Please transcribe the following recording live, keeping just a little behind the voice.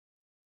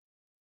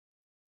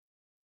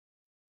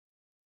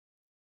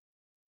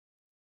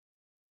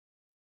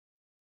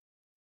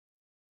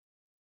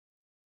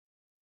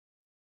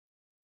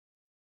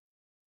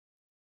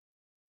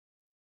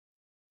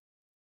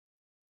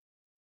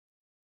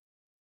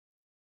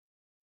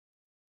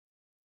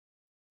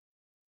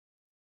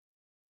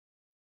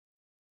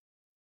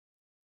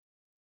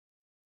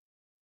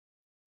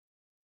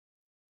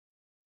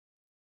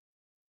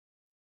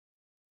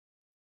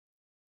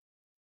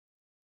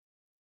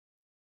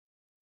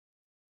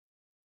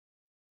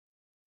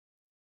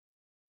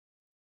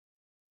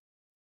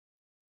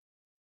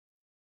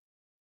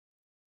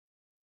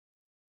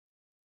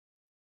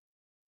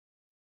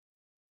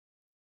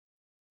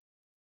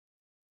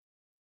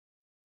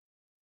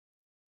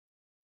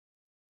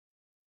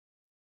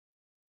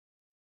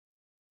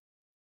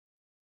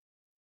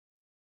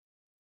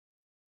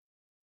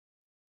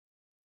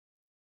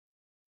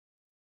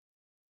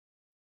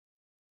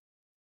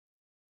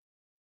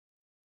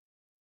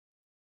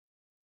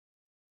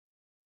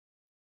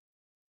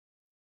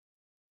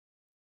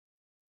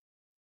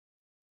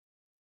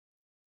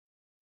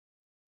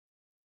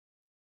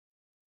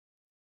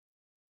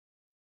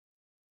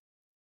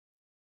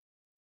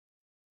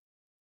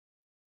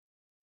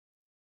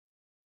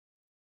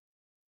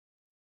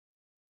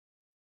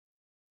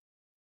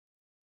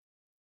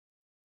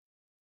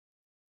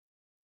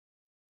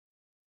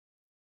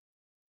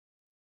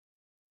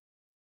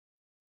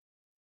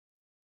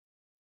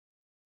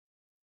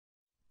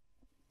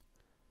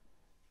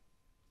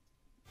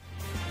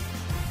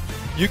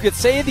You could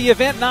say the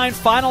Event 9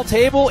 final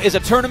table is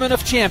a tournament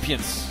of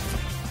champions.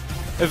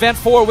 Event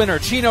 4 winner,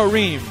 Chino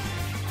Rheem.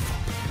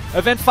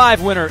 Event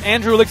 5 winner,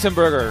 Andrew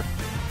Lichtenberger.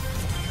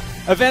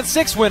 Event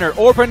 6 winner,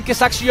 Orpen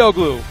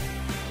Kisacikoglu.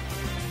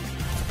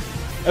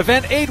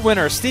 Event 8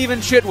 winner,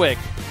 Chidwick.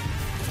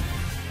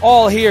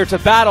 All here to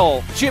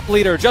battle chip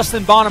leader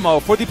Justin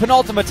Bonomo for the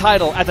penultimate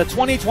title at the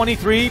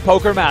 2023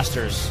 Poker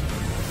Masters.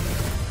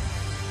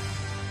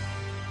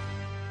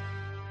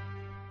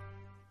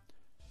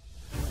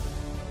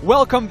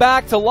 Welcome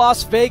back to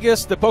Las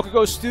Vegas, the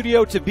PokerGO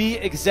studio to be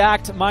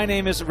exact. My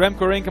name is Remko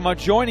Rinkema.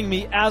 Joining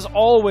me, as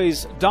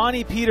always,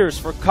 Donnie Peters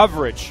for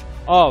coverage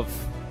of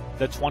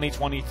the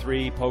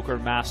 2023 Poker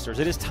Masters.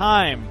 It is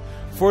time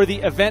for the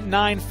Event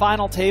 9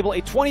 final table,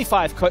 a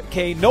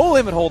 25K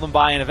no-limit hold'em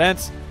buy-in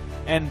event.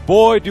 And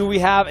boy, do we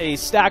have a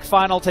stacked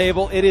final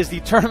table. It is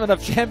the Tournament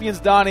of Champions,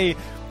 Donnie.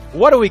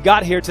 What do we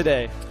got here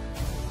today?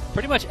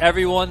 Pretty much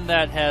everyone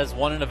that has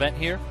won an event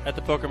here at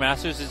the Poker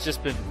Masters has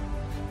just been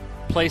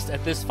placed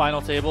at this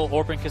final table.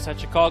 Orpen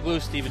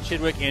Kisacikoglu,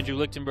 Chidwick, Andrew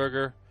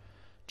Lichtenberger,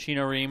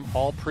 Chino Rheem,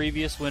 all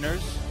previous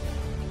winners.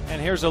 And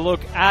here's a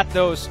look at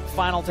those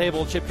final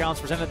table chip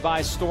counts presented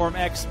by Storm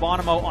X.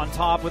 Bonomo on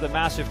top with a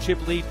massive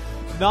chip lead.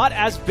 Not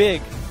as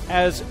big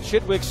as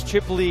Chidwick's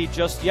chip lead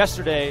just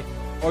yesterday,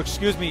 or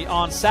excuse me,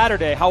 on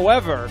Saturday.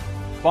 However,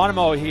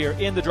 Bonomo here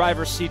in the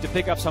driver's seat to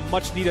pick up some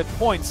much needed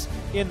points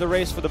in the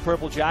race for the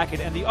purple jacket.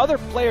 And the other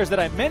players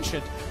that I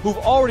mentioned who've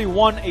already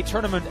won a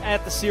tournament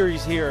at the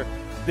series here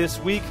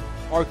this week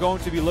are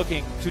going to be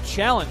looking to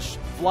challenge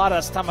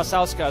Vladas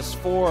Tamasauskas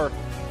for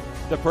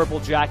the purple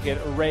jacket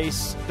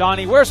race.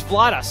 Donnie, where's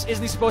Vladas?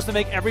 Isn't he supposed to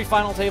make every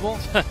final table?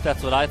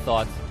 That's what I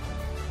thought.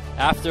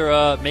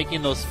 After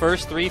making those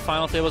first 3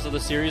 final tables of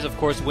the series, of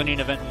course winning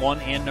event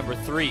 1 and number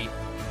 3,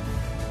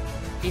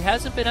 he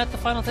hasn't been at the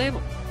final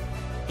table.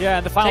 Yeah,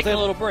 and the final taking table,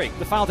 a little break.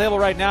 The final table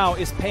right now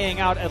is paying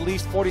out at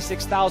least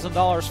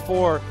 $46,000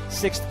 for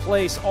 6th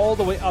place, all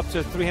the way up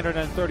to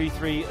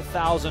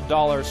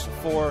 $333,000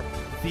 for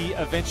the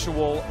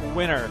eventual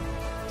winner.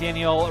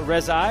 Daniel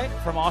Rezaei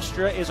from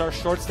Austria is our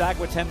short stack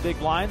with 10 big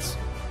blinds.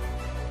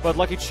 But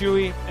Lucky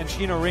Chewy and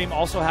Chino Rheem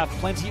also have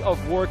plenty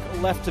of work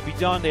left to be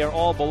done. They are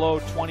all below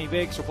 20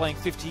 bigs. We're playing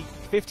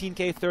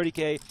 15K,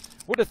 30K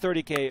with a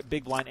 30K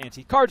big blind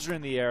ante. Cards are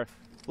in the air.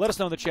 Let us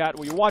know in the chat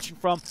where you're watching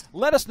from.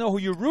 Let us know who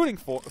you're rooting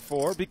for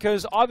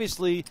because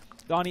obviously,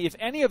 Donnie, if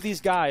any of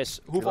these guys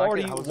who've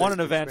already won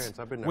an event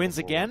wins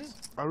again,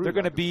 they're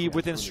going to be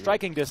within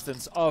striking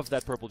distance of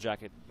that purple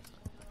jacket.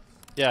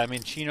 Yeah, I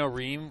mean, Chino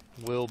Rheem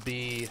will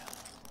be,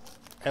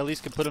 at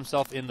least can put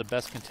himself in the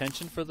best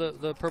contention for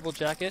the purple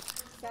jacket.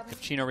 If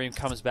Chino Rheem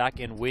comes back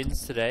and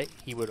wins today,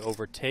 he would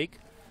overtake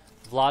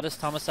Vladas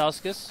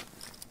Tamasauskas.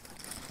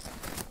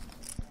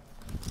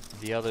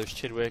 The others,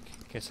 Chidwick,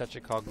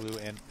 Kisacikoglu,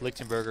 and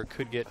Lichtenberger,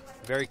 could get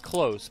very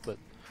close, but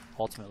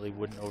ultimately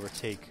wouldn't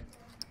overtake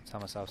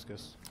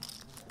Tamasauskas.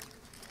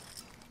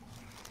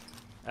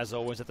 As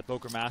always at the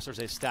Poker Masters,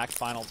 a stacked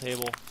final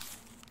table.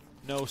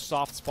 No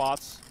soft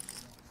spots.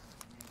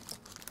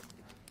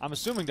 I'm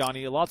assuming,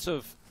 Donnie, lots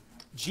of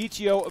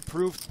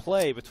GTO-approved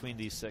play between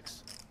these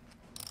 6.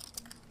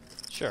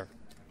 Sure.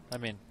 I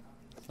mean,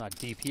 it's not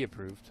DP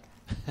approved.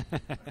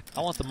 I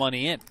want the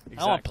money in. Exactly.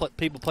 I want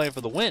people playing for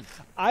the win.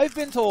 I've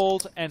been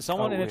told, and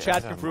someone in the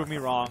chat can prove me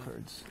wrong,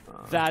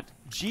 that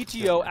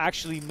GTO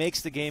actually makes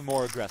the game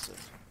more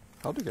aggressive.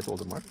 How do you get all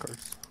the mark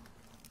cards?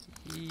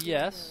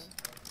 Yes.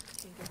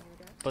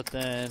 But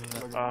then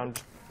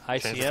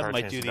ICM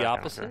might do the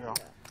opposite.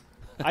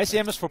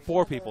 ICM is for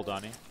poor people,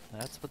 Donnie.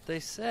 That's what they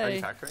say. Are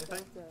you factoring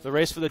anything? The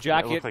race for the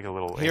jacket. Like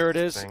here it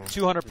is.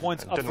 200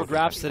 points up for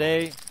grabs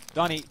today.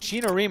 Donnie,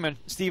 Chino Rheem and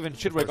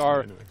Chidwick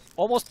are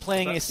almost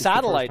playing a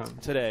satellite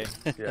today.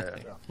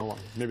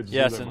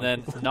 Yes, and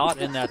then not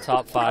in that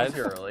top 5.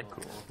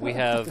 We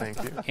have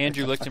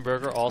Andrew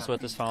Lichtenberger also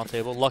at this final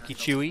table. Lucky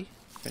Chewy.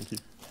 Thank you.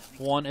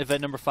 Won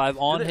event number 5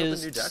 on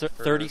his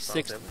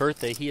 36th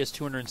birthday. He has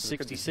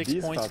 266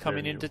 points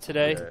coming into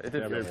today.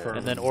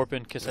 And then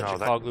Orpen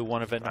Kisacikoglu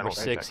won event number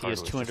 6. He has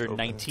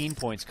 219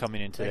 points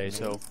coming in today.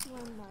 So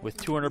with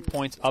 200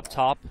 points up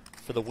top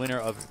for the winner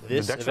of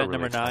this event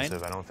number 9.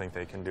 I don't think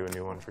they can do a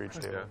new one for each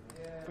table.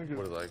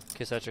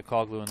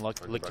 Kisacikoglu and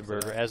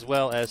Lichtenberger, as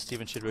well as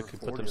Chidwick,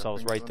 could put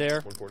themselves right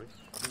there.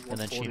 And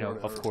then Chino,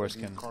 of course,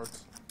 can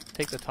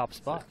take the top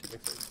spot.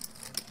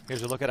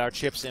 Here's a look at our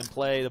chips in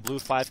play. The blue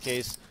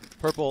 5Ks,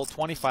 purple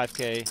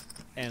 25K,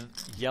 and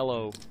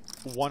yellow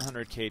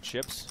 100K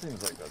chips.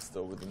 Seems like that's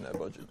still within their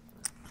budget.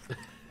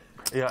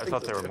 Yeah, I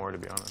thought there were more, to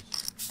be honest.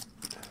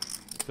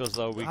 Feels as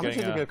though we're How much is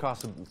it going to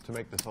cost to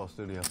make this whole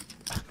studio?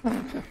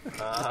 In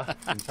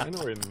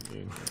China or in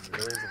millions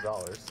of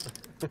dollars.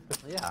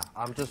 Yeah,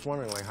 I'm just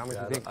wondering, like, how much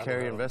do you think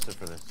Kerry invested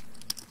for this?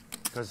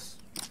 Because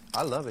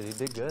I love it. He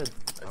did good.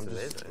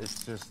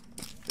 It's just,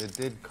 it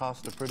did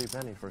cost a pretty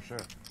penny for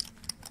sure.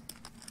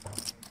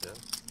 Yeah.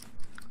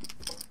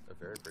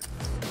 Very pretty.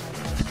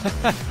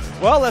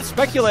 Well, let's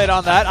speculate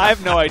on that. I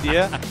have no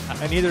idea,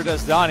 and neither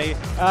does Donnie.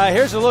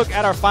 Here's a look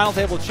at our final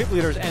table chip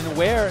leaders and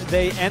where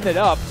they ended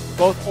up.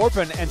 both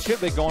Orpen and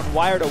Chidwick going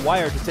wire to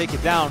wire to take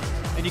it down.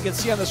 And you can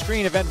see on the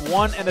screen event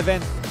 1 and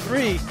event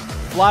 3,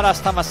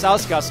 Vladas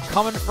Tamasauskas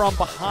coming from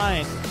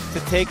behind to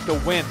take the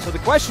win. So the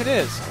question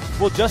is,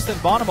 will Justin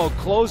Bonomo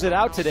close it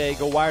out today,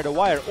 go wire to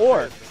wire,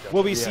 or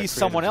will we see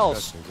someone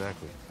else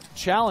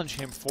challenge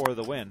him for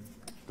the win?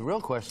 The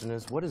real question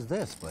is, what is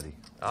this, buddy?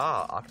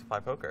 Octopi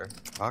Poker.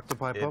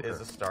 Octopi Poker. It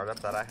is a startup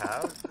that I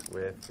have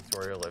with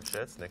Victoria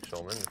Lifshitz, Nick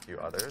Schulman, and a few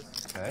others.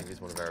 Okay.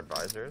 He's one of our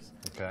advisors.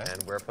 Okay.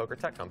 And we're a poker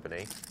tech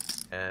company,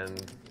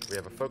 and we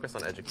have a focus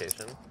on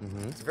education.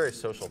 It's a very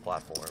social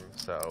platform,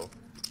 so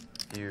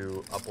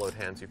you upload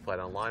hands you've played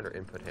online or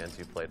input hands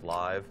you've played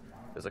live.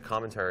 There's a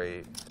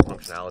commentary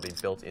functionality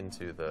built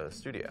into the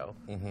studio,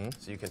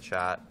 so you can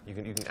chat. You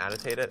can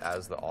annotate it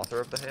as the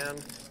author of the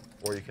hand,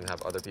 or you can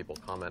have other people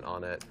comment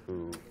on it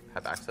who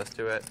have access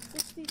to it.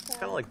 It's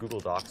kind of like Google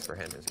Docs for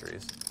hand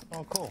histories.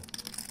 Oh, cool.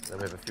 Then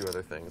we have a few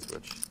other things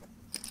which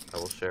I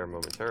will share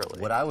momentarily.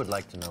 What I would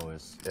like to know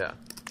is,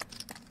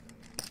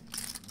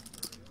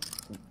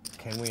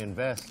 can we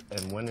invest,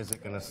 and when is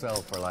it going to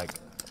sell for like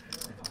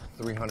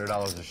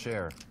 $300 a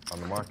share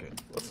on the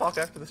market? Let's talk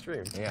after the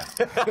stream. Yeah.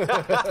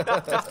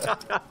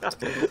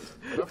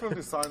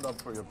 Definitely signed up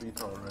for your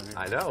beta already.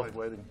 I know. Like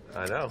waiting.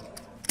 I know.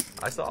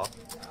 I saw.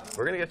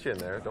 We're going to get you in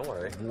there. Don't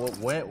worry.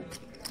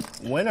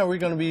 When are we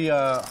going to be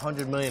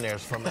 100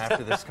 millionaires from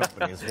after this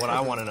company is what I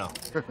want to know.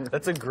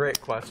 That's a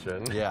great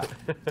question. Yeah.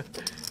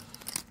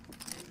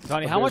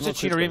 Donnie, how much did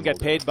Chino Rheem get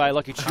paid by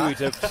Lucky Chewy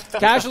to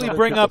casually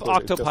bring up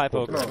Octopi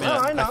Poker?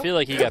 I feel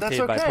like he got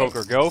paid by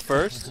PokerGo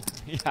first.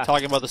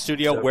 Talking about the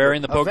studio,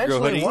 wearing the PokerGo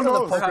hoodie.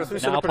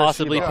 Now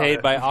possibly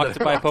paid by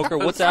Octopi Poker.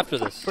 What's after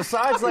this?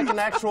 Besides like an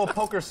actual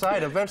poker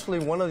site, eventually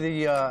one of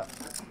the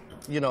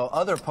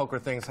other poker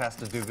things has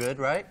to do good,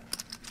 right?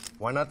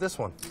 Why not this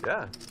one?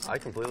 Yeah, I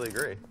completely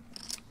agree.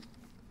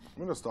 I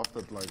mean, the stuff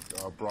that like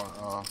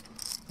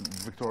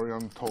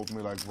Victorian told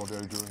me, like what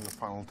they're doing, the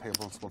final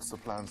tables, what's the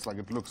plans, like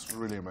it looks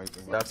really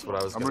amazing. That's what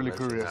I was. I'm really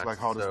curious, next. like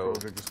how this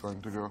project is going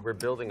to go. We're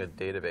building a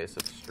database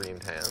of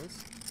streamed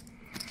hands,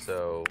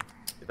 so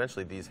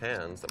eventually these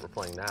hands that we're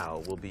playing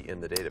now will be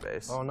in the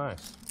database. Oh,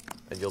 nice.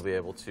 And you'll be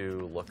able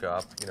to look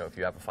up, if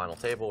you have a final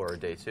table or a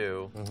day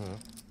 2,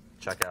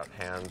 check out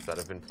hands that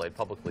have been played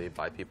publicly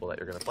by people that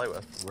you're going to play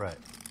with. Right.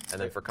 And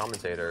then for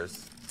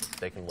commentators,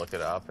 they can look it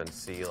up and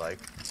see, like,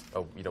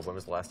 when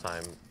was the last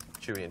time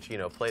Chewy and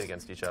Chino played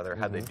against each other?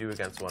 How'd they do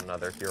against one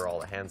another? Here are all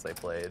the hands they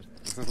played.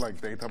 This is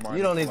like data mining.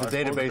 You don't need the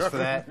database for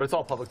that. But it's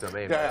all public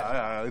domain.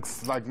 Yeah.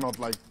 It's like not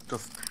like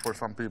just for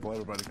some people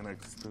everybody can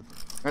access to.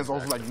 And it's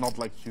also like not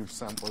like huge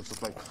samples.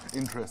 It's like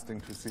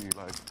interesting to see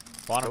like.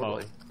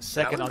 Bonomo,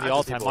 second on the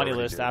all-time money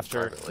list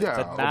after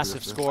that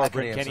massive score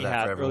Brent Kenny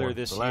had earlier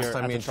this year. The last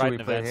time me and Chewy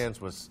played hands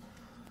was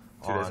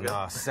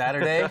on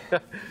Saturday.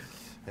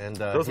 And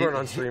those weren't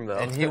on stream though.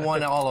 And he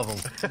won all of them.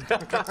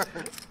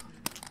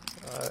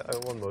 I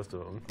won most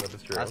of them. That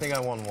is true. I think I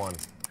won one.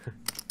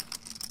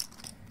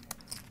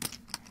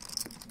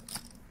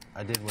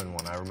 I did win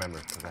one. I remember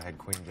because I had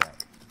Queen Jack.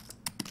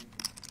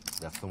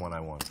 That's the one I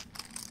won.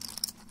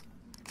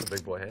 It's a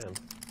big boy hand.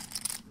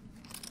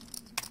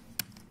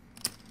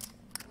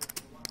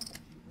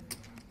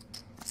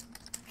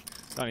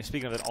 Donnie,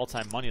 speaking of that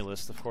all-time money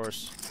list, of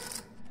course,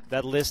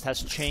 that list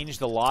has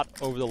changed a lot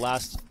over the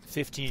last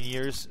 15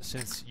 years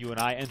since you and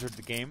I entered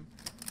the game.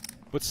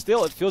 But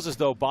still, it feels as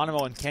though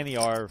Bonomo and Kenny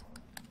are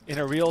in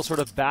a real sort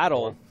of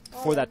battle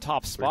for that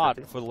top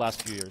spot for the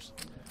last few years.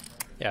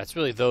 Yeah, it's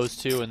really those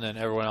two, and then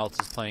everyone else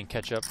is playing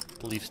catch-up.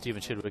 I believe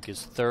Steven Chidwick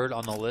is third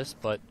on the list,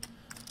 but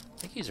I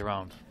think he's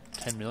around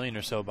 10 million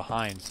or so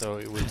behind. So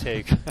it would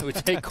take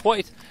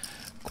quite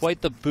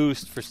the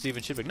boost for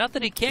Steven Chidwick. Not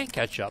that he can't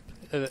catch up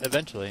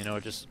eventually.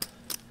 It just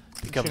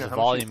becomes a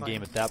volume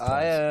game at that point.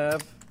 I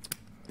have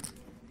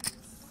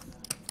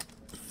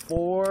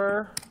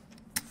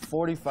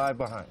 445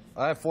 behind.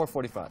 I have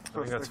 445. I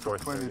think that's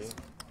 430.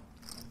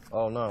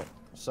 Oh, no.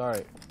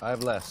 Sorry. I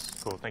have less.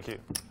 Cool, thank you.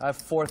 I have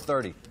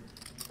 430.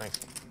 Thanks.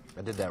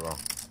 I did that wrong.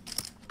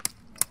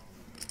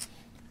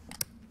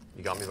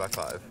 You got me by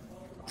 5.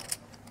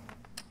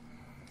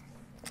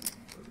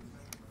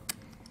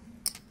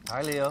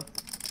 Hi, Leo.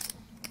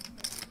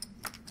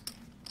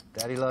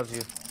 Daddy loves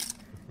you.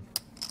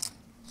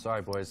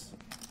 Sorry, boys.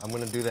 I'm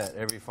going to do that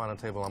every final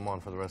table I'm on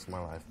for the rest of my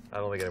life. I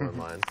don't think anyone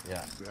minds.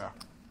 Yeah.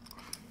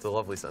 It's a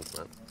lovely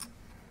sentiment.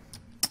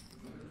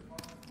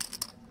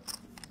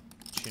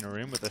 Chino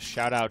Rheem with a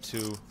shout-out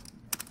to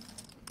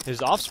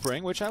his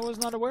offspring, which I was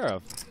not aware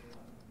of.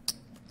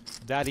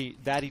 Daddy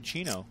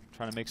Chino,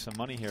 trying to make some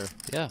money here.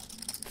 Yeah.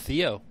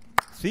 Theo.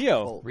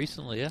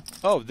 Recently, yeah.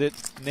 Oh,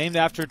 named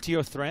after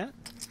Theo Tran?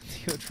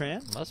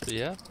 Must be,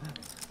 yeah.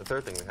 The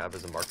third thing we have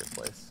is a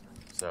marketplace.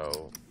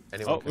 So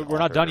anyone can we're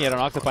not alter done yet their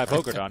on own Octopi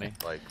course. Poker, Donnie.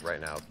 Like right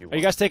now, if you Are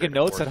you guys taking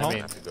notes at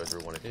home?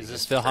 Is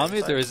this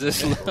Philhamid or is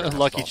this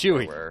Lucky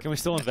Chewy? Can we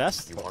still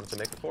invest? If you wanted to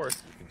make a course,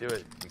 you could do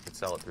it. You could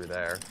sell it through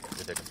there. You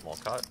could take a small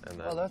cut, and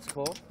then. Oh, that's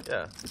cool.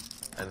 Yeah,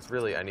 and it's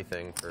really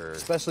anything for.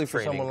 Especially for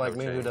training, someone like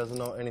coaching. me who doesn't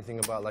know anything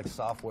about like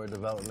software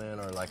development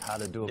or like how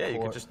to do a Yeah, course.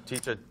 you could just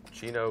teach a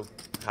Chino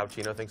how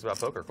Chino thinks about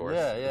poker course.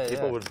 Yeah.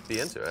 People would be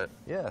into it.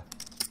 Yeah,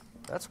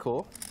 that's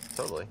cool.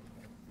 Totally.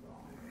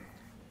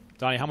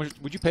 Donnie, how much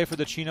would you pay for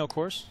the Chino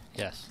course?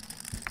 Yes.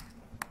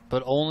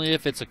 But only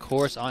if it's a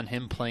course on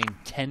him playing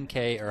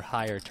 10K or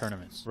higher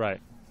tournaments.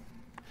 Right.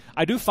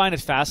 I do find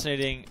it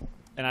fascinating,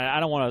 and I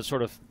don't want to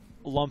sort of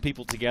lump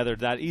people together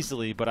that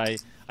easily, but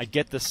I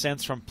get the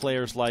sense from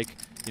players like,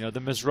 you know,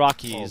 the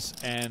Mizrakis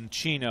and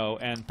Chino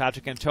and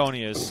Patrick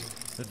Antonius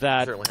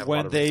that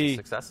when they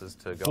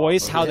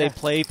voice how they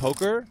play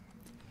poker,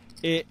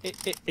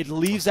 it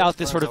leaves out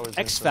this sort of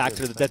X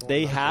factor that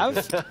they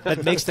have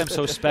that makes them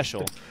so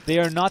special. They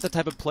are not the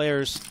type of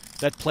players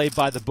that play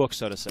by the book,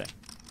 so to say.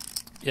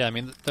 Yeah, I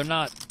mean, they're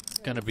not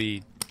going to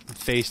be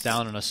face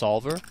down in a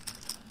solver.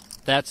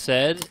 That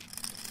said,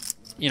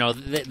 you know,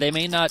 they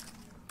may not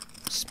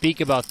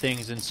speak about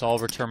things in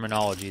solver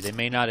terminology. They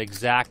may not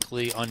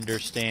exactly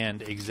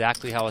understand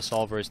exactly how a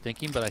solver is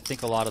thinking, but I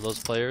think a lot of those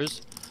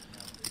players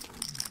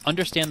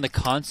understand the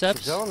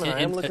concepts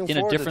in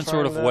a different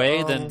sort of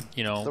way than,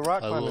 you know,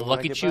 a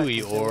Lucky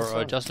Chewy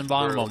or a Justin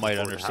Bonomo might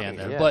understand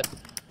them. But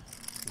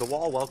the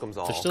wall welcomes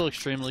all. they're still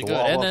extremely good.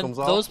 And then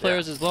those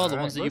players as well, the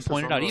ones that you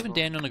pointed out, even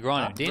Daniel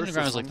Negreanu. Daniel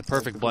Negreanu is like the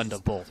perfect blend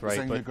of both,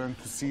 right? But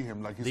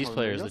these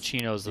players, the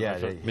Chinos, the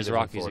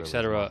Mizrakis,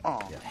 etc.,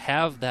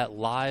 have that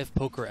live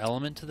poker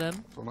element to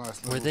them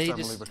where they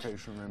just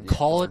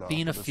call it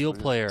being a field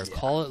player,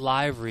 call it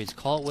live reads,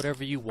 call it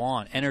whatever you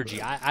want,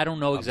 energy. I don't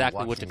know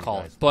exactly what to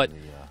call it, but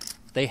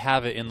they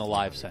have it in the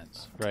live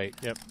sense, right?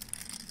 Yep.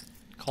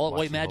 Call it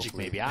white magic,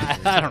 maybe.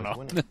 I don't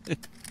know.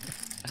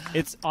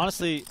 It's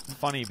honestly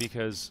funny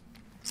because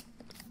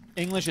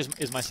English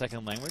is my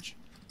second language.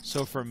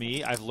 So for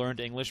me, I've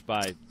learned English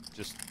by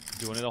just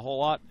doing it a whole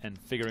lot and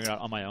figuring it out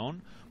on my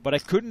own. But I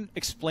couldn't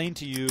explain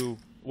to you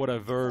what a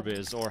verb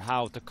is or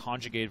how to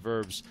conjugate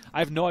verbs. I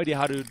have no idea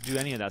how to do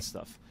any of that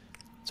stuff.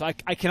 So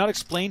I cannot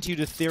explain to you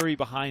the theory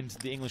behind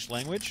the English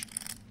language,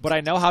 but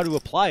I know how to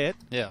apply it.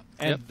 Yeah.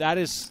 And that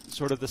is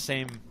sort of the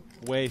same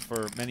way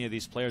for many of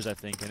these players, I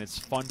think. And it's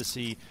fun to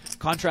see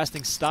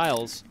contrasting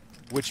styles,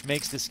 which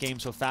makes this game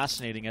so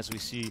fascinating as we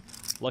see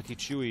Lucky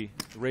Chewy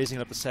raising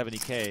it up to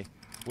 70K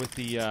with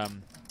the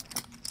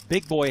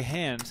big boy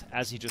hand,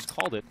 as he just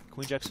called it,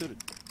 Queen Jack suited.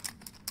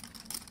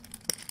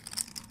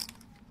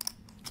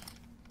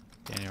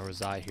 Daniel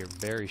Rezaei here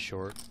very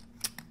short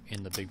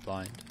in the big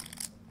blind.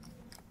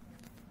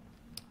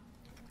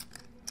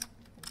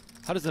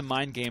 How does the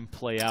mind game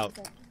play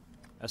out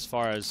as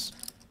far as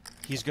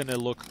he's going to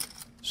look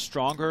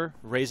stronger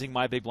raising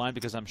my big blind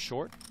because I'm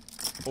short?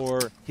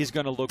 Or he's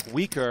going to look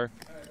weaker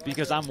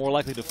because I'm more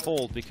likely to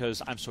fold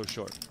because I'm so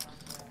short?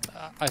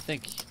 I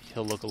think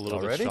he'll look a little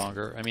bit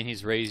stronger. I mean,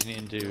 he's raising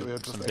into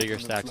some bigger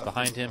stacks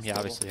behind him. He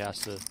obviously has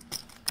to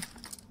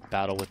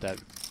battle with that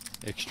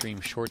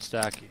extreme short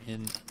stack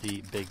in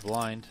the big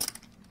blind.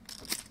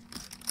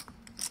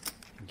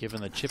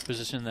 Given the chip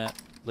position that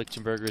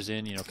Lichtenberger's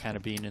in, you know, kind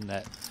of being in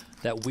that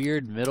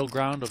weird middle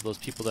ground of those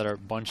people that are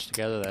bunched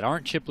together that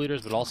aren't chip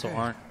leaders but also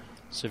aren't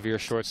severe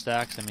short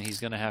stacks. I mean, he's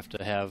going to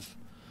have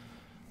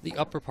the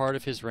upper part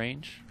of his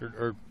range,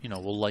 or you know,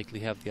 will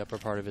likely have the upper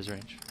part of his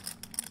range.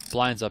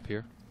 Blinds up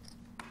here.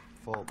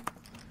 Full.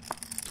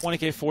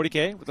 20K,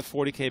 40K with a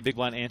 40K big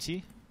blind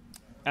ante.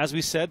 As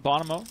we said,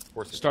 Bonomo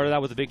started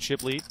out with a big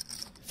chip lead.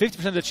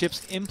 50% of the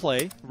chips in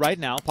play right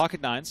now,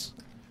 pocket nines.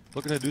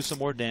 Looking to do some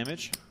more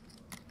damage.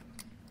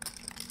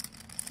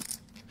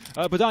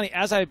 But Donnie,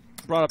 as I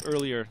brought up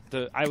earlier,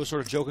 I was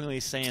sort of jokingly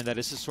saying that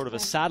this is sort of a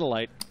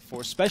satellite for,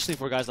 especially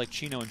for guys like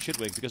Chino and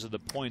Chidwick, because of the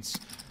points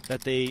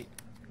that they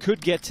could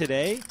get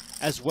today,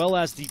 as well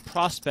as the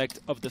prospect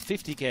of the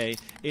 50K,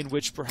 in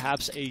which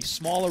perhaps a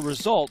smaller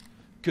result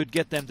could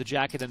get them the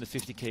jacket and the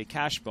 50K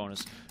cash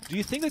bonus. Do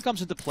you think that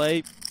comes into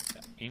play,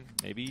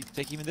 maybe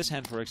take even this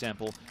hand, for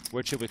example,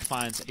 where Chidwick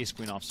finds ace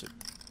queen offsuit?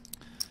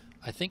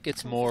 I think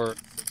it's more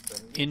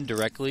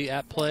indirectly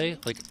at play.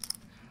 Like,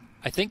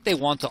 I think they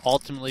want to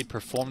ultimately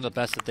perform the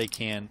best that they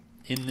can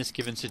in this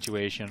given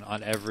situation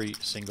on every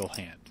single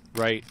hand,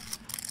 right?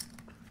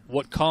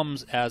 What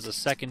comes as a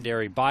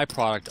secondary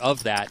byproduct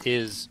of that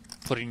is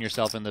putting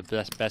yourself in the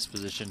best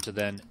position to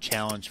then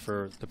challenge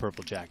for the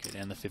purple jacket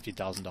and the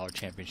 $50,000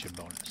 championship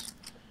bonus.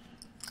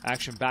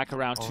 Action back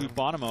around to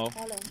Bonomo.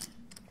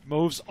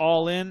 Moves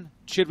all in.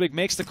 Chidwick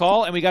makes the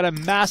call, and we got a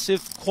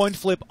massive coin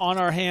flip on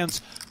our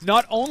hands,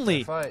 not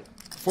only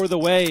for the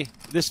way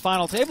this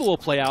final table will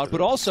play out,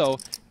 but also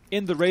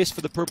in the race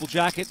for the purple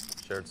jacket.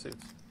 Shared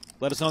suits.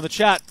 Let us know in the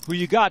chat who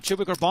you got,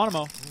 Chidwick or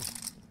Bonomo.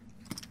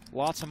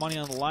 Lots of money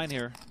on the line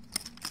here.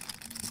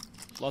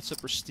 Lots of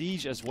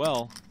prestige as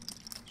well.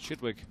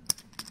 Chidwick,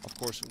 of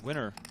course,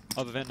 winner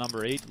of event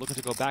number 8. Looking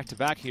to go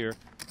back-to-back here.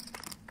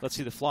 Let's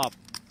see the flop.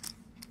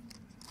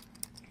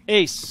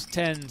 Ace,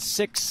 10,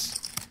 6.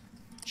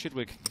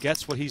 Chidwick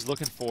gets what he's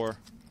looking for.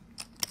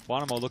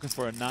 Bonomo looking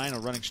for a 9 or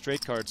running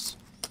straight cards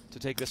to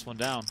take this one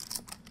down.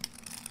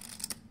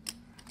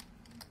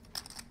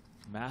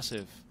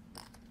 Massive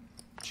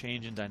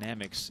change in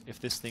dynamics. If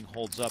this thing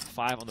holds up,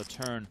 5 on the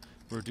turn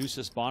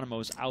reduces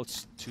Bonomo's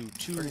outs to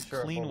 2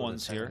 clean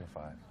ones here.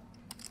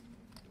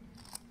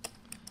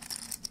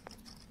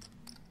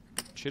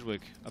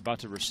 Chidwick about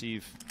to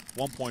receive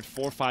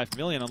 1.45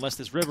 million unless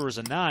this river is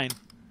a 9.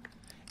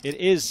 It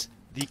is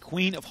the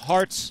Queen of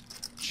Hearts.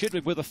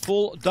 Chidwick with a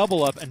full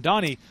double up. And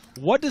Donnie,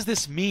 what does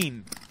this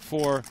mean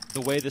for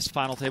the way this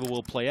final table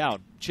will play out?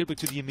 Chidwick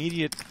to the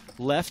immediate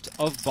left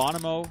of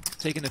Bonomo,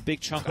 taking a big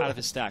chunk out of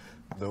his stack.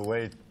 The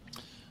way.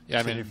 Yeah,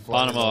 I mean,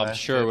 Bonomo, I'm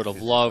sure, would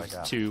have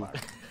loved to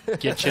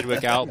get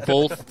Chidwick out.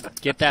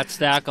 Both get that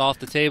stack off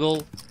the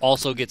table,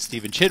 also get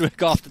Stephen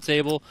Chidwick off the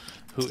table,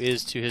 who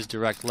is to his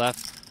direct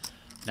left.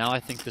 Now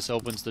I think this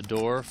opens the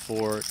door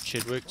for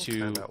Chidwick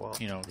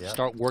to,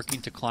 start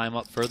working to climb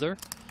up further.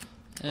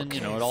 And,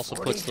 it also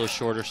puts those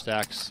shorter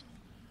stacks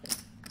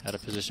at a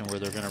position where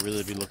they're going to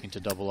really be looking to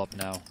double up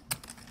now.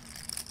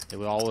 They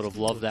all would have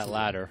loved that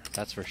ladder,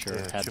 that's for sure,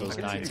 had those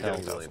 9s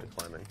held.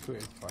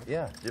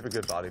 Yeah. You have a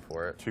good body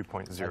for it.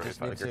 2.0.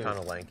 Like you're kind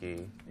of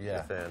lanky, you're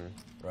thin.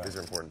 Right. These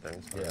are important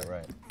things. Yeah,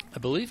 right. I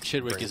believe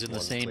Chidwick is in the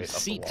same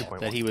seat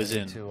that he was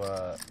in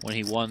when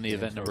he won the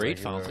event number 8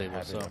 final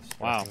table. So,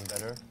 wow.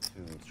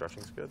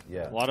 Stretching's good.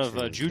 Yeah. A lot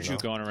of juju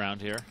going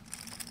around here.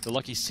 The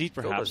lucky seat,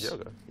 perhaps. Phil does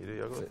yoga. You do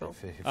yoga with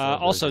Phil?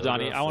 Also,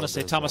 Donnie, I want to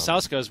say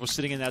Tomasauskas was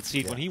sitting in that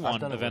seat when he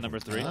won event number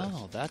 3.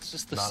 Oh, that's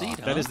just the seat.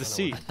 That is the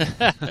seat.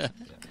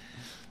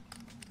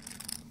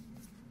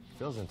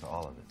 Phil's into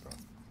all of it, bro.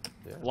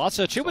 Yeah. Lots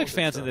of Chidwick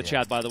fans in the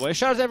chat, by the way.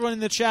 Shout out to everyone in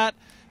the chat.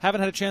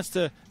 Haven't had a chance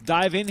to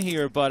dive in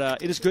here,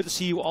 but it is good to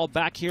see you all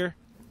back here.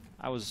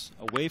 I was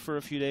away for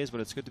a few days, but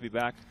it's good to be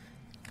back.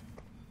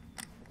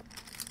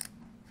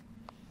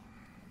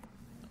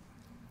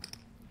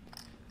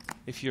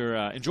 If you're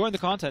enjoying the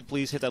content,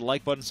 please hit that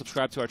like button,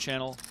 subscribe to our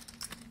channel.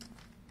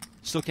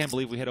 Still can't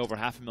believe we hit over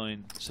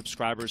 500,000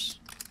 subscribers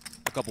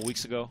a couple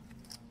weeks ago.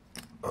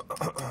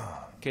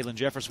 Caitlin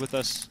Jeffers with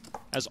us.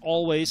 As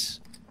always,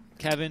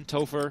 Kevin,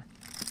 Topher,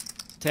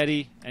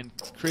 Teddy, and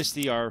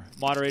Christy, our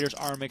moderators,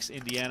 Armix,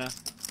 Indiana.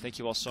 Thank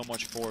you all so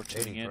much for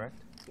tuning in. Correct?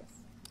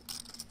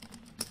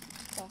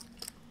 Yes.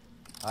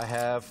 I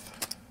have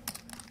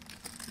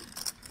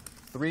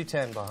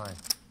 310 behind.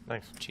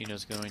 Thanks.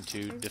 Chino's going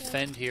to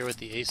defend here with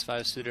the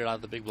ace-5 suited out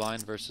of the big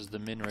blind versus the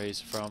min-raise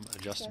from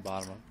Justin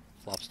Bonomo.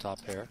 Flops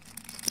top pair.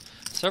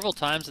 Several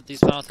times at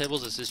these final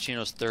tables, this is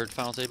Chino's 3rd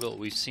final table,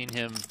 we've seen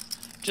him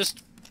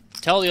just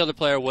tell the other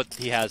player what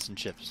he has in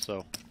chips.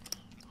 So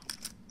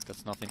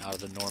that's nothing out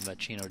of the norm that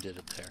Chino did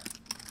it there.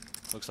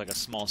 Looks like a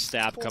small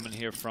stab coming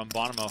here from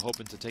Bonomo,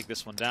 hoping to take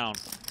this one down.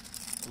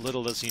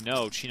 Little does he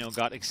know, Chino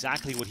got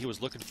exactly what he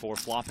was looking for,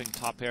 flopping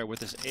top pair with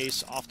his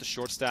ace off the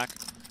short stack.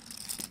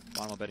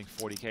 Bonomo betting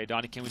 40K.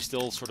 Donnie, can we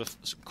still sort of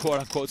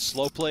quote-unquote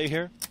slow play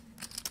here?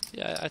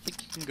 Yeah, I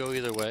think you can go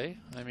either way.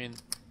 I mean,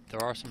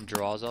 there are some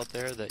draws out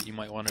there that you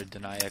might want to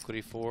deny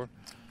equity for.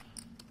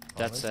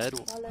 That said,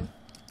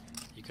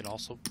 you can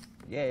also...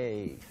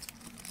 Yay!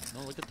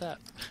 Oh, look at that.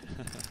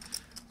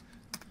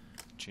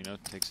 Chino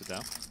takes it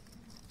down.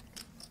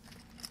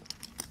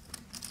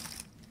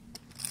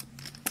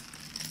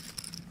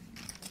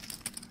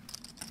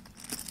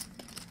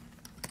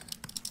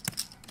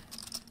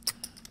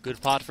 Good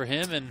pot for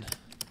him, and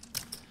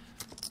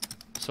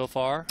so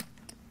far,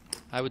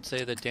 I would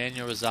say that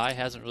Daniel Rezaei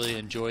hasn't really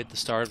enjoyed the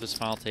start of his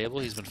final table.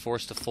 He's been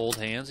forced to fold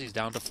hands. He's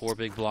down to 4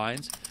 big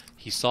blinds.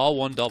 He saw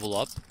one double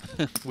up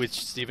with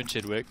Stephen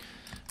Chidwick.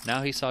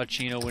 Now he saw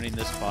Chino winning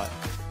this pot.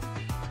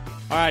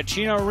 All right,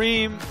 Chino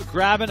Rheem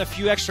grabbing a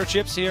few extra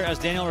chips here as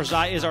Daniel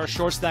Rezaei is our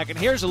short stack. And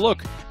here's a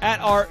look at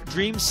our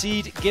Dream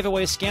Seed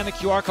giveaway. Scan the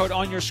QR code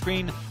on your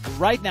screen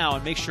right now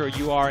and make sure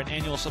you are an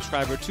annual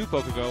subscriber to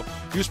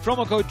PokerGo. Use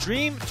promo code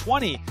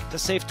DREAM20 to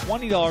save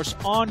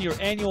 $20 on your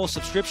annual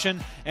subscription.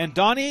 And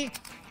Donnie,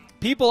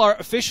 people are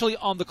officially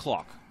on the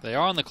clock. They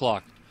are on the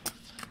clock.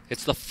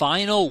 It's the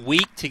final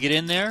week to get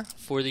in there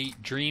for the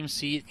Dream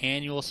Seed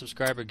annual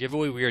subscriber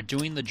giveaway. We are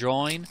doing the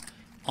drawing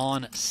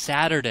on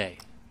Saturday.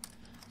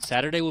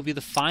 Saturday will be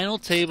the final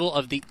table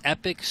of the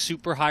Epic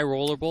Super High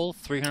Roller Bowl,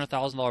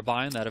 $300,000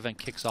 buy-in. That event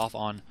kicks off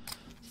on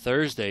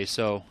Thursday.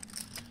 So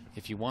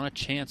if you want a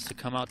chance to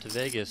come out to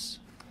Vegas,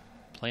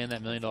 play in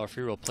that $1 million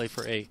free roll, play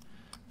for a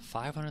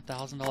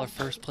 $500,000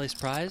 first place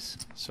prize.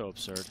 So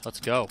absurd. Let's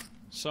go.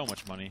 So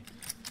much money.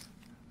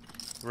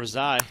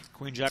 Rezaei,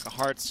 Queen Jack of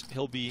Hearts,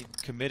 he'll be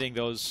committing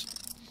those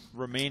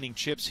remaining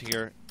chips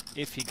here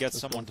if he gets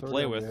someone to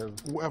play with.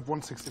 We have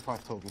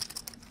 165 total.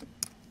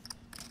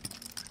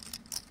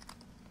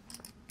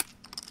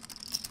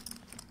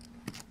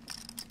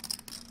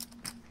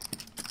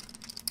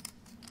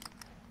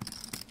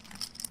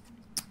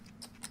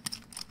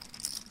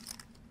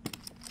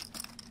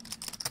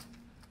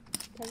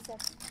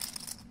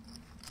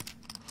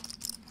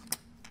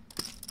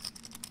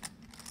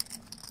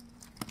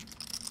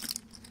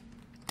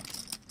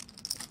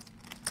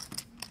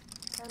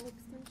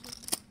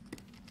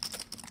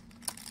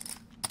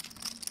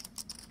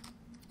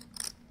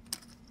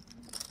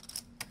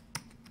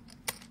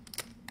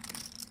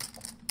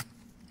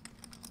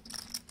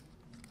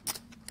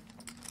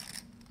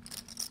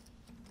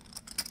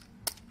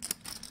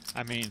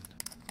 I mean,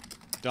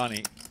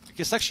 Donnie,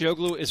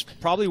 Kisacikoglu is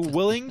probably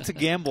willing to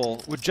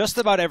gamble with just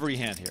about every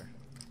hand here.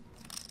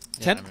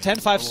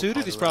 10-5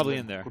 suited, he's probably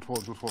in there. Good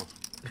fold, good fold.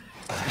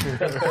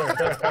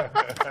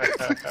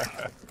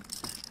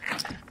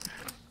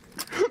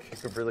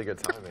 It's really good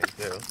timing,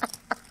 too.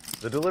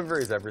 The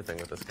delivery is everything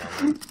with this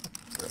combo.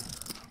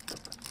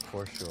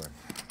 For sure.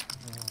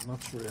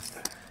 Not sure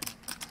if.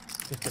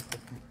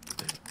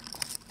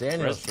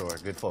 Daniel's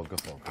short. Good fold, good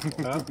fold. Good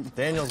fold.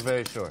 Daniel's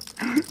very short.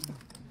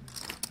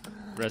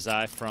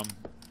 Rezaei from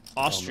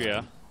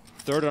Austria,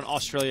 third on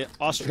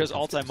Austria's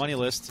all-time money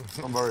list.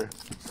 Don't worry.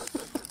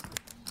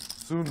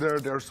 Soon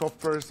their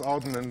software is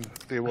out, and then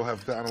they will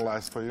have to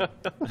analyze for you.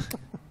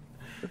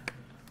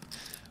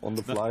 On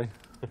the fly.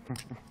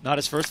 Not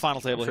his first final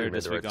table here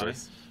this week, Donnie.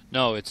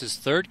 No, it's his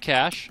third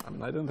cash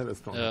I don't have a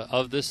strong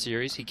of this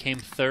series. He came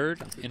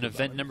third in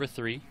event number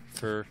 3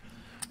 for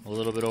a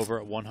little bit over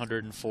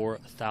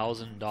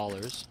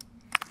 $104,000.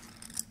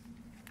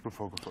 Good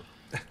fold, good fold.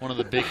 One of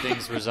the big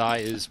things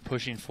Rezaei is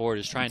pushing forward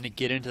is trying to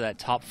get into that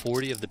top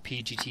 40 of the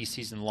PGT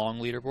season long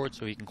leaderboard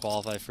so he can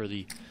qualify for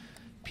the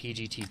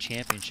PGT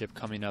championship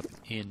coming up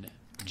in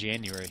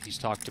January. He's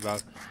talked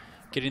about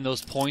getting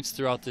those points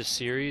throughout this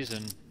series,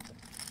 and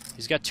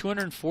he's got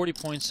 240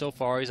 points so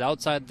far. He's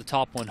outside the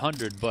top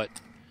 100, but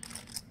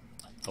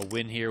a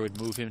win here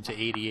would move him to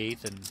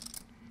 88th and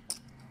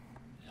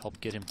help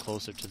get him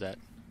closer to that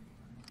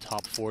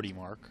top 40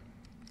 mark.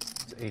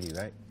 It's 80,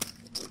 right?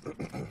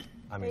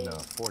 I mean,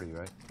 40,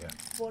 right? Yeah.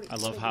 40, I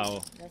love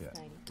how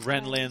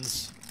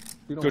Renlin's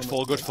good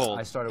fold I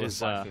started with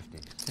 550.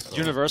 It's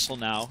universal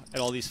now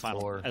at all these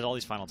final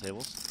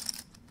tables.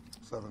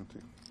 70.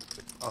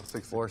 Oh,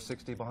 60.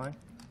 460 behind.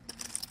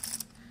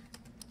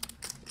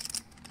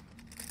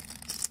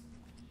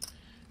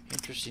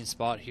 Interesting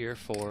spot here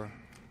for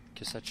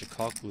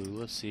Kisacikoglu.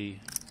 Let's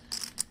see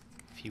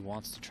if he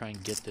wants to try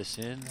and get this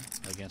in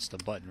against a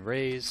button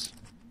raise.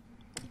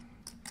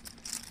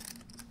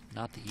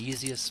 Not the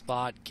easiest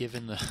spot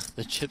given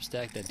the chip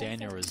stack that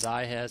Daniel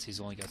Rezaei has. He's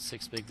only got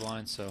 6 big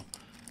blinds, so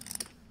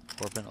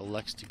Orpen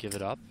elects to give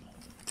it up.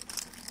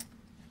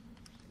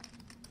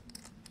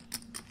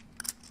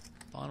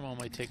 Bonomo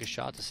might take a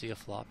shot to see a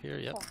flop here.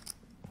 Yep.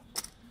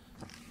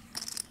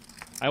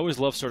 I always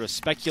love sort of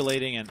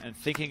speculating and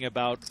thinking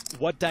about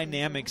what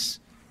dynamics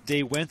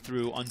they went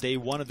through on day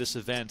 1 of this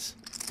event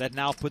that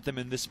now put them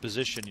in this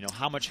position. You know,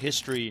 how much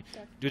history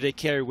do they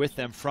carry with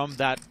them from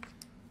that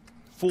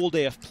full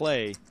day of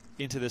play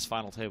into this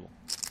final table?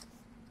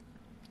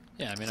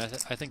 Yeah, I mean, I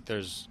think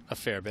there's a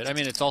fair bit. I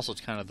mean, it's also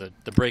kind of the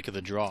break of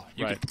the draw.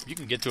 You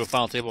can get to a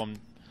final table and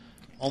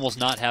almost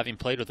not having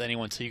played with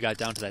anyone until you got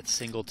down to that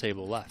single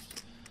table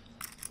left.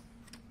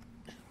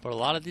 But a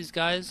lot of these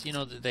guys, you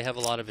know, they have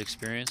a lot of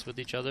experience with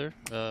each other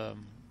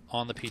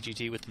on the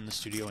PGT, within the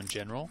studio in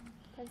general.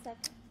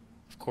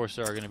 Of course,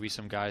 there are going to be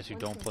some guys who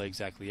don't play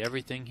exactly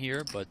everything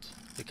here, but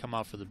they come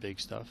out for the big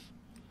stuff.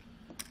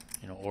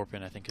 You know,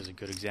 Orpen, I think, is a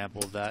good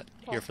example of that.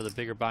 Here for the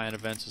bigger buy-in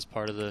events as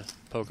part of the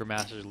Poker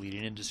Masters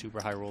leading into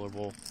Super High Roller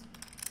Bowl.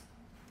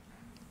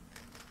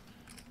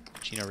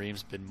 Chino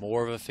Rheem's been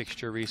more of a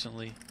fixture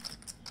recently.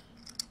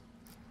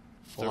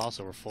 Full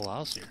house over full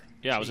house here.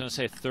 Yeah, I was going to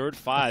say third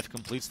 5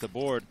 completes the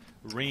board.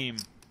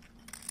 Rheem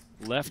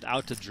left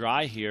out to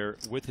dry here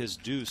with his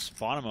deuce.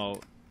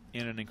 Bonomo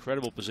in an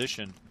incredible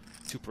position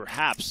to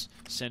perhaps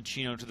send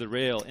Chino to the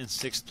rail in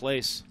 6th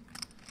place.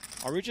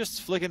 Are we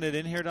just flicking it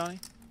in here, Donnie?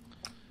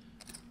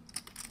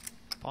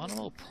 Bonomo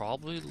will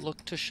probably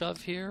look to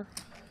shove here.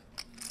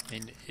 I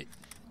mean,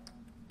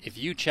 if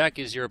you check,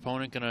 is your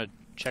opponent going to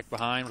check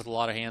behind with a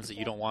lot of hands that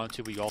you don't want him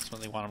to, but you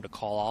ultimately want him to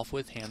call off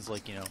with? Hands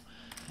like, you know,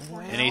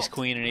 an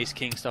ace-queen, an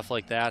ace-king, stuff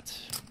like that.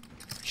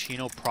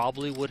 Chino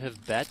probably would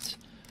have bet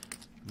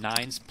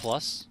 9s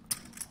plus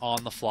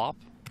on the flop.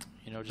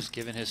 You know, just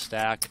given his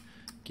stack,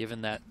 given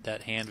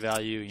that hand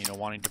value, you know,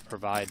 wanting to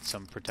provide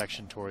some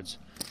protection towards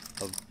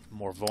a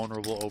more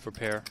vulnerable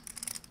overpair.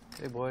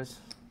 Hey, boys.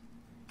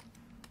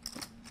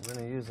 I'm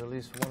going to use at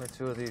least 1 or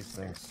 2 of these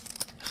things.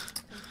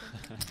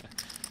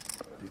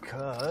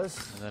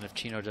 Because... And then if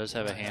Chino does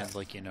have a hand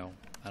like, you know,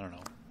 I don't know,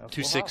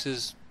 2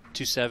 6s,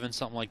 2 7s,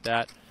 something like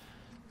that,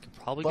 could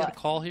probably get a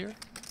call here.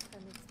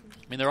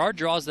 I mean, there are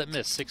draws that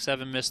miss. 6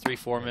 7 missed, 3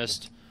 4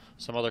 missed.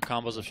 Some other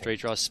combos of straight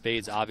draws.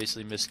 Spades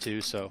obviously missed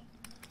too, so...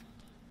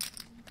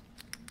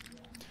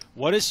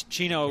 What is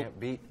Chino... Can't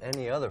beat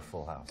any other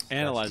full house.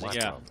 Analyzing,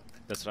 yeah.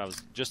 That's what I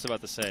was just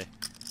about to say.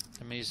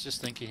 I mean, he's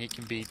just thinking he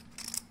can beat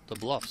the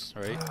bluffs,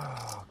 right?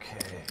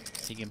 Okay.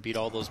 He can beat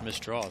all those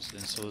missed draws,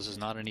 and so this is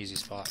not an easy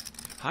spot.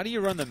 How do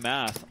you run the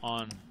math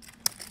on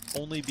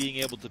only being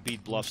able to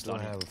beat bluffs,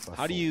 Donnie?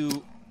 How do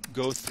you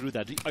go through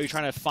that? Are you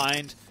trying to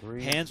find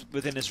hands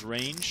within his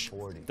range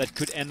that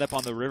could end up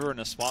on the river in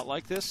a spot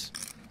like this?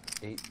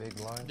 8 big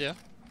blinds? Yeah.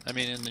 I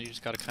mean, and then you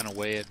just got to kind of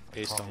weigh it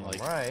based on, like,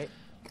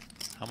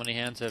 How many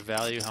hands have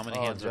value? How many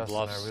hands are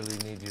bluffs? I really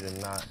need you to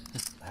not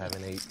have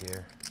an 8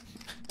 here.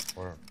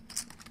 Or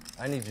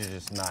I need you to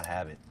just not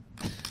have it.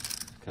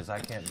 Because I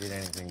can't beat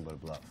anything but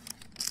bluff.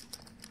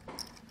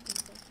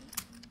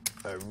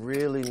 I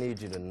really need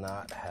you to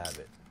not have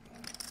it.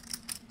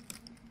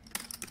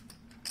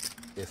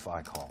 If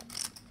I call.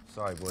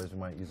 Sorry, boys, we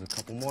might use a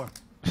couple more.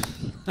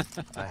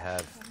 I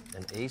have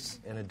an ace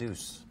and a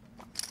deuce.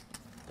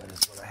 That is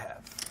what I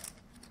have.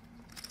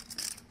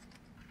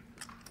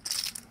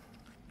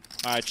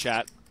 All right,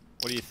 chat.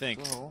 What do you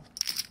think?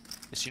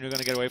 Is Chino going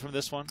to get away from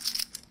this one?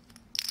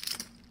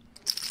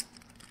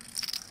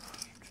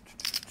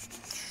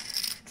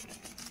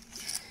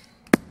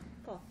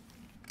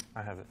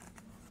 I have it.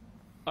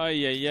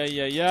 Ay, ay,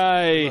 ay, ay,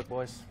 ay. Look,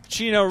 boys.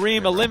 Chino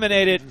Rheem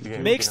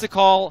eliminated, makes the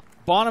call.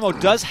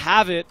 Bonomo does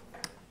have it.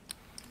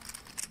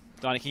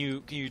 Donnie,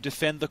 can you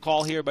defend the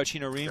call here by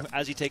Chino Rheem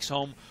as he takes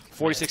home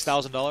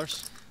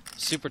 $46,000?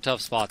 Super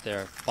tough spot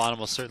there.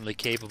 Bonomo's certainly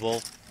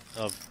capable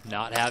of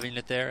not having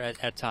it there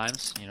at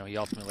times. You know, he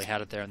ultimately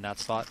had it there in that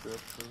spot.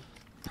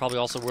 Probably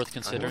also worth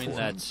considering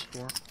that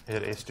he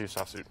had ace deuce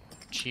offsuit.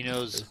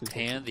 Chino's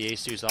hand, the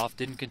ace deuce off,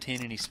 didn't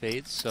contain any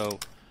spades, so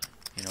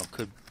you know,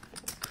 could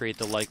create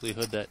the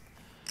likelihood that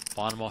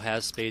Bonomo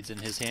has spades in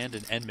his hand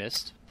and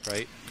missed,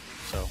 right?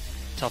 So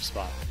tough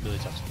spot, really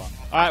tough spot.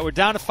 All right, we're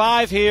down to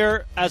 5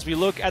 here as we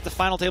look at the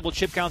final table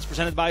chip counts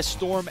presented by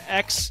Storm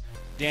X.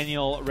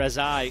 Daniel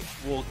Rezaei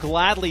will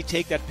gladly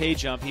take that pay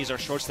jump. He's our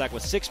short stack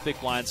with 6 big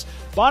blinds.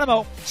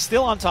 Bonomo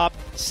still on top,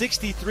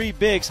 63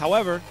 bigs.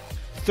 However,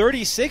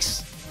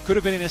 36 could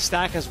have been in his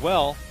stack as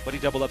well, but he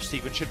doubled up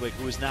Stephen Chidwick,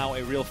 who is now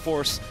a real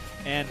force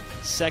and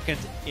second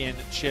in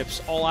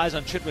chips. All eyes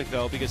on Chidwick,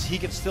 though, because he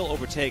can still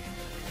overtake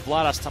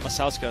Vladas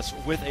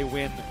Tamasauskas with a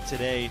win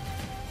today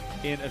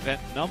in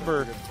event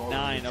number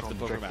 9 of the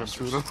Poker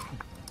Masters.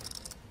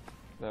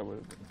 That would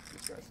have been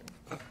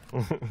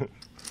disgusting.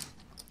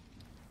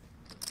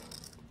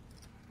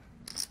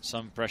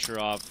 Some pressure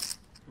off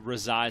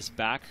Rezaei's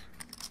back,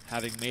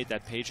 having made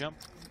that pay jump.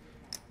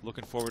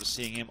 Looking forward to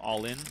seeing him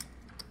all in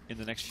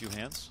the next few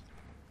hands.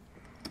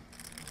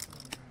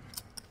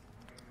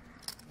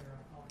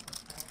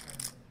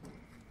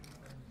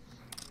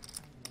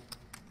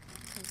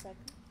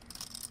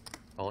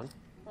 All in?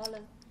 All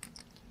in.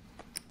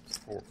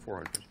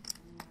 400.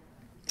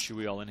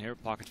 Chewy all in here,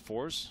 pocket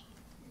 4s.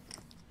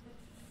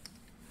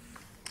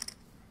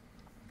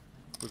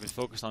 We've been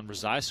focused on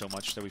Rezaei so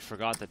much that we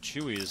forgot that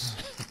Chewy is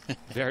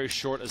very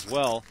short as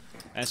well.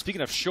 And speaking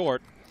of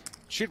short,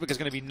 Chidwick is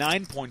going to be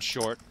 9 points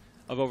short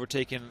of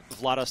overtaking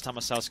Vladas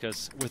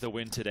Tamasauskas with a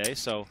win today.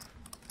 So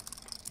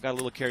got a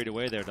little carried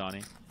away there,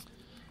 Donnie.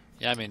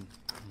 Yeah, I mean,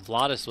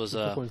 Vladas was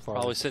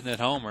probably sitting at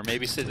home, or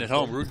maybe sitting at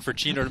home rooting for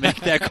Chino to make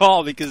that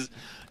call because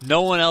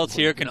no one else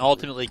here can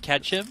ultimately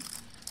catch him.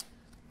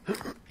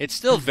 It's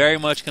still very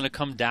much going to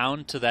come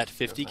down to that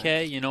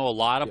 50K. You know, a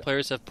lot of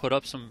players have put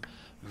up some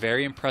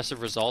very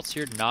impressive results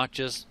here, not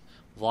just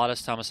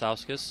Vladas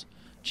Tamasauskas.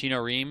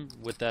 Chino Rheem,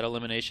 with that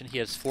elimination, he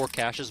has 4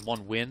 cashes,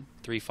 1 win,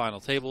 3 final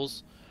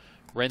tables.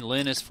 Ren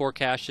Lin has 4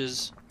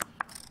 cashes.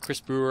 Chris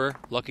Brewer,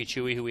 Lucky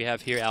Chewy, who we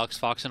have here, Alex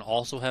Foxen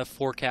also have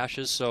 4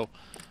 cashes. So,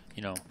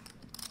 you know,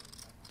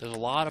 there's a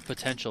lot of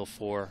potential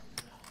for,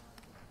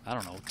 I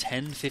don't know,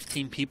 10,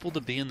 15 people to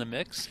be in the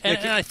mix. And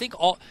I think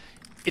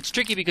it's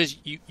tricky because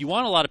you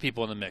want a lot of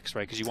people in the mix,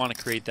 right? Because you want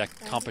to create that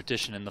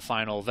competition in the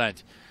final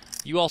event.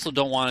 You also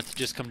don't want it to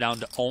just come down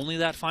to only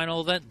that final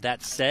event.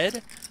 That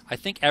said, I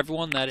think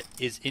everyone that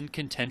is in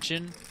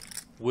contention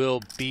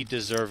will be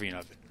deserving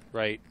of it,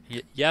 right?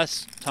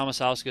 Yes,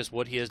 Tamasauskas,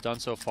 what he has done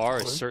so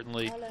far is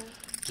certainly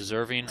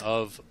deserving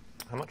of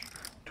how much?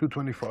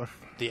 225.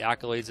 The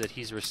accolades that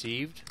he's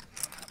received,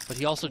 but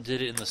he also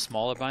did it in the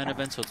smaller buy-in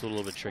event, so it's a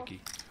little bit tricky.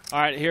 All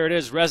right, here it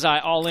is.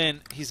 Rezaei all in.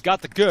 He's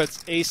got the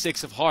goods.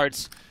 A6 of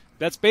hearts.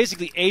 That's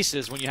basically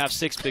aces when you have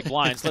 6 big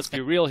blinds. Let's be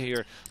real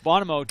here.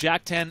 Bonomo,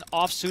 Jack 10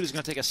 offsuit is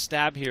going to take a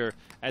stab here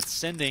at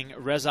sending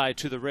Rezaei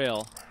to the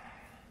rail.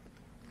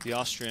 The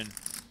Austrian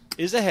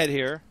is ahead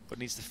here, but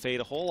needs to fade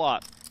a whole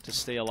lot to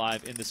stay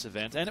alive in this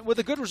event. And with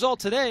a good result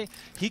today,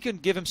 he can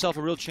give himself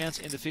a real chance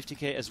in the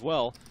 50K as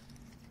well.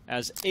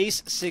 As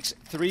Ace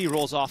 6-3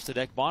 rolls off the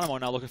deck, Bonomo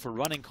now looking for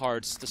running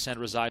cards to send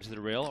Rezaei to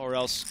the rail, or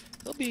else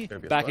he'll be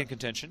back in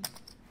contention.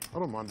 I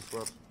don't mind the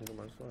sweat.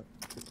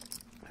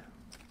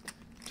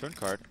 Turn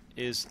card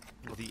is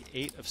the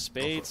 8 of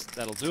spades.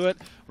 That'll do it.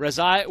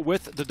 Rezaei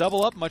with the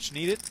double up, much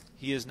needed.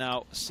 He is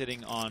now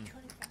sitting on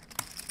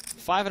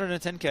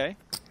 510K.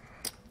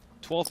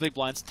 12 big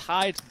blinds,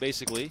 tied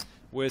basically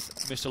with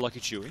Mr. Lucky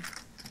Chewy.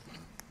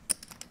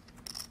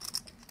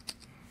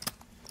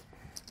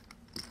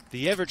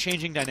 The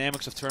ever-changing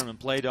dynamics of tournament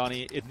play,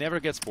 Donnie, it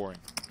never gets boring.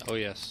 Oh,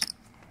 yes.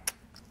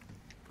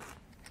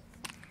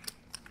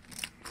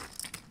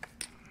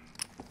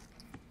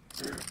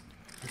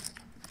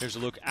 Here's a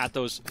look at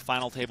those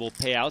final table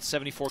payouts.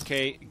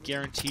 74K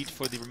guaranteed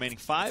for the remaining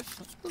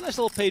 5. A nice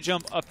little pay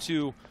jump up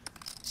to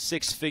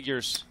 6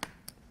 figures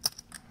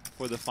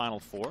for the final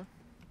 4.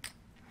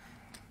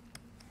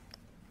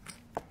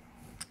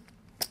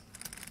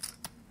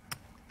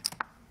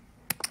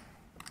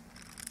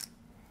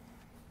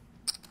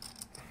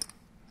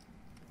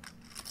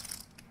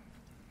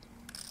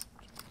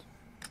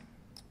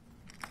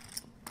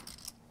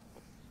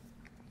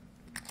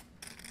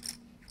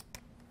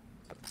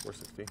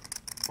 460.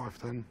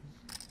 510.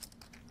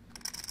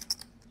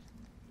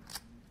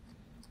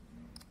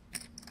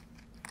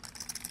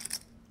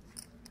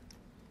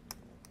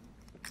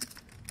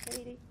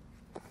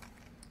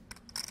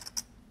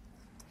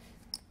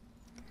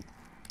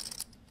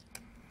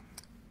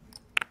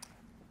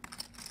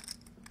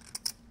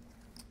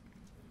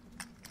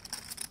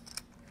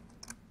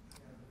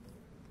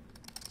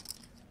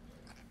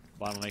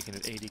 Bonomo making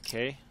it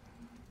 80K.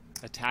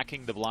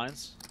 Attacking the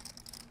blinds.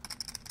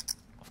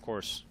 Of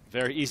course,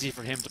 very easy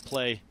for him to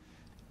play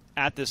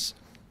at this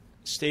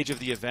stage of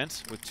the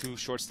event with 2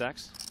 short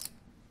stacks.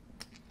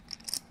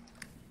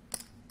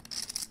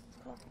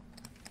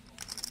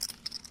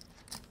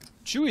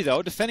 Chewy,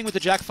 though, defending with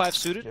the Jack-5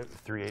 suited. Yep,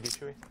 380,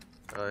 Chewy.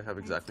 I have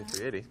exactly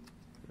 380.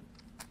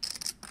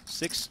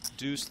 6,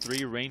 deuce,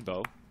 3,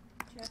 rainbow.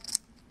 Check.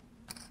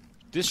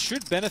 This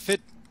should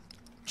benefit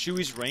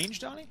Chewy's range,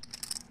 Donnie?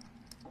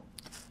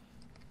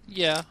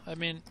 Yeah, I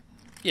mean,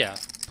 yeah,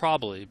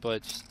 probably,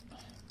 but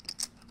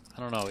I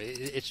don't know.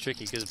 It's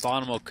tricky because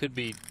Bonomo could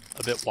be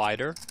a bit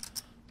wider,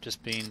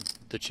 just being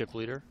the chip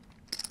leader.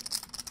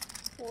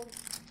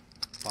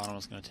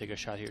 Bonomo's going to take a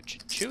shot here.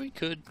 Chewy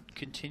could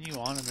continue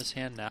on in this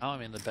hand now. I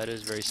mean, the bet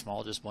is very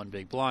small, just 1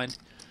 big blind.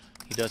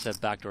 He does have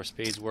backdoor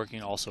spades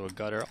working, also a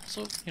gutter.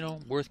 Also, you know,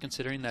 worth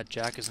considering that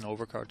Jack is an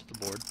overcard to the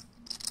board.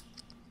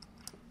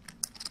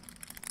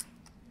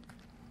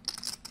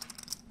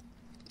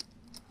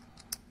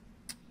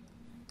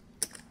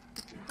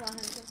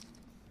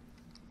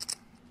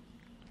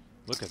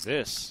 Look at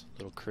this.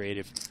 Little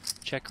creative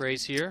check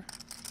raise here.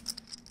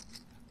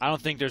 I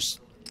don't think there's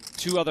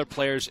 2 other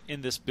players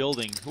in this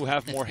building who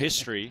have more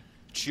history.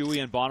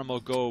 Chewy and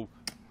Bonomo go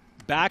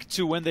back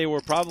to when they were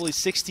probably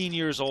 16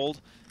 years old,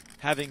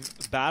 having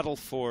battled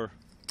for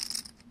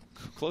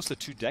close to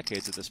 2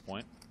 decades at this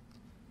point.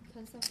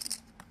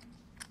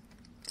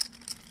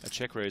 A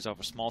check raise off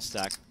a small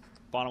stack.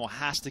 Bonomo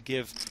has to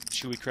give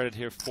Chewy credit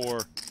here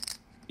for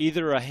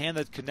either a hand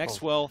that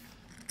connects well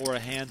or a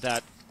hand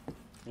that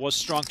was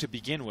strong to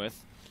begin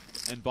with,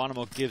 and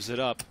Bonomo gives it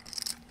up.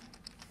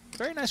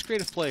 Very nice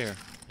creative play here.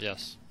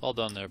 Yes, well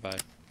done there by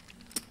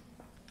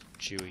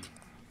Chewy.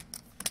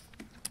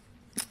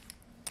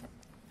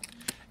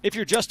 If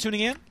you're just tuning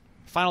in,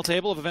 final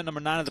table of event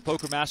number 9 of the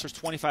Poker Masters,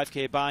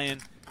 25K buy-in.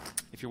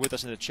 If you're with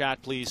us in the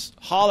chat, please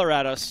holler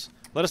at us.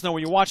 Let us know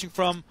where you're watching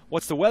from.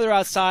 What's the weather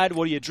outside?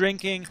 What are you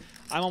drinking?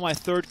 I'm on my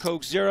 3rd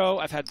Coke Zero.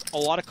 I've had a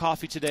lot of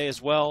coffee today as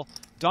well.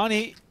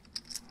 Donnie,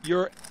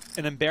 you're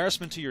an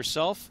embarrassment to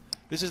yourself.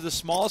 This is the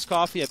smallest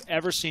coffee I've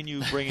ever seen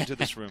you bring into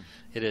this room.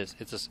 It is.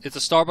 It's a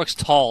Starbucks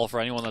tall for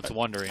anyone that's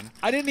wondering.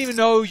 I didn't even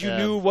know you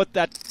knew what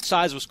that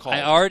size was called.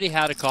 I already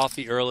had a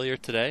coffee earlier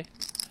today,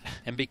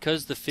 and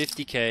because the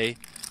 50K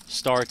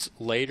starts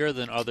later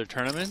than other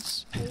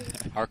tournaments,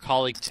 our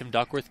colleague Tim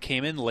Duckworth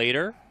came in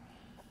later.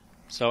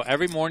 So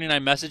every morning I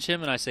message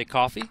him and I say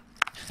coffee,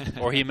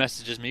 or he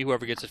messages me,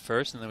 whoever gets it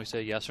first, and then we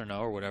say yes or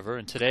no or whatever.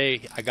 And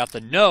today I got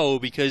the no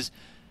because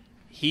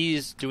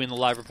he's doing the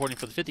live reporting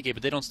for the 50K,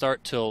 but they don't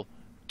start till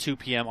 2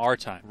 p.m. our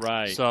time.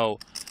 Right. So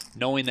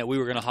knowing that we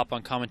were going to hop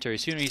on commentary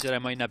sooner, he said I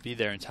might not be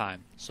there in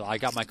time. So I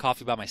got my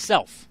coffee by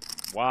myself.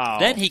 Wow.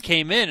 Then he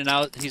came in,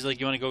 and he's like,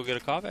 you want to go get a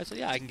coffee? I said,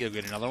 yeah, I can go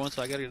get another one,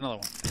 so I got to get another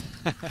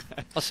one.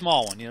 A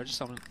small one, you know, just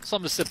something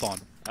to sip on.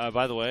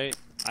 By the way,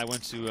 I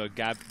went to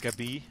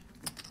Gabi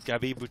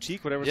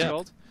Boutique, whatever it's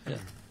called. Yeah.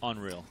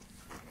 Unreal.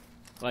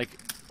 Like,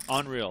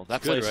 unreal.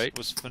 That Good, place right?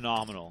 was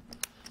phenomenal.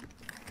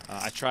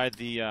 I tried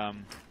the, I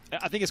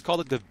think it's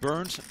called the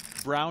burnt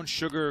brown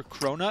sugar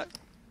cronut.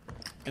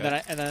 And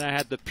then I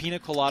had the pina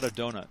colada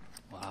donut.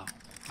 Wow.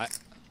 I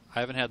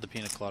haven't had the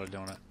pina colada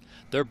donut.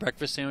 Their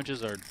breakfast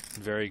sandwiches are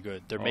very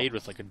good. They're made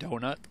with like a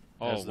donut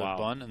as the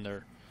bun, and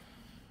they're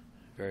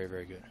very,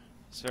 very good.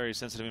 It's very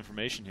sensitive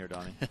information here,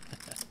 Donnie.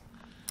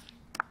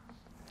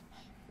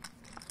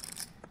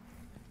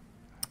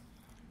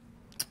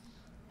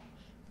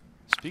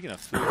 Speaking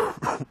of food,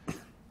 kind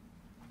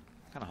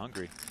of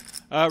hungry.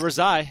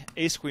 Rezaei,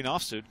 ace queen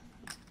offsuit,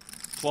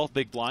 12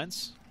 big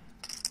blinds.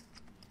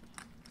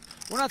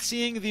 We're not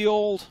seeing the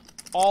old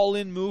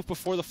all-in move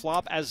before the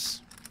flop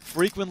as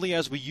frequently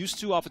as we used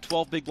to off a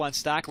 12 big blind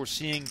stack. We're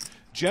seeing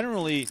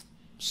generally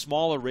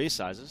smaller raise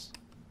sizes.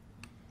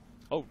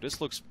 Oh, this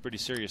looks pretty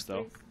serious,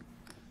 though.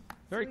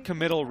 Very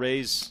committal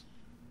raise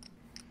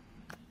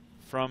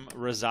from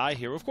Rezaei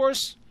here. Of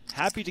course,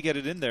 happy to get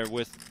it in there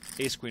with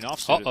ace-queen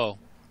offsuit. Uh-oh.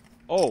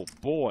 Oh,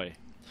 boy.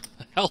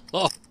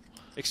 Hello.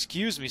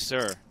 Excuse me,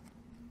 sir.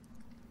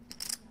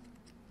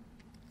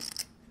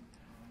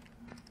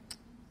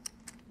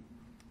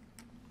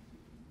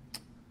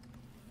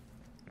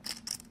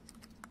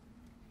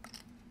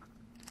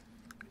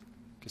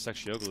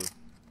 Kisacikoglu.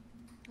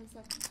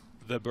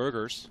 The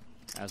burgers,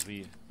 as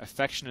we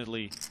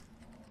affectionately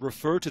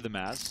refer to them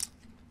as.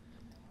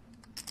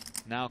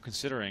 Now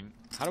considering,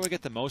 how do I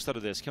get the most out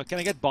of this? Can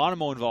I get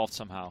Bonomo involved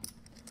somehow?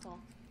 Call.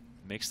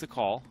 Makes the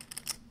call.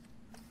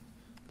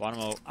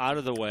 Bonomo out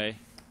of the way.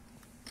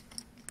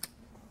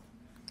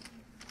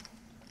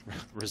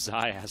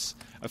 Rezaei has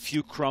a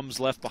few crumbs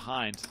left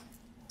behind.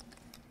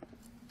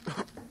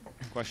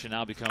 Question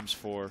now becomes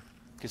for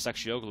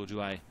Kisacikoglu,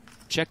 do I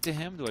check to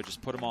him? Do I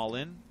just put them all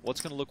in? What's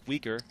going to look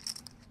weaker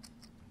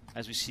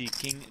as we see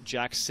King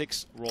Jack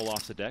 6 roll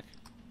off the deck?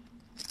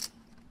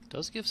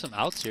 Does give some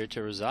outs here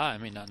to Rezaei. I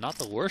mean, not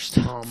the worst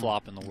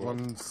flop in the world.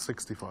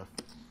 165.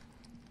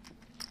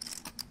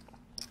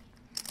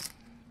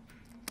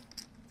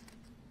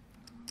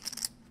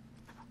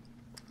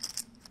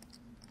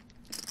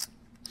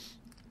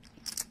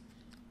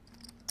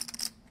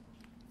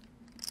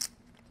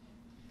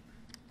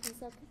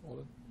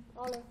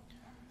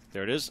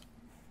 There it is.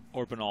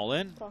 Orpen all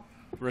in.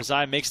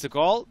 Rezaei makes the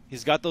call.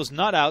 He's got those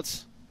nut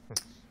outs.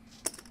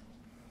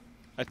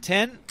 A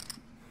 10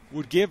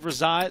 would give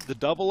Rezaei the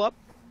double up.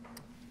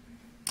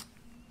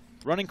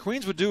 Running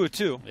queens would do it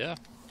too. Yeah.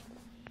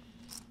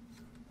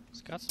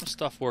 He's got some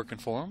stuff working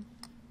for him.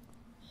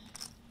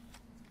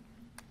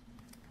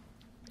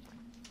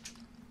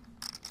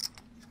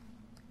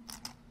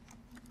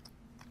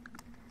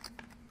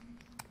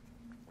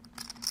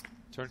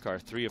 Turn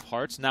card 3 of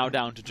hearts. Now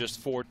down to just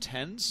 4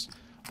 tens.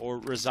 Or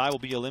Rezaei will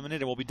be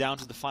eliminated and we'll be down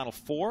to the final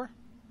 4.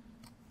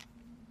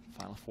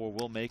 Final 4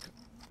 will make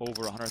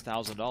over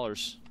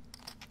 $100,000.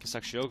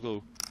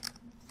 Kisacikoglu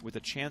with a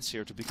chance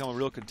here to become a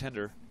real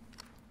contender.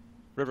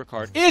 River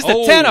card is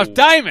the 10 of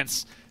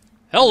diamonds.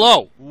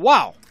 Hello.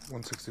 Wow.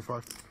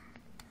 165.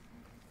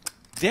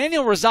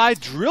 Daniel Rezaei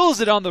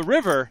drills it on the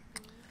river,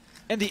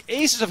 and the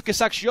aces of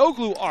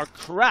Kisacikoglu are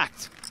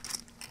cracked.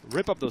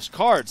 Rip up those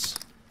cards.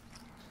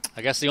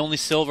 I guess the only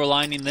silver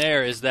lining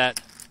there is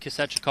that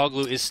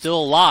Kisacikoglu is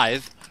still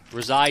alive.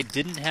 Rezaei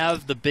didn't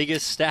have the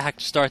biggest stack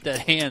to start that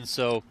hand,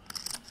 so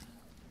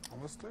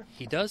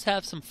he does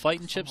have some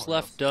fighting chips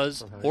left,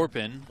 does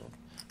Orpen.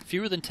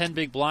 Fewer than 10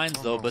 big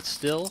blinds, though, but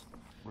still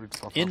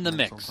in the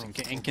mix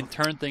and can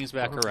turn things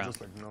back around.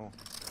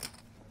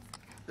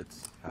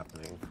 It's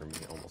happening for me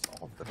almost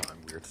all of the time.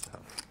 Weird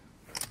stuff.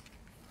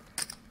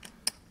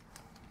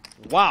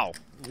 Wow.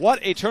 What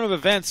a turn of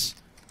events.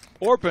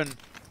 Orpen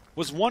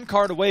was 1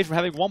 card away from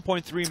having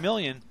 1.3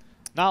 million.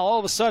 Now all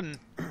of a sudden,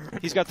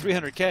 he's got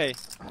 300K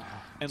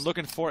and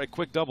looking for a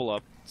quick double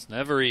up. It's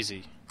never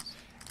easy.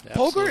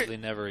 Absolutely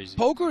never easy.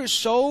 Poker is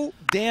so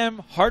damn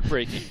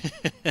heartbreaking.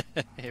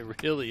 It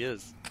really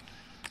is.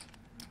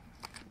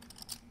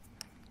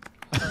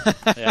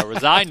 Yeah,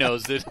 Rezaei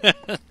knows it.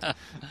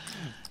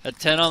 That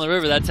 10 on the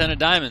river, that 10 of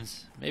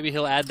diamonds. Maybe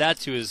he'll add that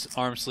to his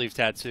arm sleeve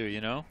tattoo, you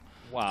know?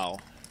 Wow.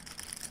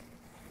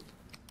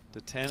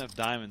 The 10 of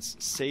diamonds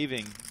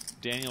saving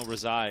Daniel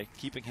Rezaei,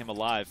 keeping him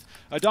alive.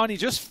 Donnie,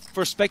 just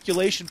for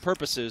speculation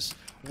purposes,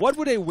 what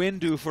would a win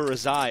do for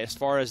Rezaei as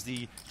far as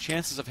the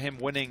chances of him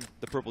winning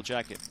the purple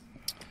jacket?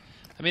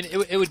 I mean,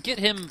 it would get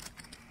him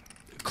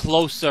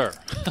closer.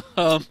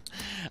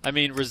 I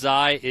mean,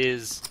 Rezaei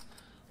is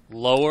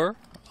lower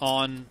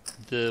on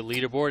the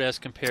leaderboard as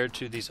compared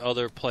to these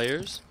other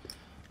players,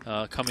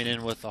 coming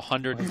in with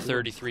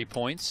 133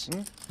 points.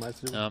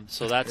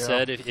 So that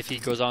said, if he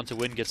goes on to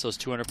win, gets those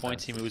 200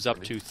 points, he moves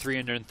up to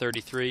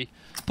 333.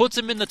 Puts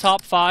him in the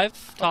top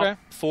 5, top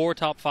 4,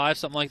 top 5,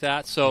 something like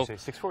that. So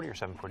 640 or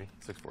 740?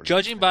 640.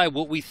 Judging by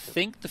what we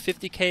think the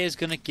 50K is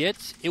going to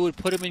get, it would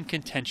put him in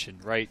contention,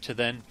 right, to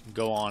then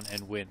go on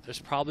and win. There's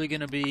probably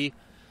going to be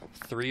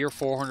 300 or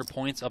 400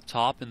 points up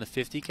top in the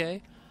 50K.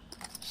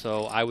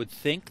 So I would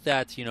think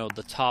that, you know,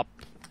 the top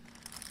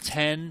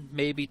 10,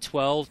 maybe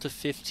 12 to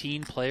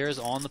 15 players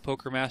on the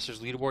Poker Masters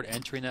leaderboard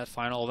entering that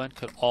final event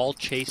could all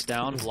chase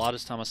down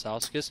Vladas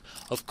Tomasauskas.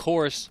 Of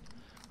course,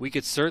 we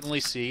could certainly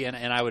see, and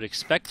I would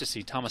expect to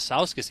see,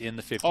 Tomasauskas in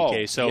the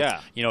 50K. So,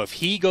 you know, if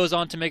he goes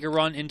on to make a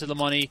run into the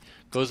money,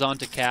 goes on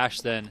to cash,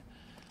 then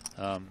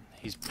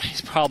he's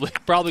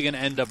probably going to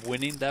end up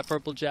winning that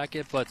purple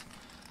jacket. But,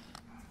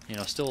 you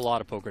know, still a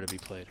lot of poker to be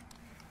played.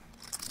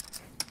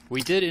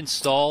 We did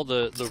install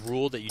the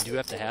rule that you do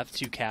have to have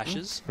 2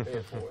 caches.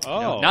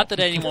 Not that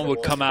anyone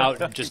would come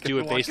out and just do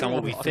it based on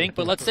what we think,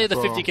 but let's say the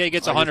 50K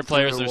gets 100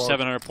 players, there's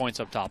 700 points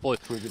up top. Well,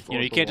 you know,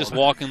 you can't just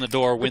walk in the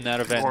door, win that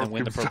event, and then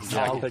win the purple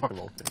jacket.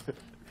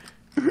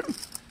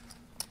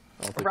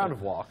 A round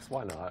of walks,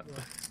 why not?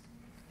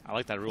 I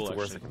like that rule,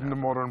 actually. In the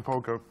modern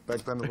poker,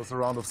 back then it was a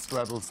round of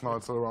straddles, now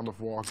it's a round of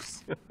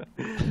walks.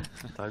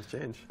 Times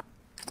change.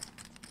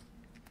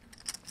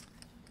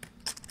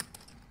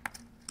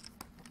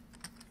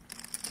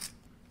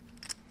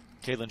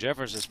 Caitlin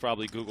Jeffers has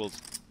probably Googled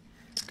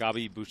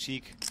Gabi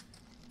Boutique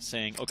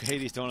saying, okay,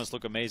 these donuts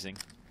look amazing.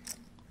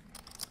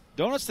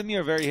 Donuts to me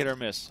are very hit or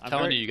miss. I'm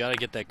telling you got to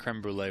get that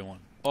creme brulee one.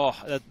 Oh,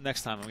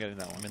 next time I'm getting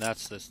that one. I mean,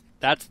 that's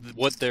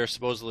what they're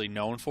supposedly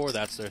known for.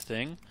 That's their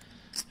thing.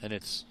 And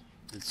it's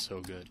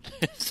so good.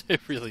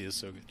 It really is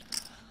so good.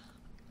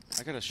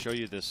 I got to show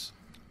you this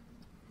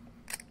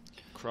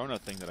Corona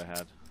thing that I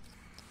had.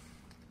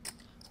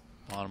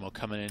 Bonomo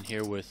coming in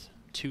here with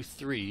 2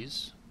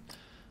 3s.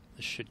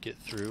 This should get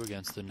through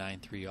against the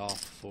 9-3 off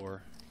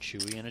for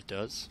Chewy, and it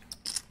does.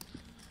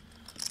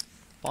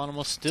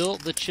 Bonomo still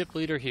the chip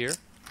leader here.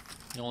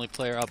 The only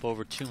player up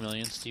over 2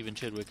 million. Steven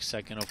Chidwick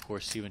second. Of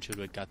course, Steven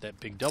Chidwick got that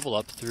big double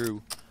up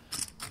through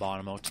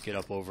Bonomo to get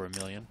up over $1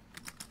 million.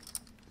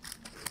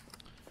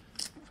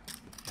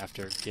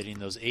 After getting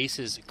those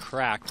aces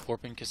cracked,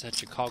 Orpen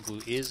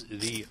Kisacikoglu is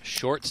the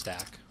short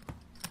stack.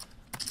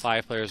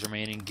 5 players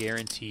remaining,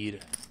 guaranteed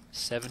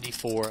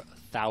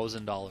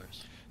 $74,000.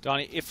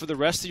 Donnie, if for the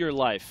rest of your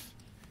life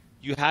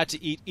you had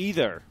to eat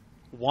either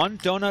 1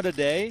 donut a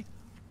day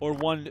or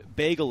 1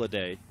 bagel a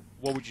day,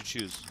 what would you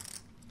choose?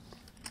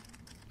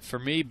 For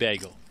me,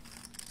 bagel.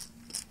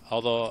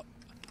 Although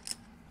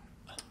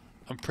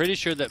I'm pretty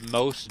sure that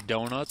most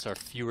donuts are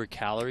fewer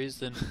calories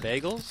than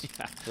bagels.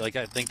 Yeah. Like,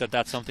 I think that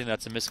that's something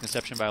that's a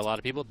misconception by a lot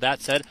of people.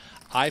 That said,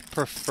 I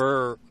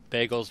prefer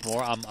bagels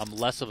more. I'm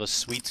less of a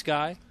sweets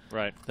guy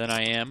than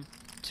I am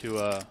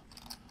to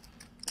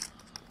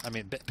I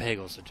mean,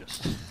 bagels are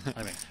just,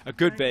 I mean. A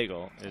good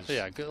bagel is.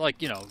 Yeah, good,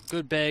 like, you know,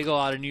 good bagel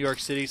out of New York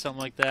City,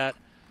 something like that.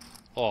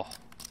 Oh,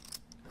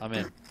 I'm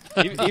in.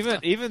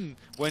 even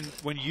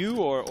when you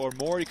or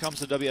Maury comes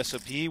to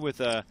WSOP with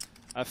a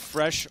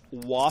fresh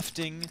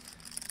wafting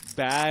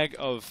bag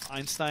of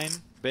Einstein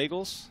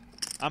bagels,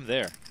 I'm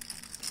there.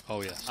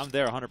 Oh, yes. I'm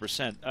there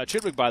 100%.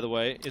 Chidwick, by the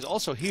way, is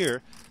also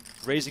here,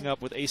 raising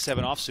up with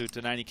A7 offsuit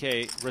to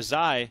 90K.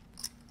 Rezaei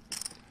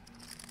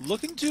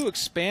looking to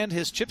expand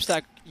his chip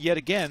stack yet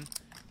again.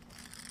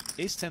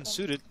 Ace-10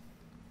 suited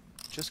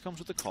just comes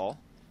with the call.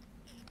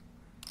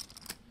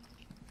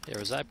 Yeah,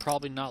 Rezaei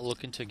probably not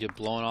looking to get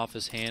blown off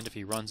his hand if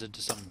he runs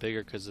into something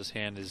bigger, because this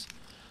hand is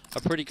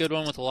a pretty good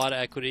one with a lot of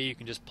equity. You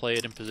can just play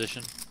it in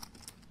position.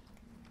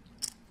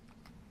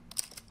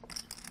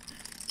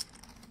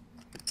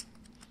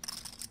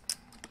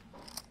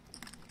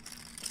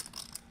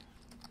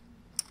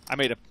 I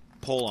made a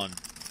poll on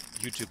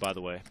YouTube, by the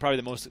way. Probably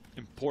the most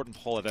important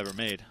poll I've ever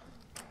made.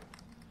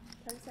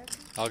 10 seconds.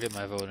 I'll get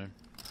my vote in.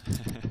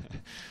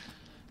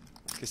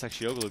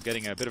 Kisacikoglu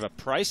getting a bit of a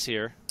price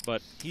here,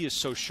 but he is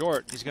so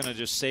short, he's going to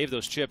just save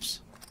those chips.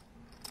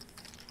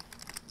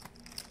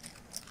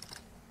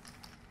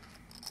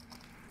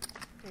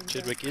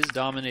 Chidwick is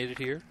dominated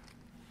here.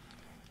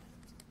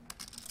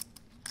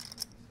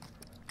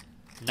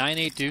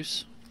 9-8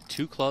 deuce,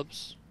 2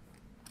 clubs.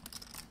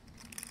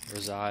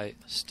 Rezaei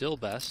still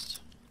best.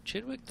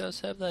 Chidwick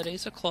does have that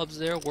ace of clubs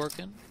there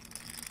working.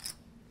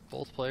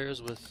 Both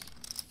players with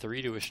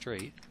 3 to a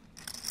straight.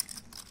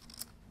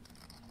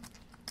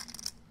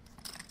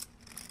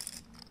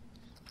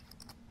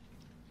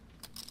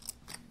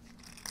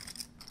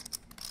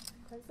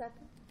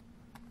 Second.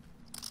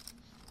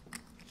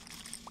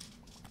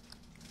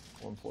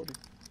 140.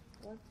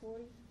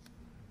 140.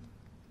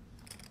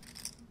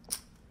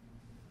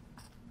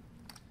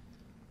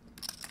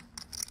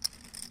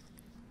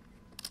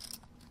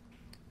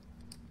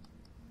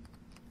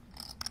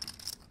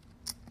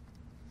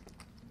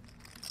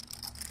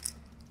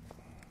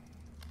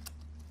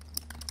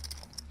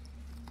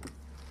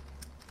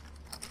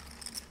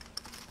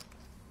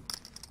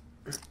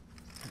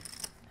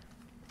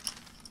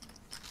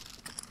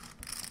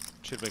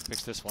 Chidwick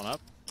picks this one up.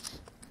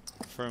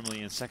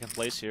 Firmly in second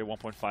place here,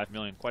 1.5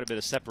 million. Quite a bit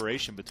of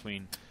separation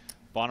between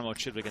Bonomo,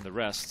 Chidwick, and the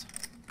rest.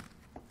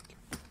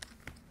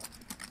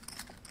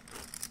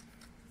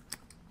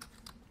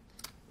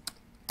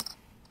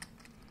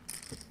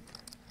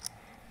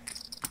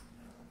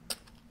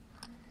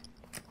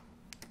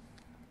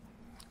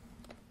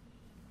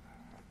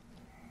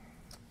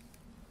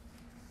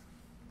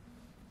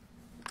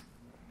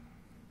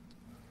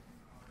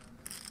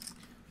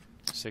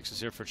 Six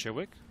is here for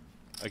Chidwick.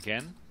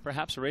 Again,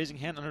 perhaps a raising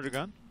hand under the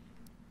gun.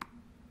 I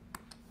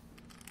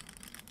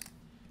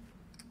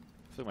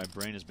feel like my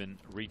brain has been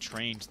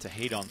retrained to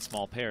hate on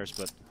small pairs,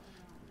 but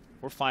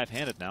we're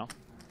 5-handed now.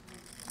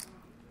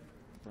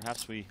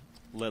 Perhaps we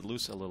let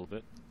loose a little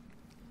bit.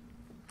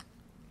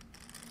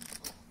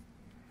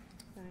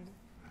 9.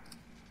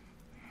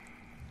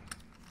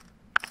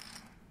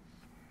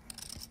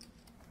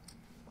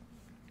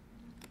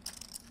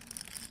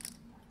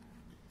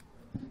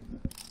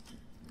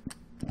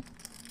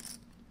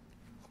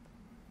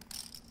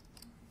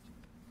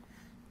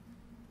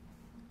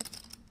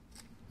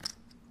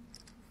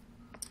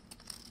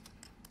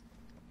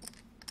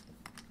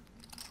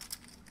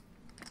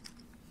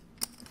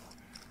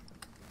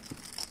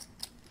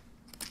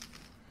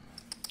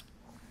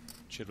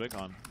 Chidwick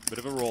on a bit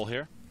of a roll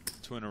here.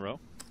 2 in a row.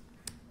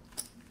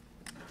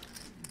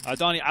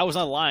 Donnie, I was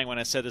not lying when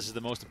I said this is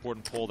the most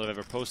important poll that I've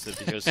ever posted,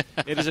 because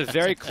it is a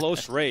very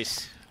close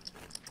race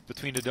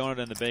between the donut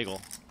and the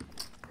bagel.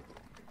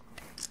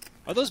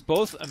 Are those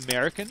both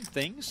American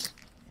things?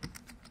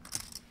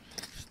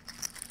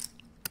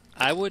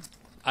 I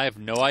have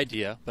no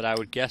idea, but I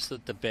would guess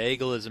that the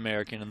bagel is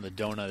American and the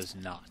donut is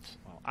not.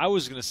 Well, I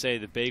was going to say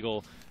the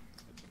bagel,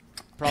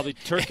 probably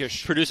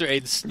Turkish. Producer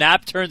Aiden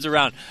snap turns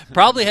around.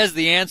 Probably has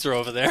the answer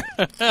over there.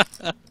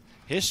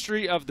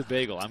 History of the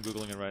bagel. I'm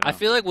Googling it right now. I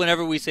feel like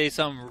whenever we say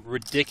something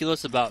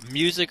ridiculous about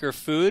music or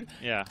food,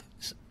 yeah,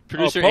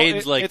 producer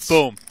Aiden's like,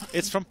 boom.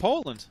 It's from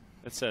Poland,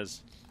 it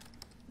says.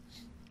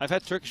 I've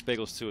had Turkish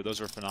bagels too.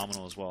 Those are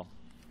phenomenal as well.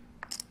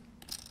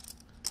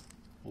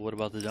 What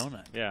about the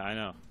donut? Yeah, I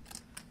know.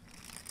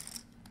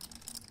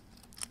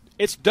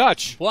 It's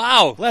Dutch.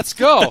 Wow. Let's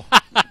go.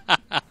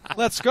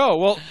 Let's go.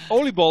 Well,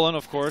 oliebollen,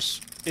 of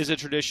course, is a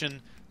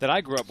tradition that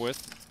I grew up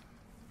with.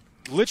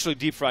 Literally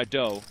deep-fried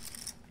dough,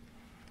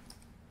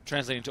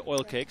 translating to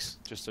oil cakes,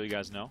 just so you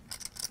guys know.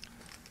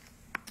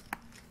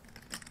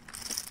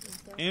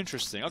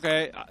 Interesting.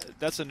 Okay,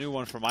 that's a new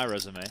one for my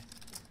resume.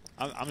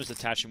 I'm just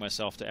attaching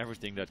myself to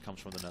everything that comes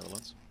from the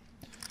Netherlands.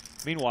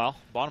 Meanwhile,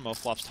 Bonomo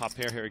flops top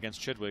pair here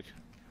against Chidwick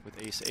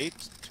with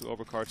ace-8. 2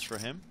 overcards for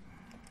him.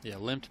 Yeah,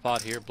 limped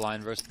pot here,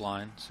 blind versus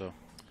blind. So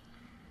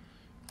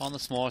on the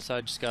smaller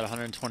side, just got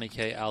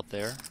 120K out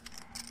there.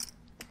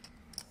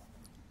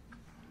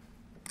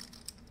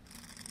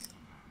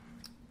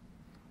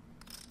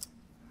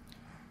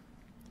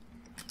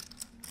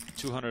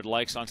 $200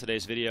 likes on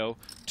today's video,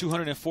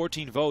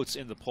 214 votes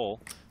in the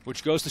poll,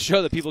 which goes to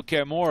show that people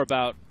care more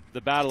about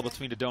the battle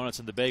between the donuts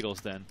and the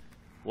bagels than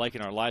liking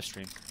our live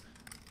stream.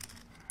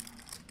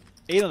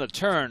 8 on the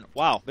turn.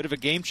 Wow, bit of a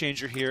game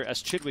changer here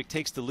as Chidwick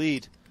takes the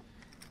lead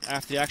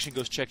after the action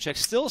goes check, check.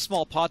 Still a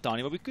small pot,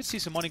 Donnie, but we could see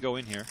some money go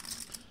in here.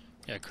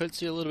 Yeah, could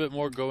see a little bit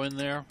more go in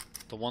there.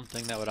 The one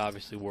thing that would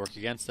obviously work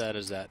against that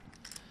is that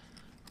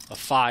a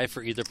 5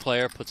 for either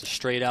player puts a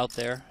straight out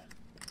there.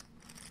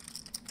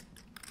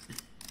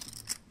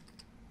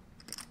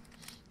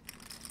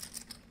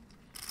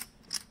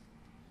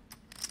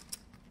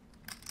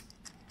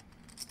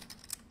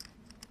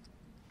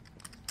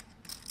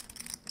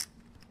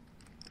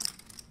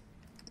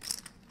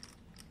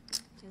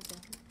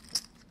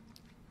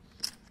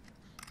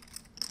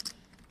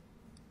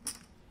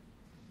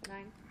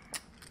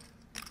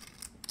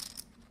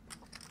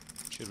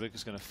 Chidwick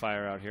is going to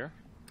fire out here.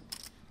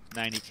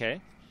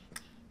 90K.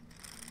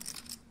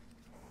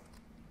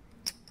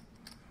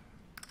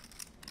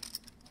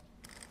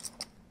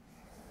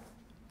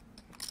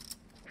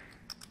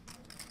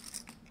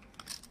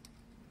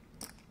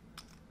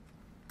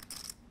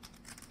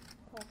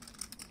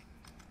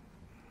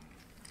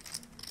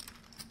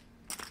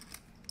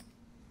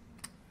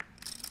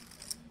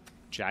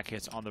 Jack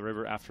hits on the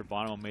river after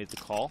Bonomo made the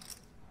call.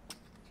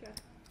 Check.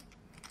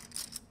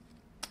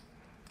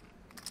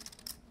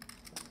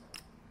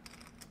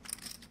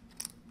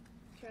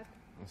 Check.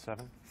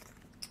 7.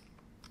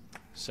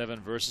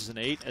 7 versus an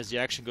 8 as the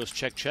action goes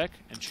check, check.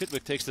 And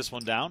Chidwick takes this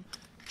one down,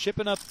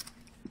 chipping up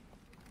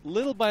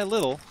little by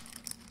little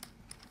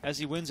as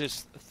he wins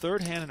his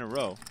 3rd hand in a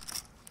row.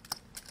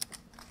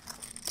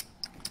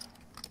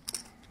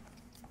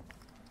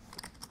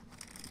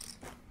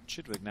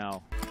 Chidwick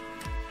now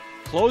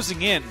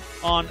closing in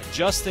on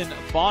Justin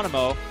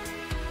Bonomo.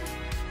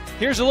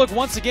 Here's a look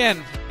once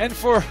again, and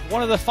for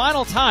one of the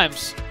final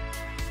times,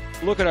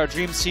 look at our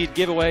Dream Seed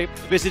giveaway.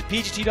 Visit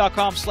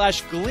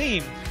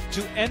pgt.com/gleam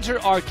to enter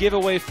our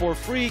giveaway for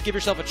free. Give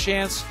yourself a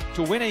chance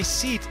to win a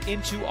seat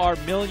into our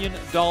 $1 million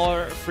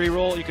free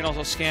roll. You can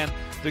also scan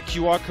the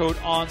QR code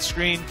on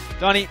screen.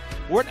 Donnie,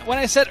 when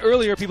I said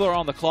earlier people are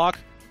on the clock,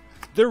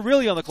 they're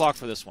really on the clock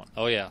for this one.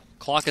 Oh yeah,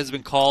 clock has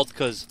been called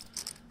because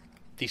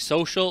the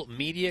social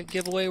media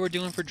giveaway we're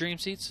doing for Dream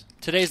Seats,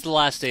 today's the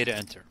last day to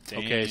enter. Damn.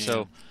 Okay,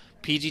 so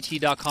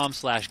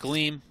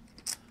pgt.com/gleam,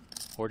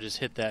 or just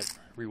hit that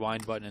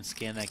rewind button and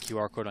scan that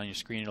QR code on your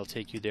screen. It'll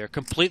take you there.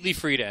 Completely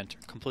free to enter.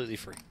 Completely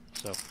free.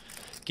 So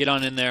get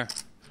on in there.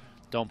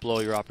 Don't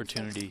blow your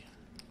opportunity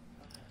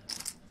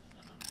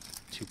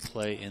to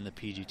play in the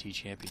PGT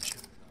Championship.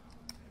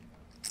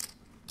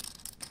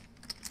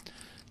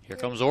 Here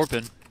comes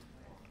Orpen.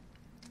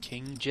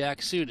 King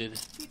Jack suited.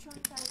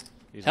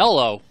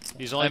 Hello.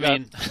 He's only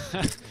about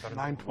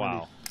 920.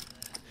 Wow.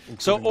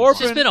 So Orpen, it's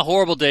just been a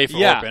horrible day for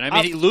yeah, Orpen. I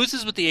mean, he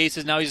loses with the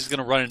aces. Now he's just going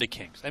to run into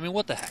kings. I mean,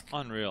 what the heck?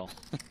 Unreal.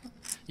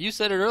 You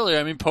said it earlier.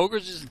 I mean,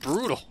 poker's just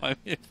brutal. I mean,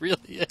 it really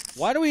is.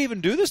 Why do we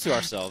even do this to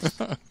ourselves?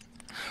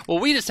 Well,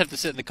 we just have to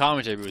sit in the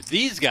commentary booth.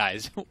 These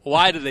guys,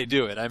 why do they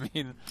do it? I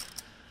mean,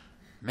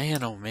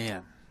 man, oh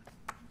man.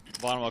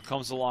 Bonomo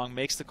comes along,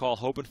 makes the call,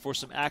 hoping for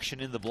some action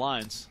in the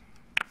blinds.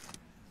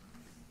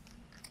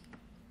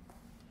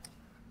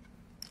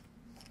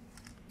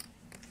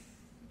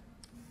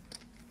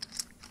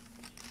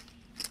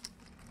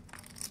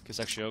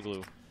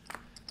 Kisacikoglu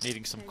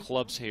needing some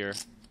clubs here.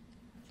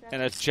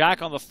 And a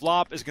jack on the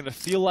flop is going to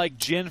feel like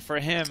gin for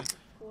him.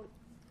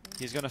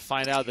 He's going to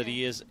find out that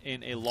he is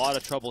in a lot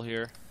of trouble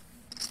here.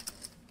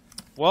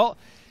 Well,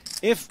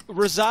 if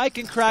Rezaei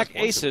can crack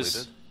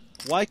aces,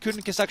 why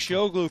couldn't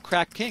Kisacikoglu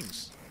crack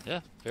kings? Yeah,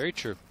 very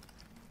true.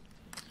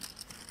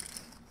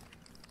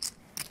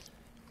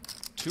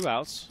 2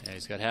 outs. Yeah,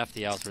 he's got half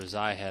the outs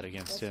Rezaei had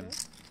against him.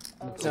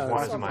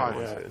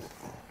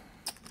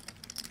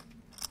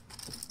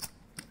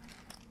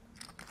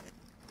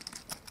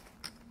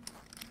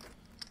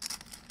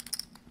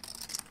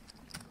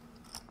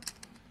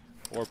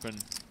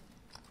 Orpen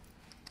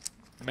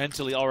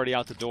mentally already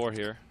out the door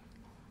here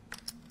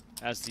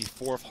as the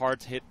 4 of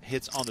hearts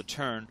hits on the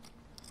turn.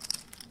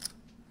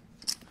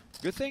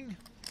 Good thing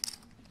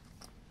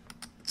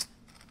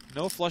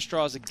no flush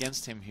draws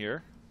against him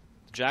here.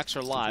 The jacks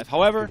are live.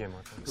 However,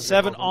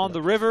 7 on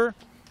the river.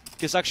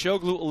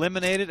 Kisacikoglu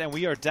eliminated, and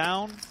we are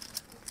down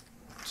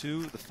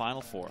to the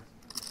final 4.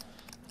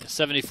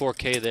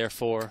 74K there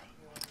for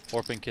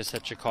Orpen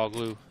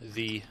Kisacikoglu,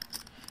 the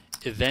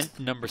event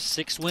number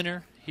 6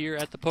 winner here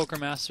at the Poker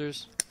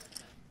Masters.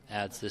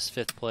 Adds this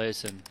 5th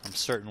place, and I'm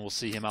certain we'll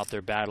see him out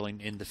there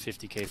battling in the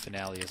 50K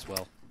finale as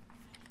well.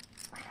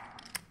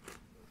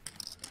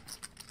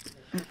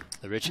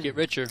 The rich get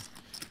richer.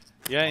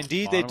 Yeah,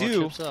 indeed Bonomo they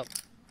do. chips up.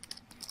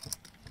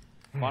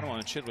 Bonomo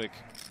and Chidwick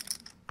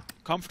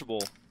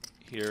comfortable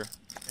here.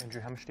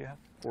 Andrew, how much do you have?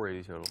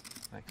 480 total.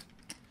 Thanks.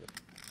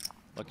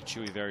 Lucky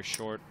Chewy very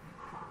short.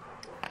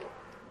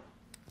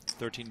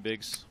 13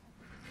 bigs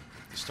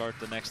to start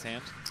the next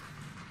hand.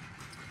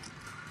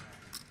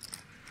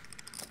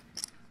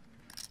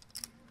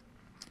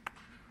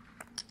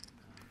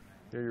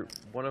 You're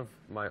one of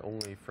my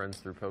only friends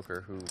through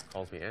poker who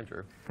calls me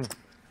Andrew.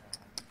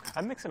 I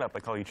mix it up. I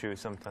call you Chewy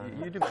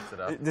sometimes. You do mix it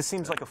up. This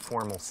seems like a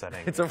formal setting.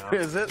 It's a,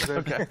 is it?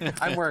 Okay.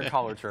 I'm wearing a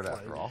collared shirt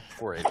after all.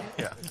 480.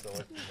 Yeah.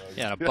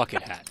 Yeah, and a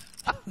bucket hat.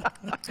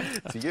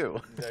 To you.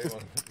 Does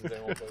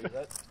anyone tell you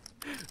that?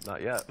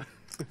 Not yet.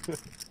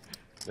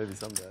 Maybe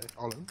someday.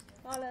 All in?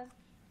 All in.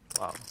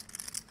 Wow.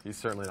 He's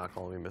certainly not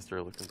calling me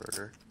Mr.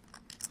 Lichtenberger.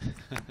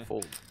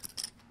 Fold.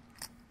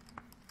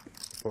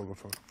 Go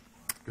for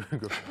it.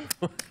 Go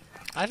for it.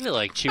 I feel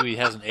like Chewy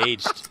hasn't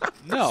aged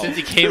No. since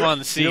he came on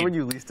the scene. You know when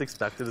you least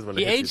expect it is when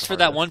He it hits you aged the for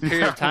that hardest. one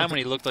period of time when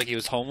he looked like he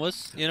was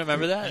homeless. You know,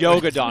 remember that?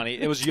 Yoga, Donnie.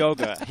 It was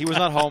yoga. He was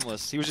not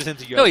homeless. He was just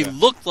into yoga. No, he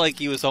looked like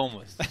he was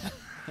homeless.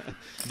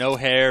 No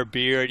hair,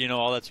 beard, you know,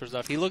 all that sort of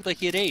stuff. He looked like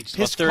he had aged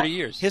about 30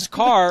 years. His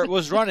car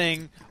was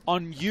running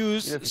on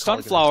used You have to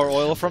sunflower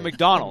call it oil from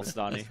McDonald's,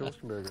 Donnie. Mr.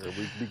 Lichtenberger,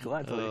 we'd be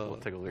glad to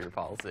take a look at your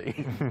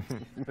policy.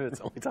 It's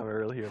the only time I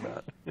really hear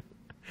that.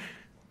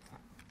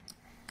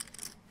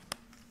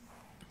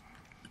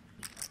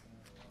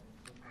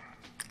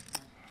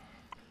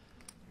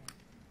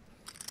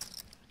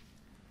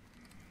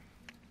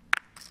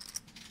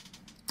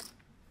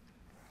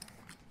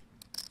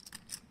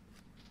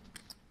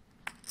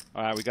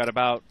 All right, we got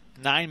about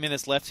 9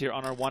 minutes left here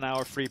on our 1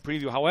 hour free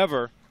preview.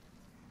 However,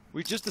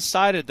 we just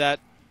decided that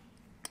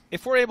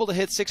if we're able to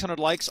hit 600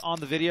 likes on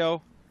the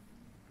video,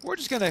 we're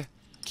just going to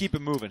keep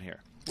it moving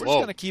here. We're just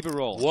going to keep it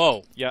rolling.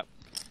 Whoa. Yep.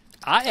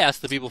 I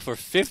asked the people for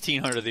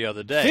 1,500 the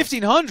other day.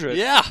 1,500?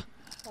 Yeah.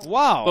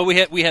 Wow. But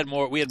we had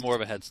more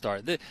of a head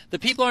start. The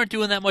people aren't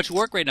doing that much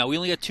work right now. We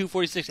only got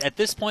 246. At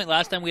this point,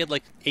 last time we had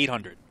like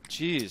 800.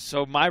 Jeez.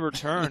 So my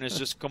return is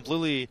just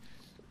completely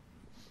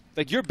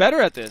like you're better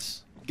at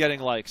this,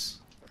 getting likes.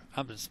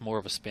 I'm just more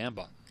of a spam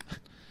bot.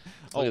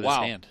 Oh, Look at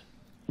wow. this hand.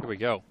 Here we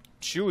go.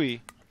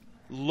 Chewy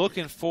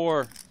looking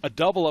for a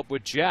double up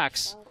with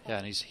jacks. Yeah,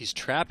 and he's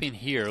trapping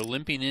here,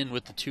 limping in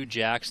with the 2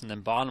 jacks, and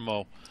then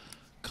Bonomo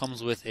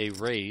comes with a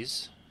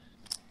raise.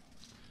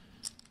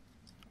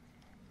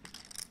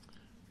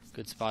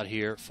 Good spot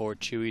here for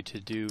Chewy to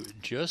do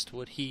just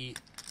what he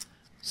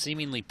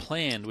seemingly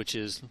planned, which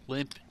is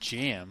limp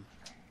jam.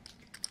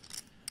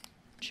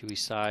 Chewy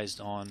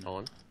sized on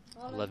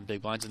 11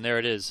 big blinds, and there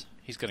it is.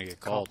 He's going to get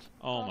called.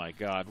 Oh, my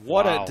God.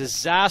 What Wow. a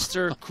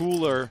disaster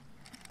cooler.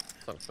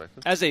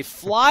 As a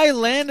fly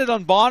landed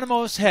on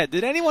Bonomo's head.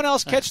 Did anyone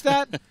else catch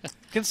that?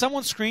 Can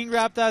someone screen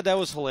grab that? That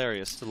was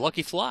hilarious. It's a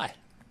lucky fly.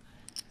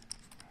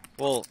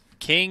 Well,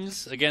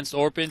 Kings against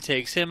Orpen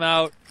takes him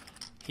out.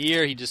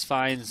 Here he just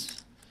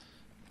finds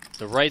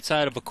the right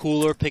side of a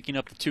cooler, picking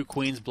up the 2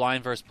 queens,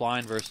 blind versus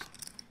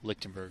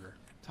Lichtenberger.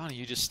 Donnie,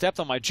 you just stepped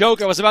on my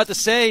joke. I was about to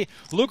say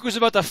Luke was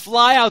about to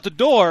fly out the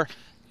door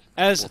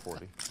as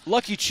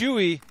Lucky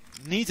Chewy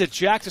needs a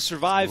jack to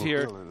survive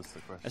here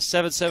as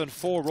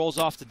 7-7-4 rolls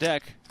off the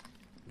deck.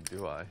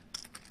 Do I?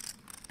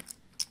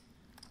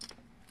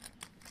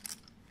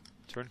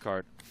 Turn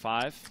card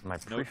 5. My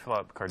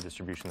pre-flop card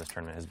distribution this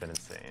tournament has been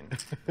insane.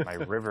 My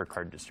river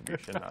card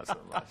distribution, not so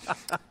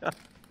much.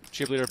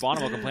 Chip leader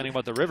Bonomo complaining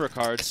about the river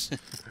cards.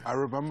 I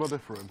remember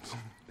different.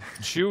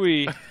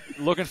 Chewy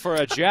looking for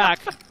a jack.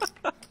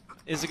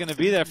 Is it going to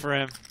be there for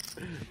him?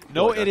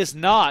 No, it is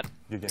not.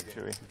 You get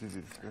Chewy.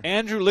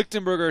 Andrew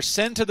Lichtenberger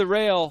sent to the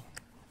rail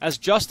as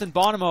Justin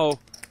Bonomo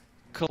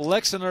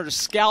collects another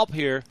scalp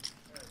here.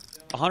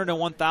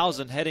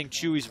 101,000 heading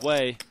Chewy's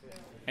way.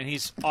 And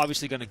he's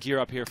obviously going to gear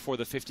up here for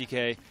the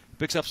 50K.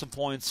 Picks up some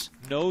points.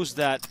 Knows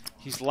that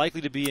he's likely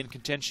to be in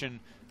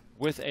contention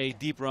with a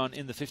deep run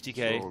in the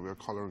 50K. So we're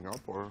coloring up,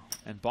 or?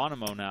 And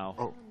Bonomo now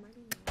Oh.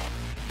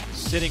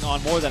 sitting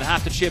on more than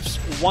half the chips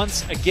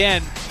once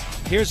again.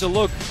 Here's a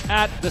look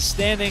at the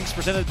standings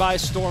presented by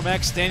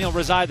StormX. Daniel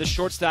Rezaei, the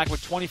short stack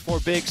with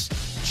 24 bigs.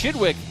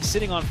 Chidwick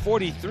sitting on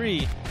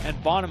 43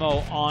 and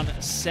Bonomo on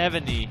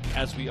 70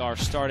 as we are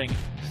starting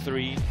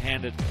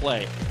 3-handed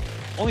play.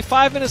 Only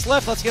 5 minutes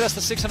left. Let's get us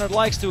to 600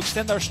 likes to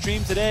extend our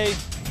stream today.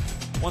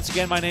 Once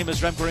again, my name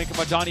is Remko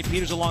Rinkema Donnie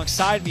Peters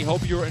alongside me.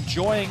 Hope you're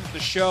enjoying the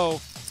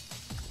show.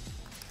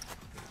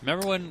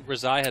 Remember when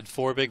Rezaei had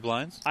 4 big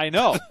blinds? I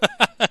know.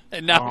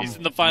 And now he's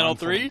in the final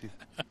 3?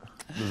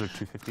 Those are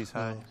 250s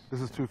high.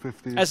 This is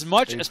 250. As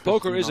much as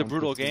poker is a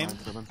brutal game,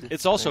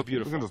 it's also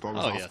beautiful. You can just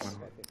always Oh, ask yes.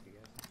 them.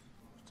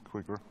 It's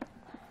quicker.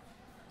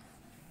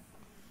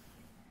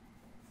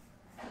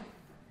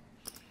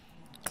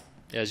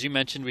 Yeah, as you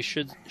mentioned, we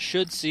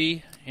should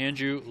see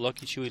Andrew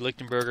Lucky Chewy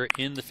Lichtenberger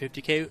in the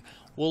 50K.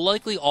 We'll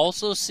likely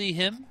also see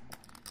him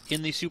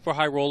in the Super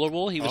High Roller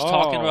Bowl. He was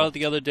talking about it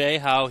the other day,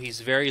 how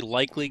he's very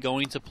likely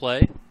going to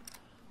play.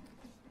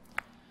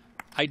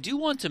 I do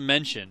want to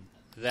mention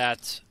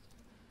that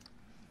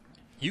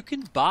you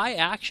can buy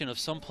action of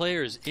some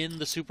players in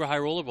the Super High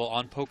Roller Bowl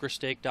on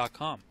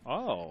PokerStake.com.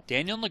 Oh.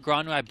 Daniel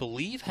Negreanu, I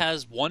believe,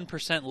 has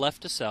 1%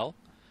 left to sell.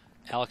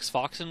 Alex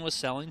Foxen was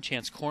selling,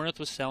 Chance Kornuth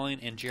was selling,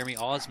 and Jeremy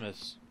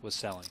Osmuth was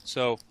selling.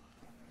 So,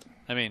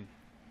 I mean,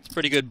 it's a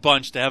pretty good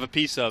bunch to have a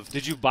piece of.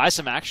 Did you buy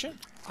some action?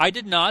 I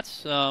did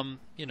not.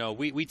 You know,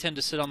 we tend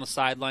to sit on the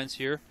sidelines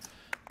here,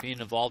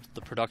 being involved with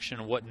the production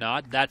and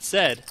whatnot. That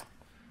said,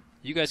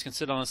 you guys can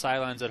sit on the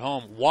sidelines at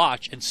home,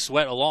 watch, and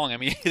sweat along. I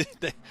mean,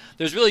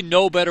 there's really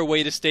no better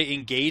way to stay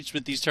engaged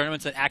with these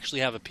tournaments than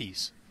actually have a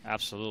piece.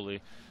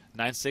 Absolutely.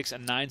 9-6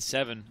 and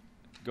 9-7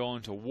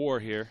 going to war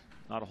here.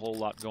 Not a whole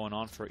lot going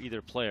on for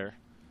either player.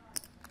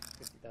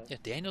 Yeah,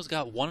 Daniel's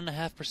got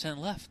 1.5%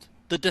 left.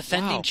 The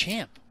defending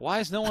champ. Why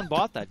has no one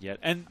bought that yet?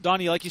 And,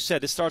 Donnie, like you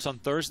said, this starts on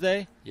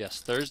Thursday?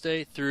 Yes,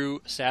 Thursday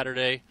through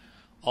Saturday.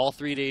 All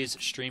 3 days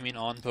streaming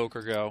on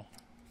PokerGo.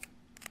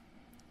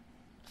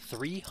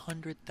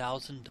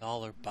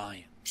 $300,000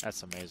 buy-in.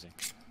 That's amazing.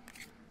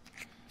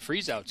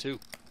 Freeze out too.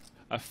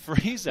 A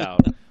freeze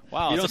out.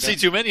 Wow. You don't see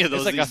too many of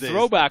those. It's like these a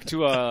throwback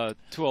to a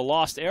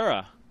lost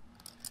era.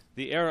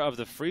 The era of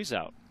the freeze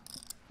out.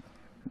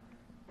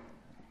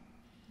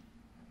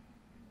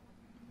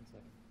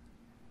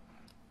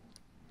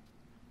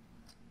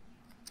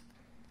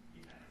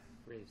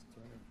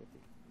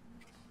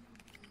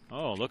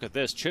 Oh, look at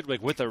this.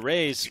 Chidwick with a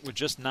raise with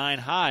just 9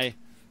 high.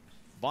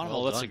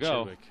 Bonomo lets it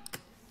go. Chidwick.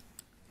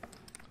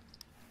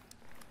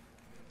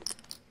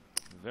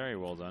 Very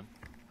well done.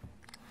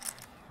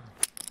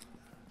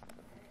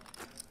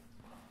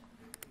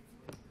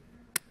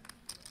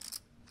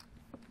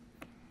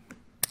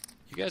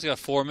 You guys got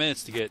 4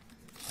 minutes to get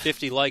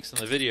 50 likes on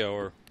the video,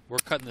 or we're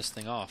cutting this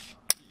thing off.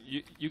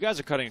 You guys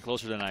are cutting it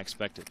closer than I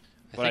expected.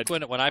 I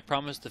think when I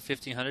promised the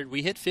 1,500,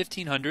 we hit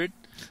 1,500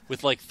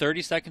 with like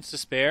 30 seconds to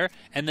spare,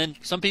 and then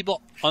some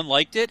people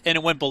unliked it, and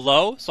it went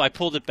below, so I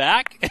pulled it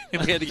back,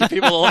 and we had to get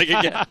people to like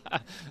it again.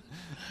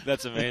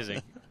 That's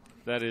amazing.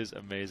 That is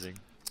amazing.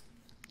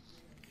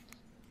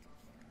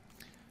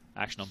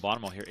 Action on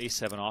Bonomo here.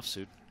 A7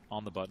 offsuit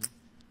on the button.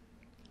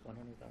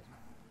 100,000.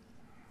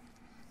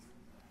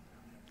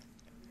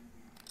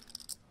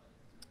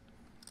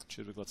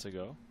 Chidwick lets it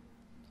go.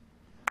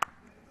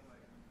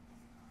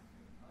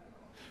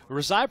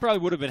 Rezaei probably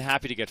would have been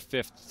happy to get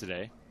 5th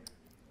today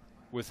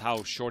with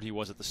how short he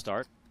was at the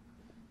start.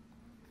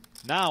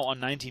 Now on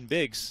 19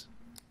 bigs,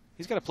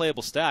 he's got a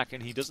playable stack,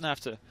 and he doesn't have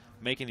to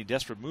make any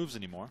desperate moves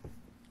anymore.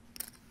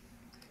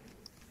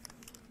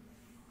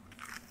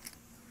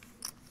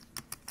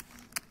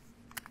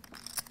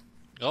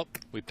 Oh,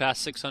 we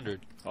passed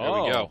 600. There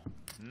we go.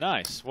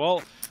 Nice.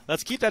 Well,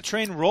 let's keep that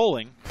train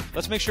rolling.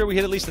 Let's make sure we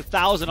hit at least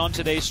 1,000 on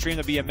today's stream.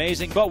 That'd be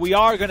amazing. But we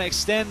are going to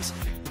extend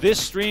this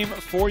stream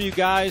for you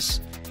guys.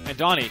 And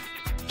Donnie,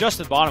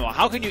 Justin Bonomo,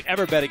 how can you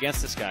ever bet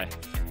against this guy?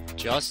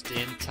 Just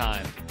in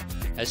time.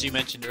 As you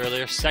mentioned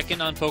earlier,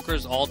 second on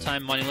Poker's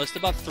all-time money list,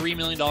 about $3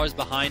 million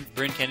behind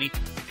Bryn Kenny.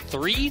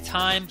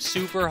 3-time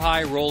Super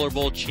High Roller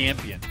Bowl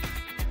champion.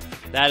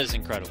 That is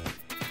incredible.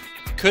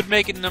 Could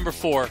make it number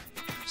 4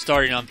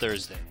 starting on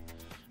Thursday.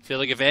 I feel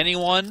like if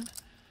anyone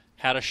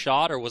had a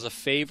shot or was a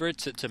favorite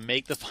to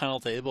make the final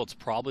table, it's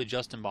probably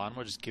Justin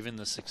Bonomo, just given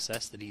the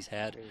success that he's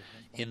had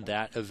in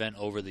that event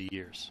over the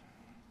years.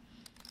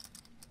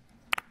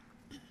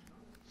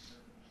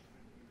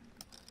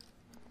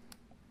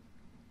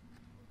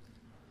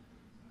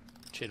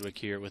 Chidwick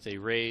here with a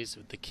raise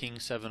with the King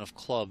 7 of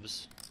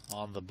clubs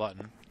on the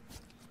button.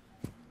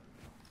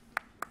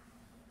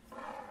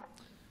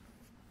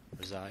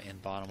 Rezaei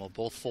and Bonomo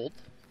both fold.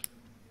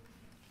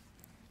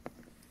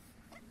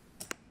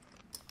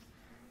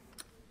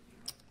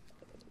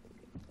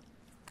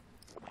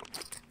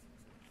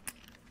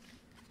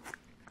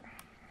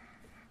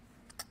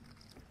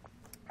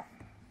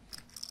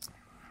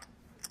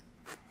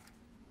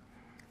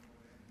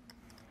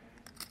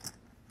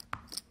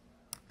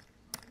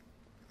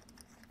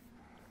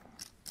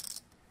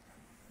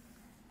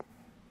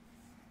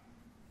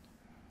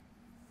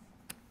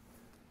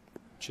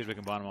 Chidwick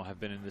and Bonomo have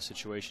been in this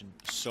situation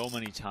so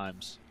many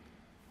times.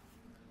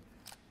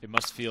 It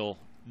must feel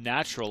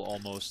natural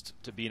almost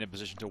to be in a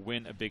position to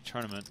win a big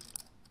tournament.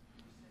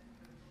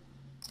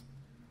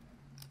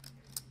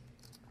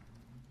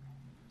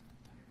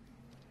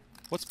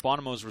 What's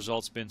Bonomo's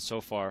results been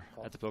so far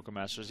at the Poker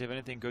Masters? Do you have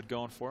anything good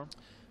going for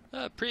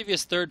him?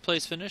 Previous 3rd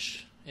place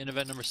finish in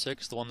event number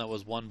 6, the one that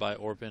was won by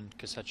Orpen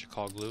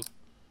Kisacikoglu.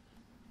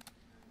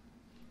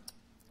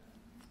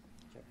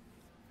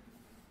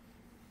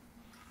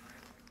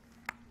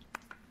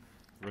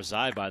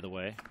 Rezaei, by the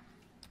way,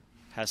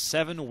 has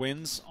 7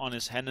 wins on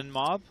his Henan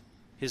mob.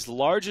 His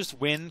largest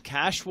win,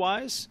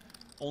 cash-wise,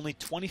 only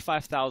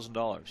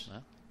 $25,000. Yeah.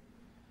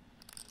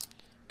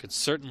 Could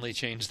certainly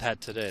change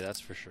that today,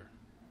 that's for sure.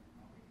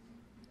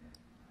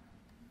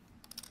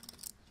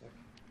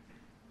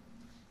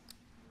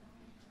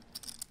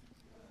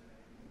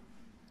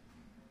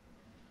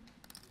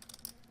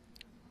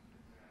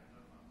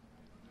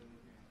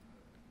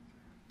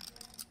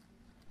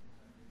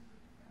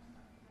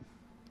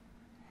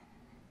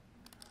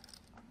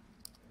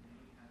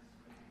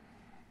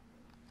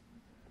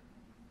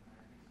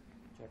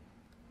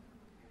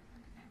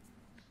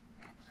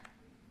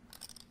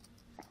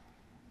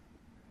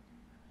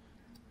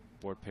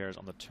 Board pairs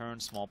on the turn.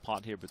 Small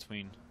pot here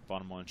between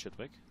Bonomo and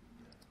Chidwick.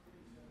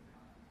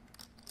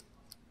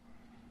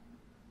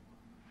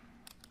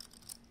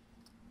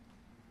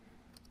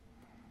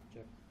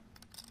 Check.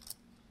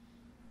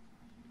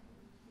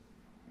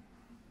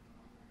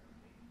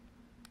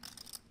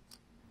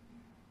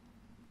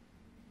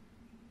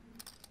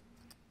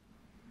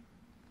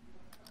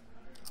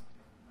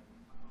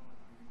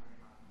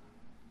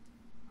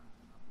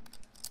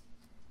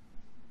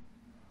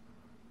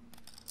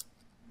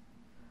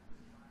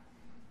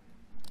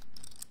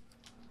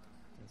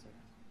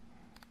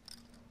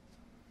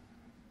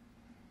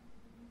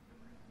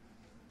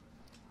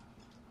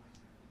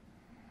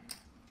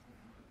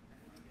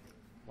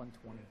 $120.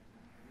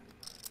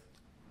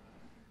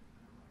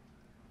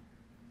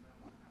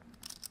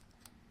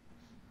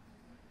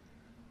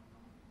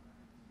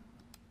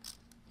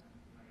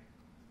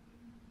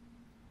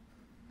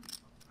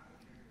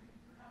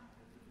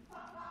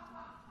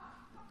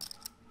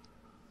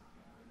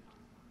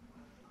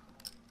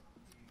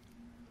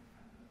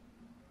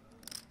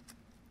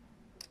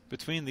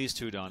 Between these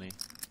two, Donnie,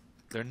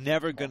 they're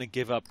never going to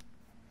give up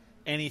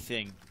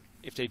anything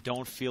if they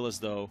don't feel as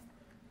though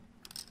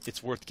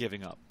it's worth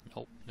giving up.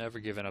 Nope, never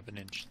giving up an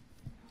inch.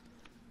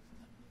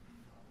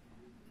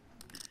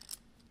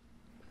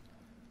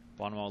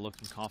 Bonomo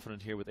looking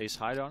confident here with ace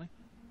high, Donnie.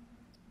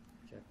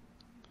 Check.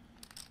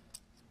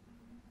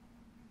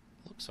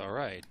 Looks all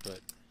right,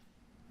 but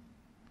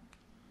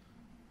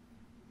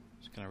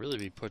it's going to really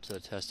be put to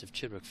the test if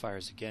Chidwick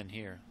fires again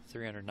here.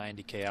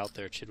 390K out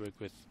there, Chidwick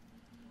with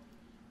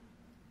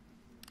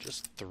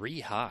just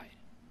 3 high.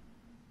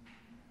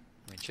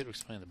 I mean,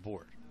 Chidwick's playing the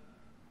board.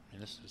 I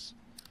mean, this is...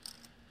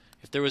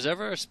 If there was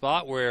ever a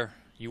spot where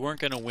you weren't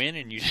going to win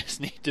and you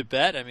just need to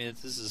bet, I mean,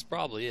 this is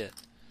probably it.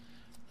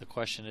 The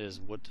question is,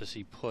 what does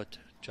he put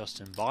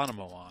Justin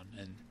Bonomo on,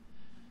 and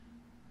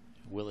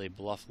will a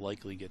bluff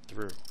likely get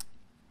through?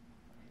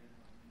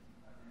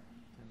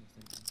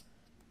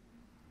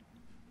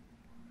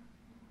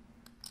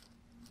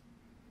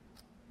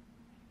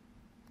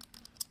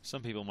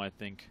 Some people might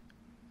think,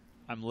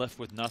 I'm left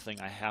with nothing,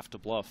 I have to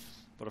bluff.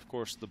 But of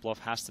course, the bluff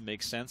has to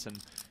make sense, and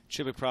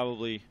Chidwick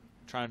probably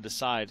trying to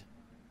decide,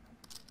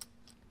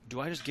 do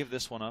I just give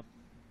this one up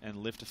and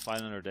live to fight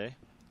another day?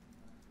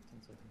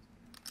 10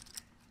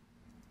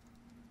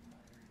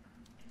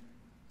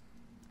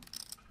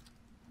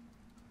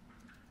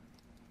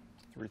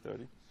 seconds.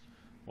 $330.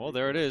 Well,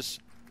 there it is.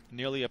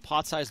 Nearly a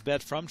pot-sized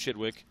bet from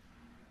Chidwick.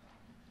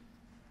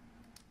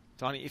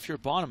 Donnie, if you're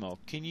Bonomo,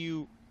 can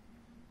you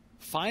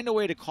find a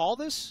way to call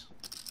this?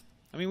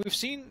 I mean, we've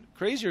seen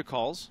crazier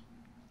calls.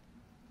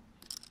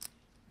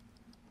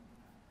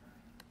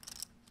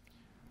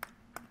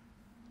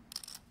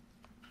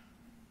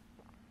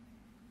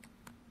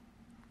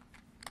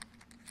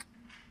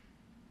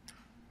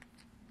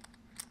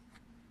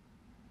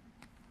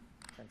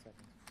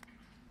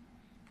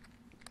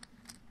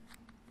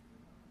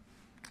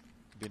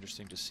 Be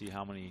interesting to see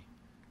how many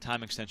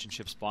time extension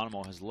chips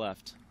Bonomo has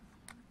left,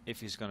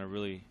 if he's going to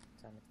really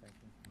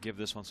give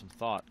this one some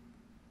thought.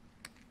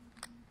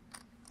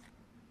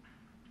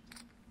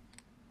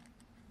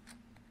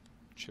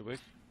 Chidwick,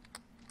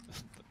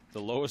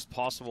 the lowest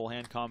possible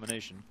hand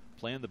combination,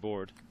 playing the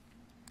board.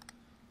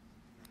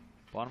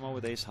 Bonomo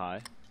with ace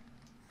high.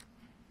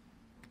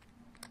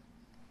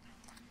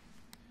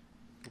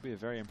 Will be a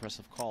very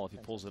impressive call if he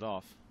pulls it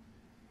off.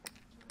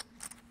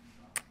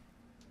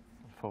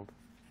 Fold.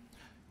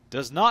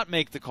 Does not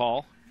make the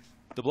call.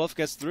 The bluff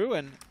gets through,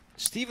 and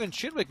Stephen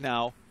Chidwick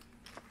now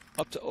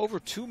up to over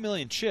 2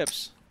 million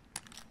chips.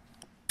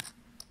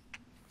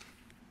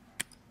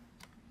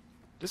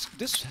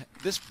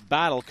 This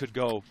battle could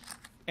go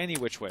any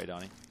which way,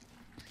 Donnie.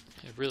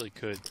 It really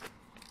could.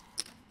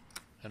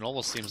 It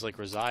almost seems like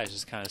Rezaei is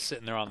just kind of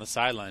sitting there on the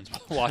sidelines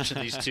watching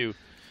these two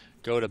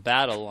go to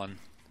battle on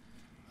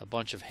a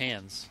bunch of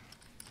hands.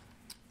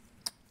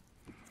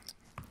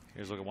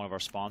 Here's a look at one of our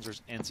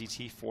sponsors,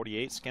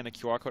 NZT48. Scan the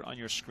QR code on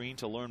your screen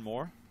to learn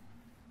more.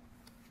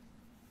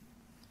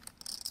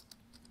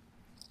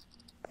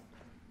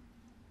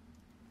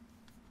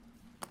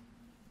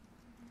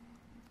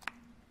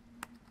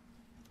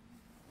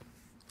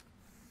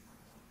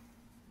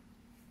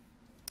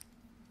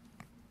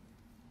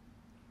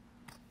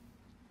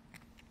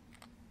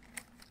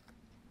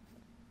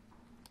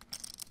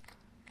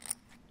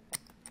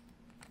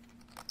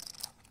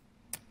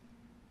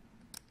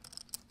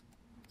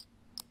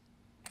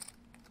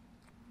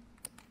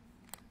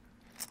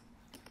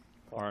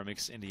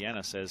 RMX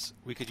Indiana says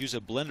we could use a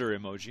blender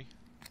emoji.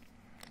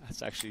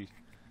 That's actually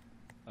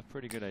a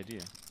pretty good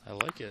idea. I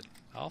like it.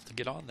 I'll have to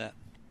get on that.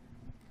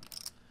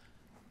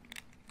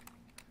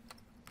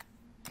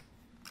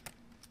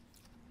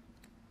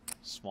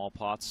 Small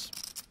pots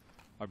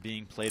are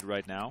being played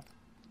right now.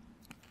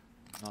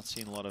 Not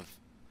seeing a lot of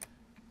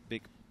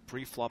big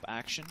pre-flop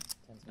action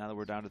now that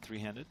we're down to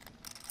three-handed.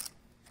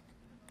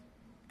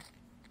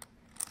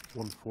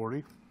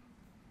 140.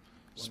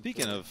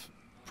 Speaking of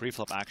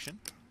pre-flop action,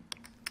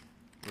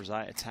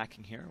 Rezaei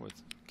attacking here with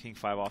King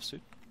 5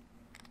 offsuit.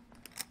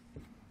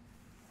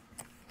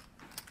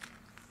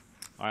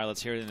 All right,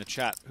 let's hear it in the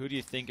chat. Who do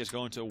you think is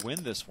going to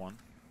win this one?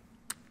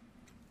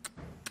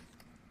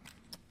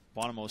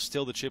 Bonomo is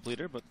still the chip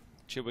leader, but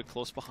Chidwick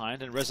close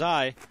behind. And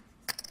Rezaei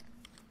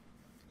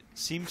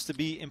seems to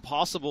be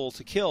impossible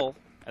to kill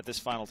at this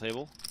final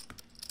table.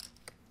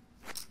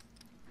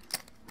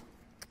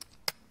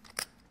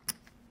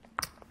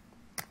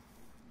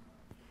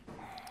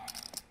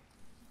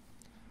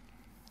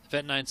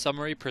 Event 9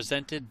 summary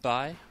presented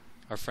by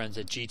our friends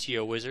at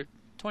GTO Wizard.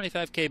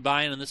 25K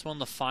buy-in on this one,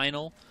 the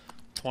final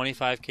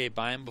 25K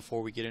buy-in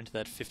before we get into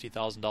that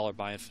 $50,000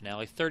 buy-in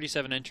finale.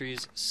 37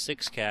 entries,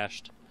 6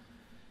 cashed,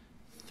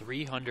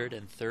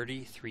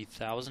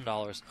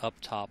 $333,000 up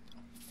top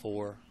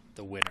for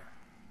the winner.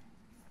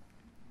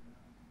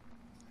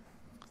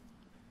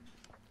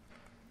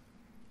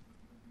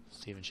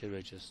 Steven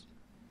Chidwick just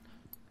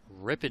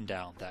ripping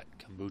down that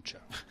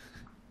kombucha.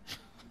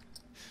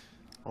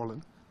 All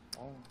in.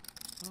 Oh,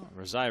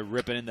 Rezaei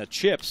ripping in the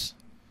chips.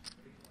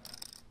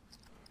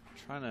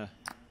 Trying to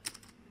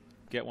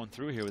get one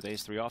through here with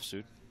ace-3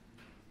 offsuit.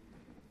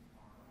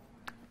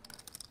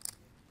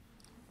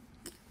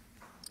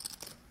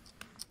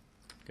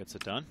 Gets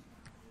it done.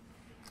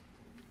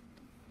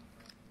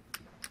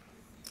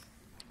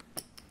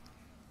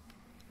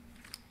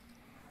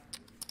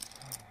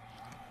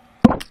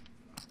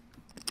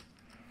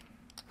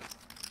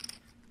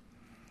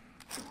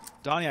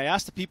 Donnie, I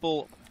asked the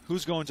people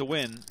who's going to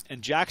win,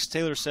 and Jax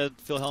Taylor said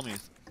Phil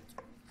Hellmuth.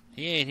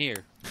 He ain't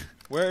here.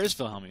 Where is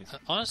Phil Hellmuth?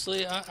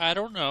 Honestly, I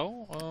don't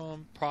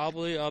know.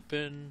 Probably up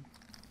in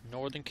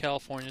Northern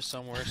California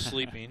somewhere,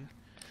 sleeping.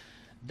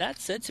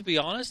 That said, to be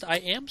honest, I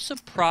am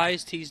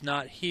surprised he's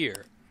not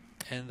here.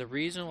 And the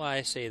reason why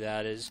I say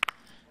that is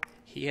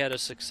he had a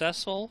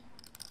successful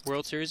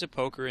World Series of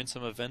Poker in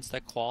some events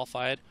that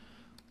qualified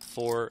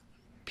for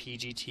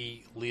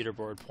PGT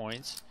leaderboard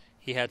points.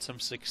 He had some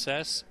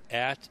success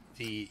at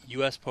the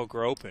U.S.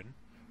 Poker Open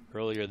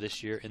earlier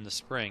this year in the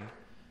spring.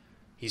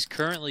 He's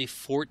currently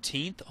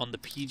 14th on the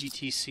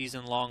PGT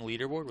season-long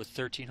leaderboard with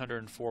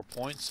 1,304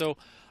 points. So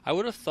I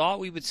would have thought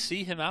we would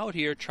see him out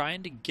here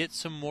trying to get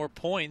some more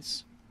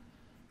points.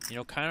 You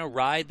know, kind of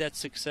ride that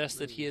success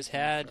that he has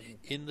had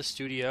in the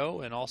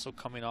studio and also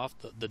coming off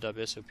the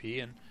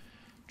WSOP and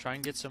try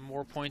and get some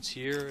more points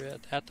here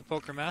at the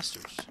Poker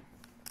Masters.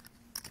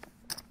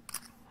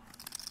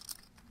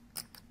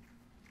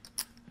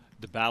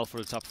 The battle for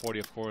the top 40,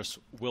 of course,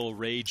 will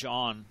rage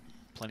on.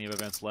 Plenty of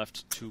events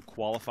left to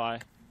qualify.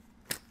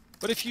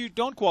 But if you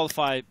don't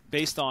qualify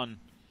based on,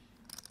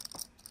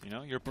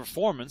 your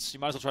performance, you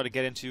might as well try to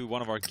get into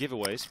one of our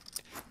giveaways.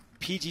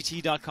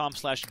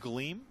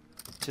 PGT.com/Gleam.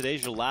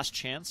 Today's your last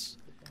chance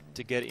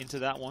to get into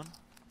that one.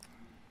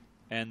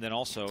 And then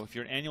also, if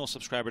you're an annual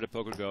subscriber to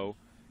PokerGO,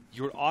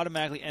 you're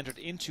automatically entered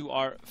into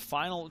our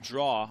final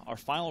draw, our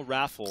final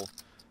raffle,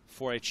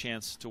 for a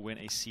chance to win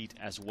a seat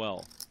as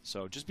well.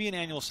 So just be an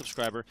annual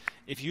subscriber.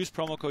 If you use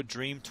promo code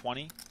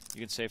DREAM20, you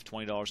can save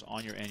 $20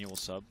 on your annual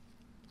sub.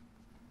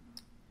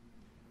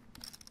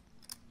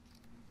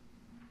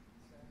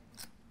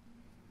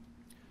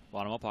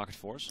 Bonomo pocket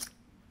fours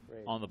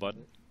on the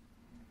button.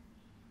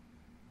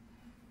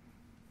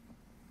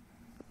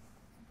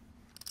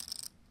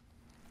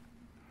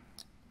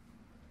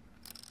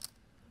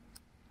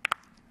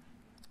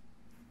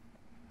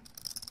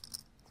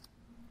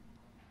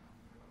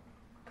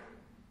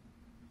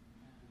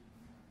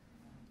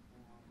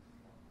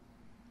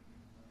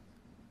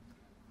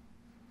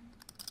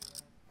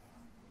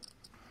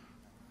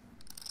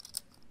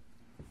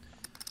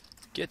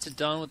 Gets it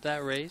done with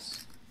that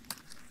raise.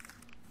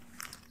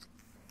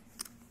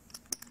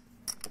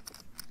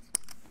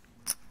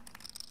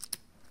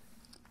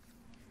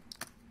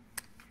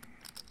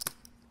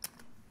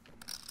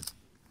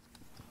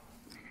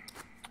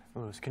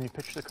 Lewis, can you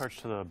pitch the cards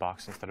to the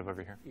box instead of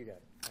over here? You got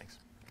it. Thanks.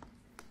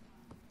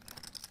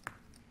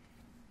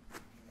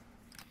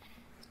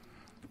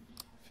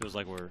 Feels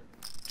like we're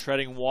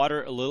treading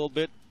water a little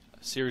bit.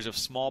 A series of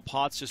small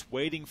pots just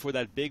waiting for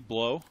that big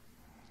blow.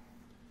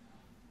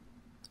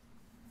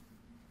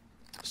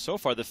 So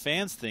far, the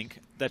fans think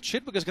that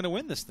Chidwick is going to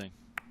win this thing.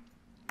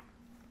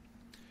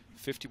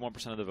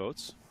 51% of the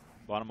votes.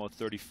 Bonomo at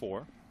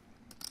 34.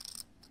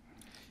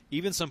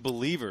 Even some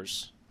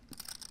believers,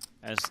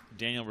 as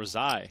Daniel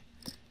Rezaei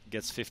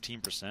gets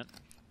 15%.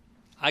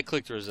 I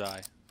clicked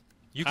Rezaei.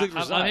 You clicked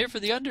Rezaei. I'm here for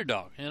the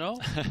underdog,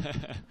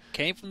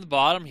 Came from the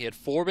bottom. He had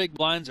 4 big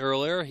blinds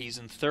earlier. He's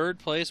in 3rd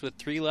place with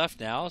 3 left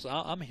now. So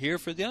I'm here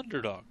for the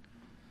underdog.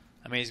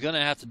 I mean, he's going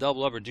to have to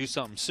double up or do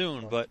something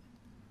soon, but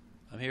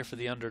I'm here for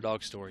the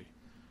underdog story.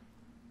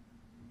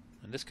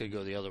 And this could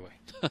go the other way.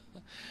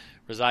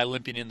 Rezaei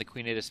limping in the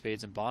Queen 8 of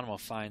Spades, and Bonomo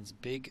finds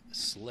Big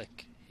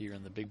Slick here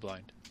in the big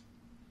blind.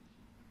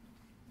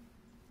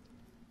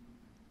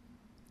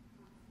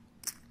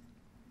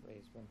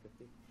 Raise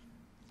 150.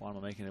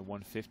 Bonomo making it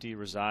 150.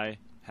 Rezaei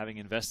having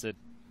invested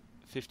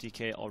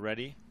 50K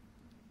already.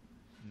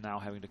 Now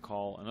having to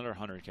call another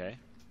 100K.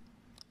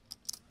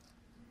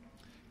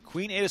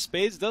 Queen 8 of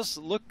Spades does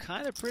look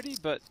kind of pretty,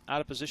 but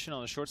out of position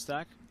on the short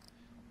stack.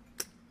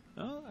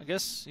 Well, I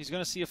guess he's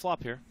going to see a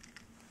flop here.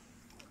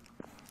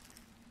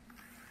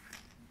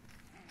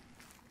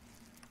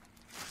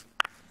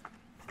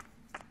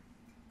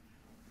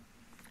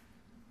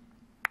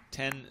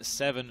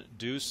 10-7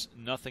 deuce,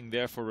 nothing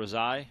there for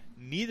Rezaei.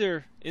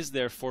 Neither is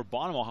there for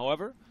Bonomo,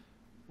 however,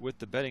 with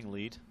the betting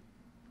lead.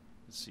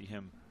 Let's see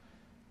him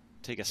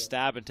take a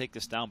stab and take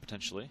this down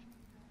potentially.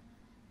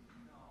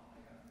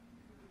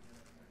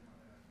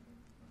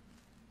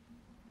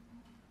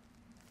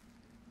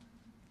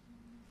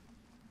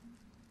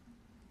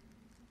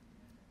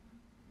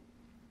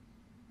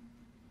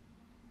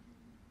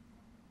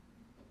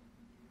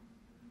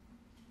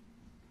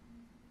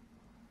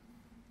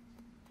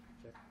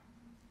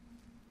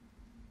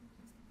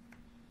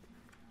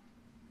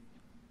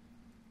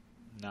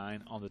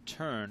 Nine on the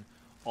turn,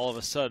 all of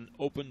a sudden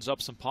opens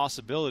up some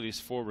possibilities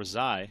for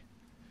Rezaei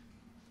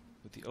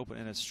with the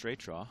open-ended straight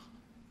draw.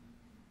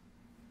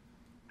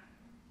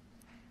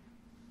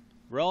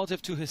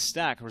 Relative to his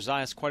stack,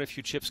 Rezaei has quite a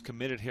few chips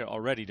committed here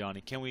already,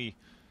 Donnie. Can we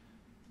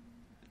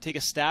take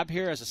a stab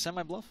here as a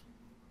semi-bluff?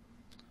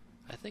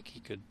 I think he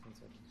could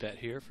bet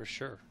here for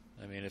sure.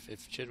 I mean, if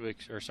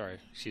Chidwick, or sorry,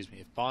 excuse me,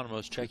 if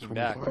Bonomo's checking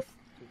back,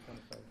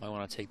 might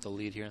want to take the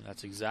lead here, and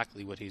that's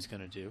exactly what he's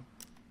going to do.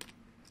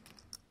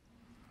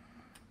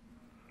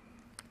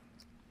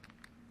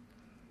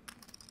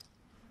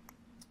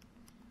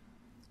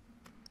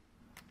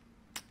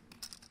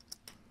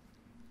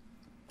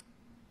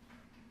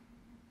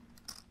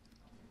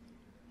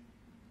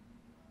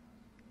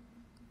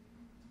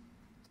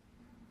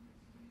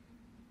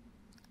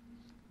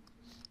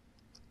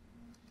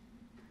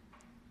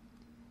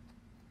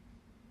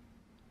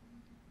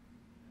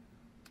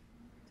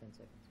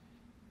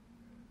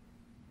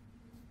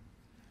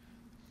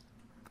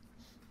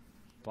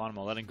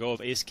 Bonomo letting go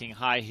of ace-king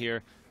high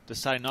here,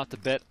 deciding not to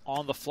bet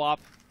on the flop.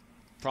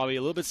 Probably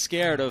a little bit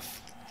scared of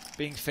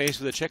being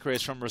faced with a check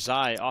raise from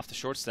Rezaei off the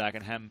short stack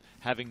and him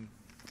having,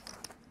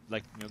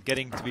 like,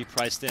 getting to be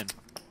priced in.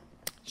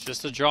 It's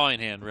just a drawing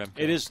hand, Remko.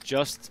 It is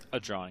just a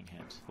drawing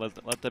hand.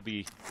 Let that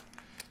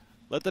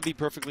be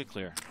perfectly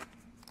clear.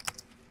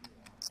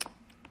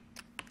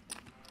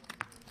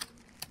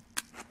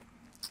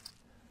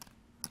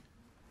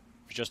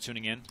 If you're just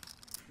tuning in,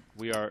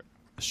 we are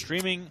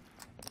streaming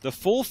the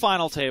full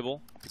final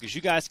table because you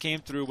guys came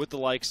through with the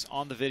likes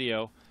on the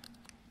video.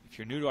 If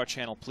you're new to our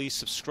channel, please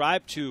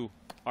subscribe to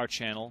our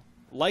channel.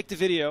 Like the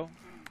video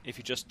if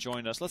you just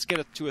joined us. Let's get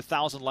it to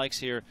 1,000 likes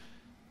here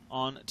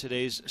on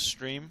today's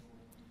stream.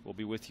 We'll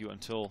be with you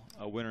until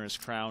a winner is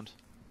crowned.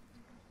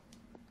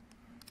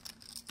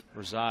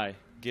 Rezaei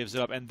gives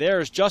it up. And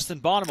there's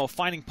Justin Bonomo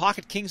finding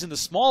pocket kings in the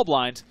small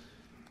blind.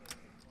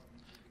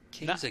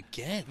 Kings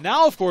again.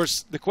 Now, of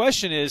course, the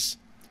question is,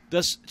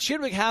 does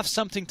Chidwick have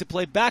something to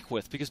play back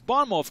with? Because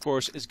Bonomo, of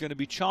course, is going to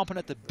be chomping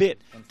at the bit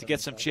to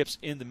get some chips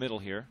in the middle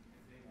here.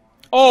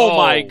 Oh,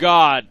 my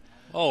God.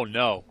 Oh,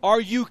 no.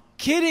 Are you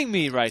kidding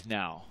me right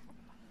now?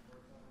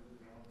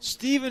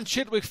 Steven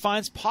Chidwick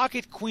finds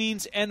pocket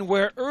queens, and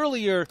where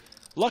earlier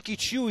Lucky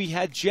Chewy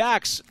had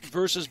jacks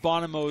versus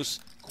Bonomo's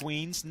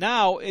queens,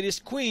 now it is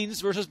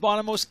queens versus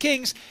Bonomo's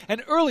kings,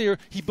 and earlier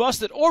he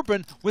busted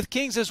Orpen with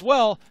kings as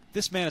well.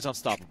 This man is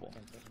unstoppable.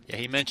 Yeah,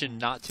 he mentioned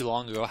not too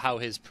long ago how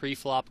his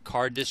pre-flop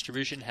card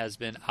distribution has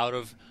been out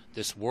of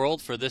this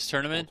world for this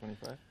tournament.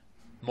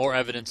 More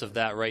evidence of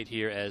that right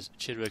here as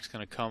Chidwick's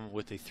going to come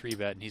with a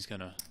 3-bet, and he's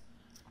going to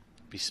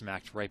be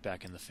smacked right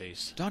back in the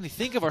face. Donnie,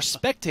 think of our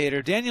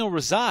spectator, Daniel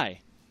Rezaei.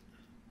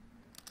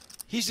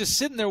 He's just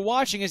sitting there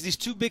watching as these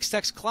two big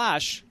stacks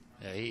clash.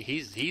 Yeah,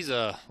 he's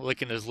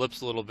licking his lips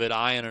a little bit,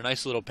 eyeing a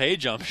nice little pay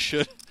jump.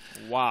 Should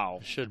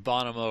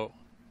Bonomo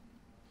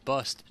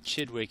bust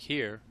Chidwick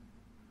here?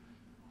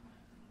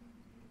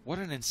 What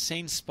an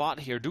insane spot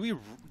here. Do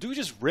we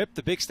just rip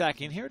the big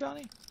stack in here,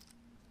 Donnie?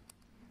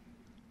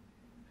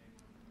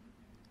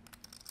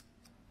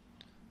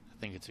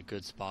 I think it's a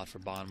good spot for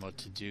Bonomo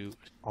to do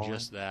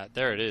just that.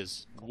 There it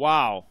is.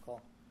 Wow.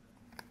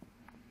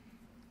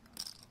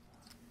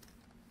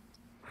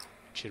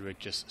 Chidwick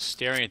just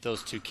staring at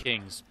those two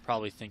kings,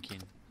 probably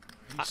thinking,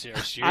 "Are you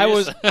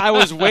serious?" I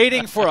was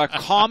waiting for a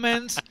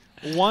comment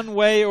one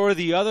way or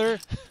the other.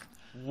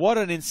 What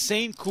an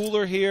insane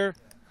cooler here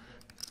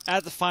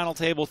at the final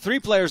table. 3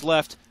 players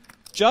left.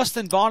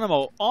 Justin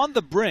Bonomo on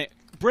the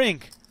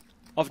brink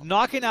of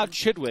knocking out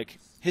Chidwick,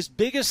 his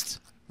biggest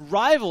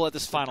rival at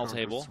this final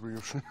table.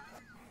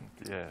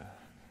 Yeah.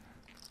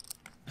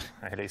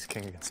 I had ace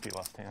king against the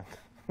left hand.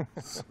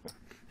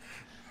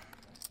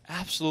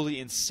 Absolutely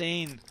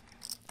insane.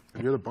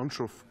 You get a bunch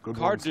of good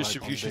card ones,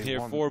 distribution like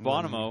here for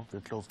Bonomo.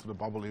 They're close to the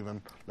bubble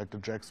even, like the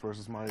jacks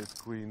versus my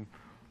queen.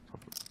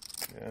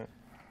 Yeah.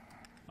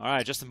 All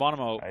right, Justin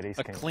Bonomo,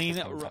 a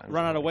clean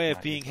run out of way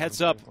of being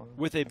heads up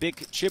with a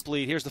big chip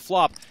lead. Here's the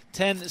flop,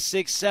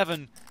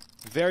 10-6-7.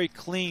 Very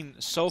clean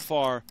so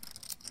far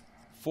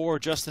for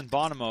Justin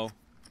Bonomo.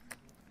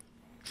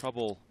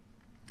 Trouble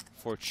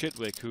for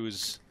Chidwick,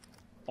 who's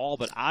all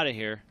but out of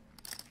here.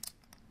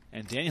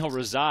 And Daniel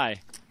Rezaei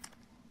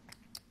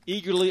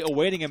eagerly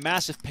awaiting a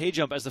massive pay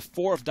jump as the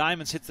 4 of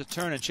diamonds hits the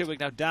turn, and Chidwick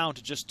now down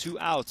to just 2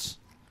 outs.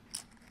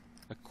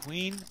 A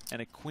queen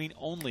and a queen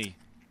only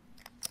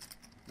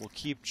will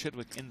keep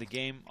Chidwick in the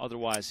game.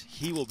 Otherwise,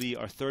 he will be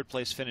our 3rd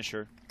place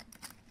finisher.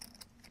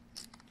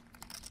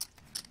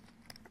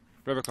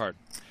 river card.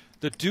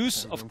 The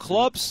deuce of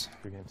clubs.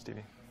 Good game,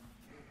 Stevie.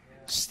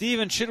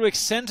 Steven Chidwick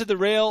sent to the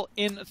rail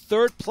in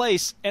 3rd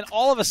place, and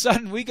all of a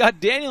sudden we got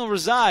Daniel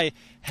Rezaei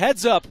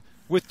heads up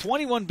with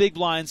 21 big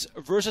blinds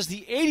versus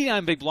the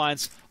 89 big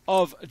blinds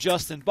of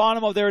Justin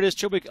Bonomo. There it is.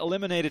 Chidwick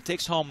eliminated,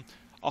 takes home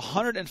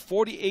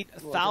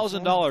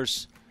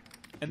 $148,000.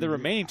 And the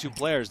remaining 2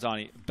 players,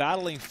 Donnie,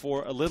 battling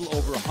for a little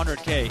over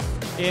 100K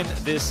in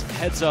this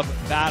heads-up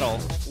battle.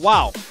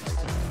 Wow.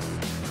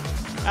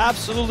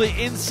 Absolutely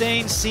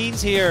insane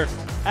scenes here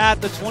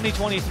at the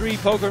 2023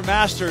 Poker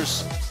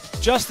Masters.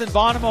 Justin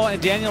Bonomo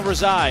and Daniel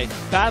Rezaei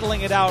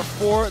battling it out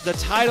for the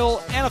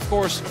title and, of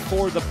course,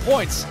 for the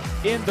points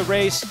in the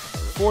race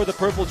for the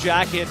purple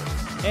jacket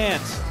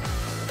and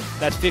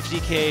that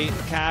 50K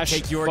cash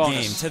Take your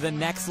bonus. game to the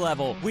next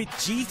level with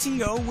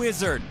GTO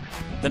Wizard,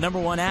 the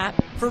 #1 app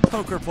for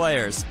poker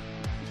players.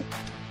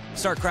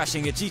 Start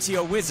crushing at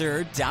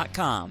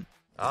GTOWizard.com.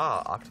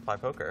 Octopi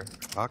Poker.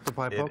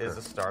 Octopi Poker. It is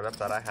a startup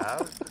that I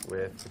have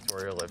with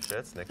Victoria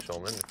Lipschitz, Nick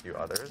Schulman, and a few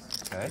others.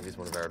 Okay. He's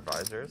one of our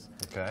advisors.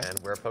 Okay. And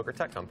we're a poker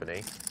tech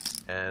company,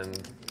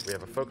 and we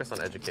have a focus on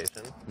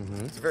education.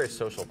 It's a very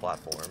social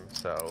platform,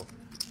 so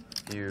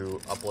if you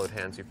upload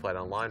hands you've played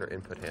online or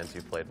input hands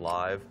you've played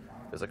live,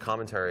 there's a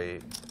commentary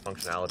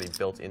functionality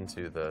built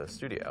into the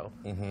studio.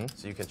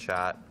 So you can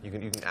chat, you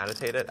can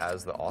annotate it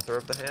as the author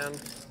of the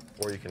hand,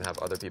 or you can have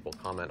other people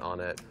comment on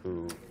it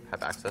who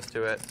have access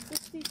to it.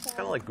 It's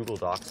kind of like Google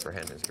Docs for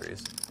hand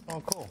histories.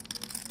 Oh, cool.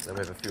 Then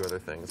we have a few other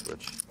things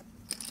which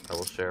I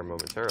will share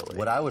momentarily.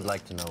 What I would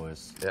like to know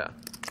is,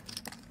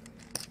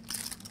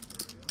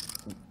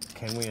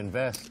 can we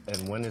invest,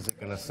 and when is it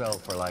going to sell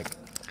for like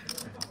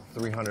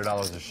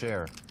 $300 a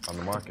share on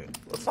the market?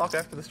 Let's talk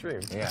after the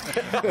stream. Yeah.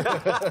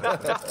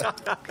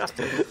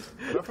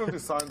 Definitely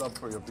signed up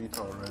for your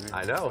beta already.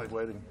 I know. Like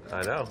waiting.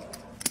 I know.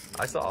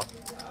 I saw.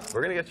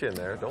 We're going to get you in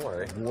there. Don't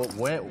worry.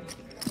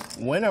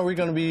 When are we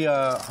going to be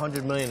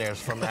 100 millionaires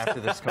from after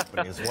this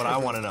company is what I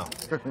want to know.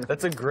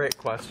 That's a great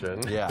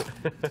question. Yeah.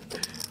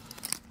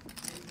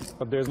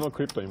 But there's no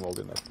crypto involved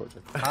in that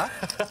project. Huh?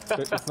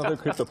 It's not a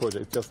crypto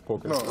project, it's just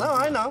poker. No,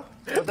 I know.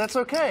 But that's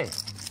okay.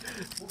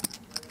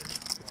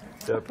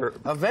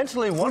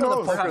 Eventually, one of the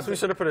poker... Perhaps we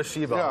should have put a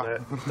Shiba on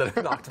it instead of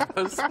an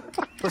octopus.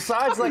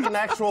 Besides, like an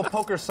actual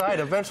poker site,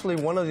 eventually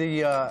one of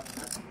the,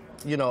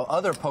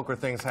 other poker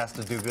things has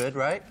to do good,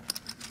 right?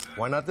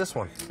 Why not this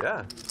one?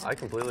 Yeah, I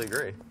completely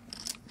agree.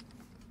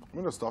 I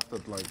mean, the stuff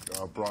that, like,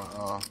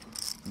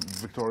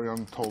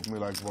 Victorian told me,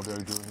 like, what they're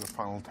doing, the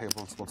final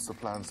tables, what's the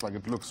plans, like,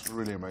 it looks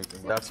really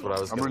amazing. That's what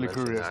I was I'm really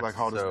curious, like,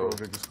 how this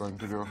project is going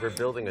to go. We're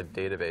building a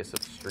database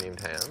of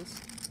streamed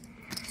hands.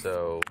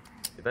 So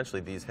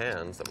eventually these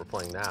hands that we're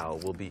playing now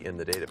will be in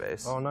the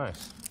database. Oh,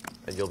 nice.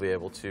 And you'll be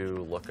able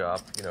to look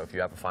up, if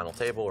you have a final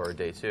table or a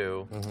day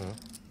 2,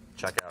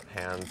 check out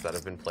hands that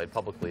have been played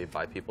publicly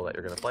by people that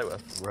you're going to play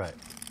with. Right.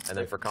 And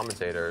then for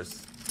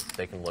commentators,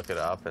 they can look it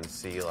up and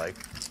see, like,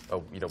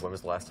 when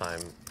was the last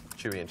time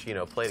Chewy and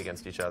Chino played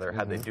against each other?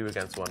 How'd they do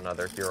against one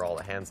another? Here are all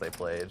the hands they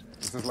played.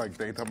 This is like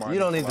data mining. You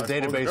don't need the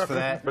database for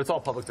that. But it's all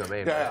public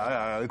domain, right?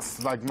 Yeah.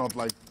 It's like not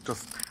like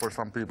just for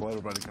some people,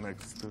 everybody can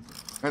access to it.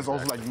 And it's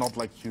also like not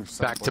like huge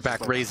samples.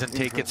 Back-to-back raise and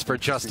take it's for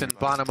Justin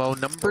Bonomo,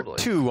 number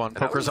 2 on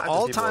poker's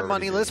all-time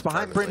money list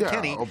behind Bryn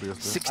Kenny.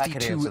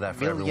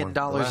 $62 million in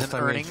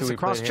earnings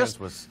across just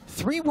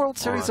 3 World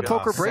Series of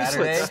Poker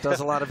bracelets. Does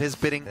a lot of his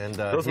bidding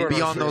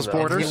beyond those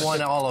borders. He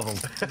won all of them.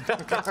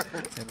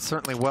 And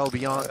certainly well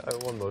beyond I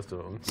won most of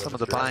them. some of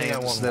the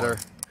buy-ins that are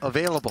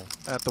available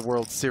at the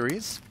World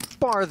Series,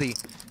 bar the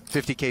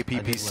 50K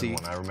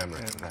PPC. I remember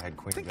it. I had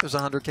Queen. I think there's a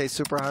 100K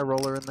super high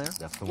roller in there.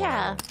 That's the one.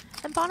 Yeah,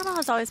 and Bonomo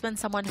has always been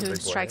someone who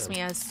strikes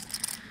me as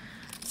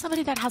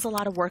somebody that has a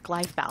lot of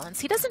work-life balance.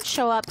 He doesn't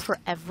show up for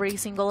every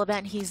single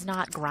event. He's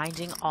not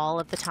grinding all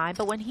of the time.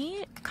 But when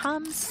he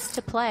comes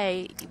to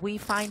play, we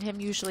find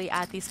him usually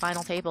at these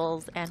final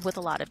tables and with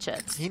a lot of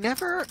chips. He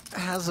never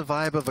has a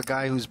vibe of a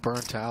guy who's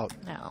burnt out.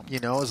 No.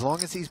 As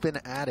long as he's been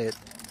at it,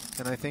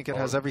 and I think it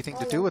has everything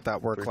to do with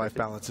that work-life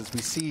balance, as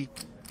we see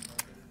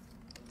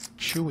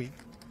Chewy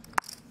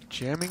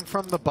jamming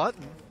from the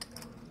button.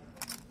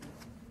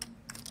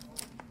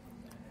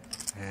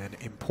 And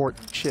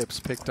important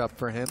chips picked up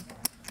for him.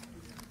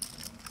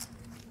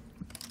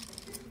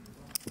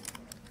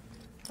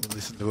 We'll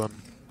listen to him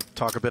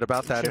talk a bit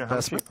about that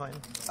investment.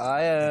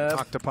 I have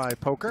Octopi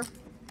Poker.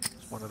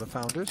 He's one of the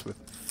founders with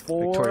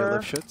Victoria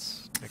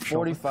Lipschitz. Nick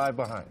 45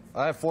 behind.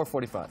 I have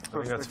 445. I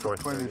think that's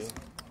 430.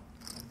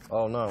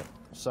 Oh, no.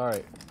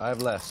 Sorry. I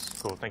have less.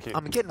 Cool, thank you.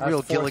 I'm getting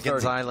real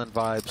Gilligan's Island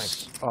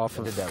vibes off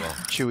of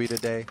Chewy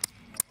today.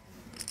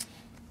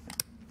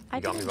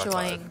 I've been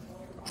enjoying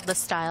the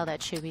style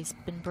that Chewy's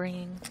been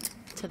bringing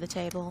to the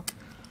table.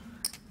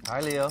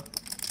 Hi, Leo.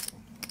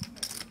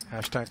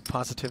 Hashtag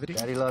positivity.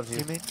 Daddy loves you.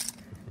 You mean?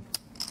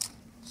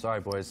 Sorry,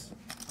 boys.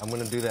 I'm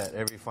going to do that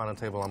every final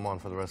table I'm on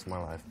for the rest of my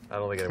life. I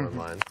don't think anyone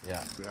minds.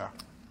 Yeah.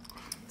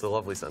 It's a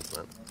lovely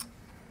sentiment.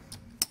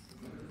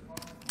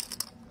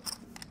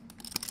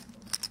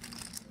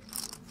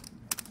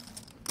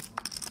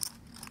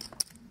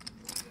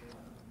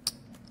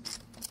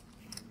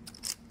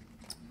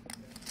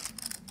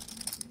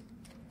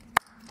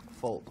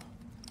 fold.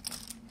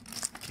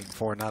 King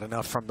 4 not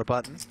enough from the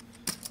button.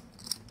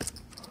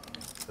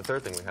 The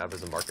third thing we have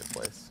is a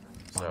marketplace.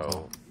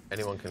 So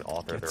anyone can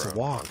author their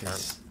own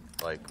content.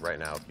 Like right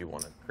now, if you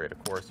want to create a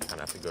course, you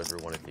kind of have to go through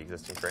one of the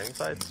existing training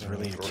sites. It's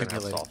really We're going to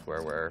have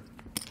software where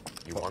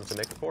you want to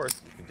make a course,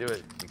 you can do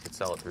it, you could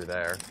sell it through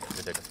there, you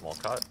could take a small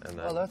cut, and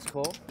then... Oh, that's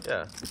cool.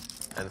 Yeah.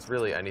 And it's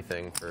really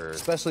anything for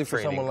especially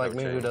for training, someone like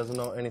coaching. me who doesn't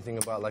know anything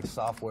about like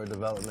software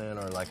development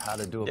or like how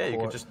to do a course. Yeah, you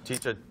could just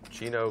teach a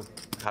Chino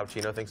how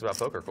Chino thinks about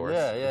poker course.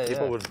 Yeah.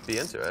 People would be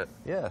into it.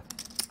 Yeah.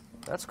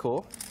 That's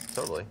cool.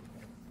 Totally.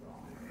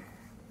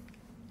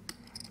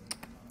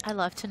 I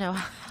love to know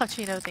how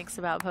Chino thinks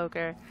about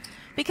poker,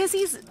 because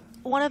he's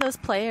one of those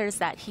players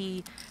that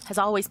he has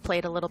always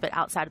played a little bit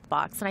outside of the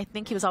box, and I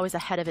think he was always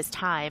ahead of his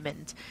time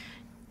and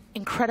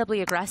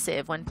incredibly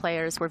aggressive when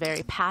players were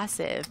very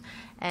passive,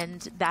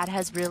 and that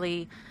has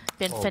really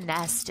been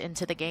finessed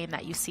into the game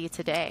that you see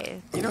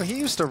today. You know, he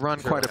used to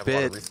run quite a bit. A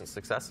lot of recent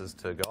successes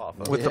to go off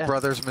of. With the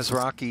brothers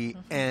Mizrachi,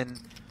 and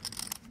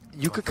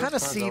you could kind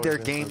of see their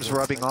games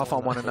rubbing off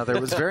on one another.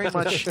 It was very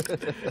much,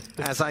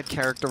 as I'd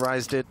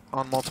characterized it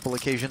on multiple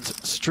occasions,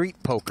 street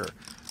poker.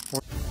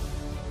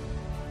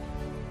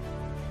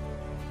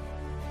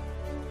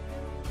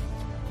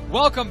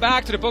 Welcome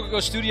back to the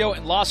PokerGO studio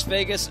in Las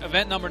Vegas.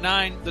 Event number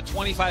 9, the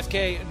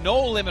 25K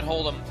No Limit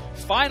Hold'em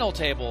final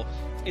table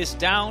is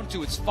down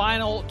to its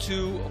final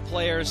 2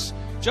 players.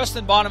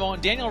 Justin Bonomo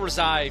and Daniel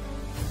Rezaei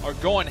are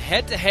going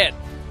head-to-head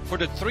for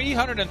the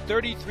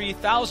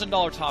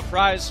 $333,000 top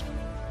prize.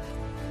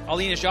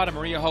 Alina Jada and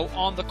Maria Ho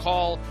on the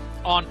call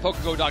on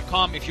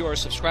PokerGo.com. If you are a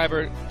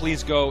subscriber,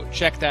 please go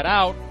check that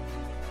out.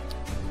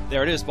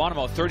 There it is,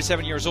 Bonomo,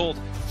 37 years old,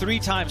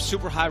 3-time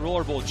Super High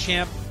Roller Bowl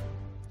champ,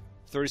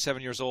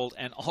 37 years old,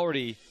 and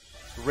already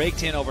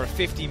raked in over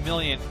 $50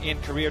 million in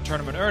career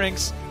tournament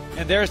earnings.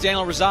 And there's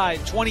Daniel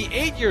Rezaei,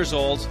 28 years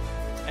old,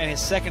 and his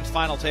second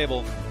final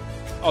table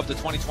of the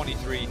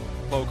 2023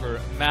 Poker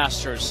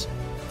Masters.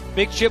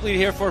 Big chip lead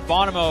here for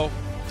Bonomo,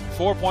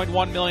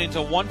 4.1 million to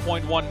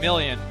 1.1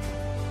 million.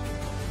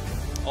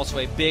 Also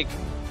a big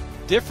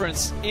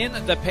difference in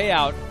the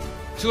payout,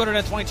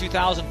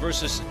 222,000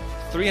 versus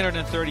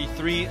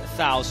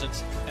 333,000,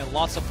 and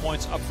lots of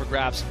points up for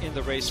grabs in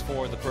the race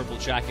for the purple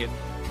jacket.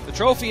 The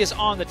trophy is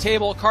on the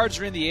table, cards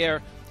are in the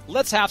air.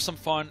 Let's have some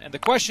fun, and the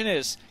question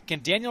is,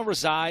 can Daniel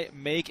Rezaei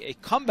make a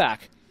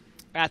comeback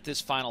at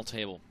this final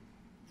table?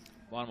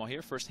 Bonomo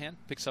here, first hand,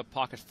 picks up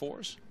pocket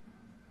 4s.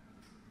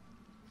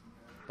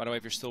 By the way,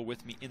 if you're still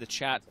with me in the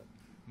chat,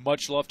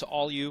 much love to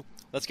all you.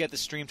 Let's get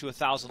this stream to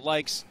 1,000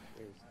 likes.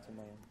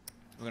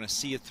 We're going to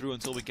see it through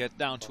until we get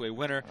down to a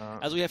winner.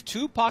 As we have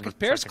 2 pocket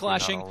pairs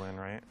clashing. All in,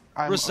 right?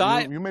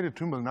 Rezaei, you made it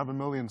 2 million, not a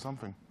million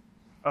something.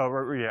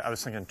 Oh, yeah, I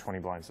was thinking 20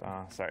 blinds.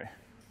 Sorry.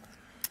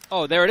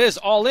 Oh, there it is,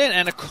 all in.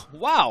 And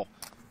wow,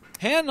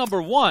 hand number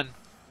 1.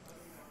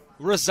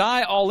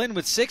 Rezaei all in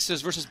with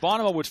 6s versus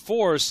Bonomo with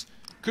 4s.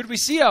 Could we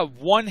see a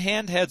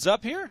one-hand heads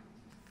up here?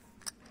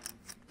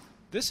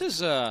 This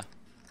is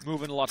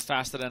moving a lot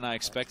faster than I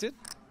expected.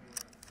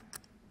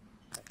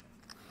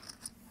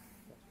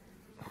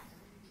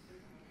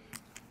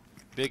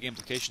 Big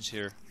implications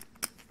here.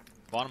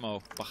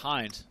 Bonomo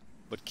behind,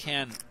 but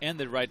can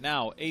end it right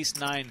now.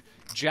 Ace-9,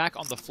 Jack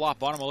on the flop.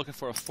 Bonomo looking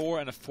for a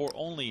 4 and a 4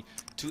 only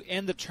to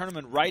end the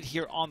tournament right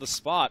here on the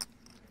spot.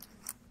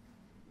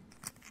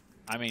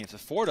 I mean, if the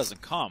 4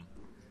 doesn't come,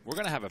 we're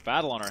going to have a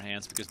battle on our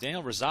hands because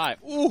Daniel Rezaei,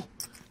 ooh,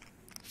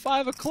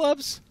 5 of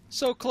clubs,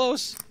 so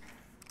close.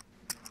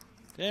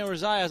 Daniel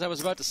Rezaei, as I was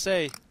about to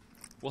say,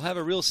 will have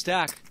a real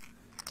stack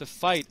to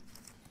fight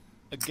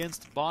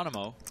against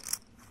Bonomo.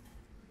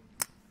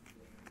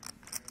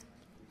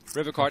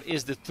 River card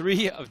is the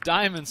 3 of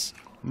diamonds.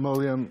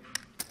 Million.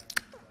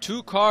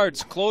 2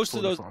 cards close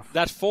to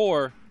that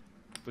 4,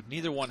 but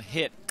neither one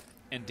hit.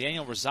 And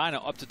Daniel Rezaei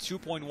up to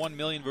 2.1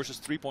 million versus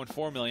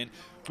 3.4 million.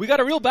 We got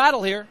a real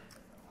battle here.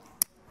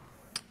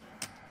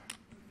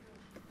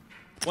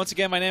 Once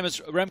again, my name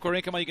is Remko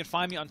Rinkema. You can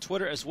find me on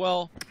Twitter as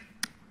well.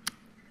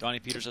 Donnie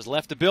Peters has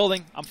left the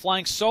building. I'm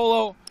flying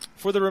solo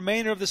for the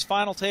remainder of this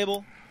final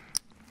table.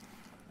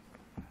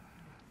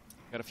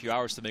 Got a few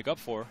hours to make up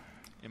for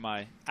in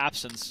my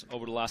absence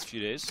over the last few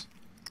days.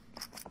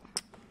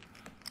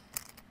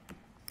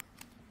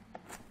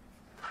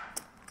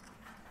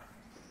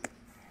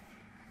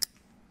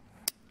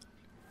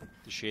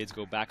 The shades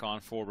go back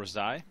on for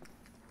Rezaei.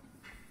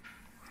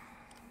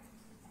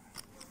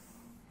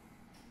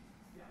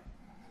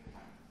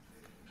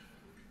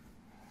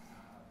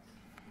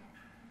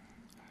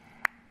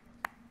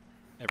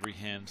 Every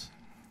hand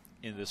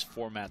in this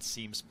format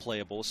seems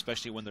playable,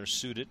 especially when they're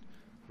suited.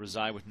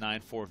 Rezaei with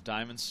 9-4 of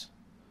diamonds.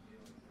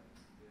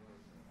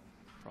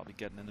 Probably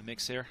getting in the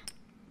mix here.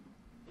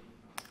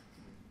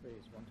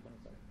 Raise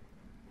 125.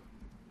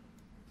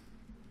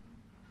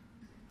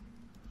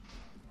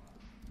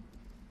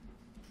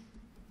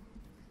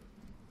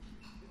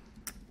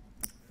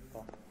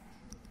 Call.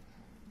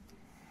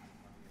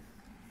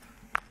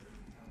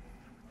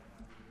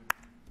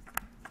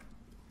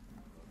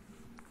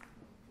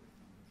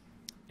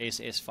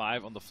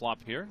 Ace-Ace-5 on the flop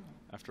here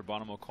after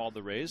Bonomo called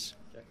the raise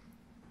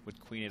with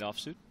Queen-8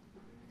 offsuit.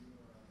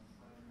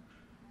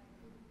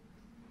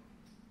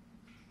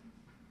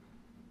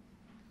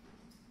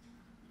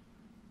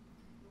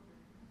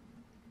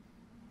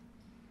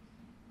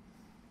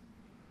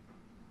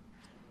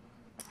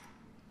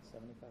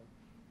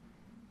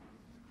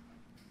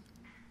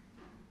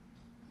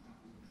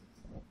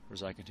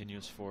 Rezaei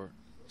continues for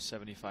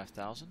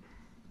 75,000.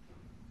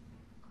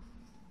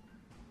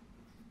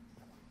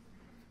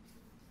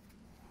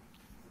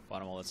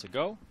 Bonomo lets it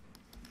go.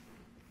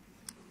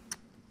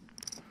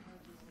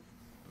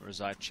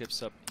 Rezaei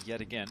chips up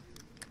yet again.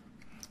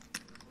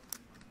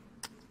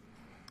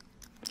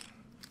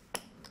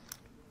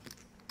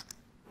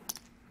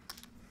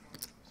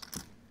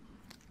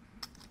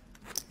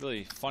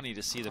 Really funny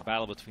to see the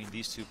battle between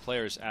these two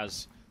players,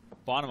 as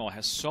Bonomo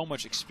has so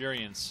much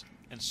experience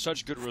and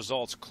such good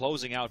results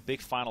closing out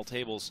big final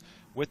tables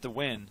with the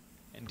win.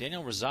 And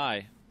Daniel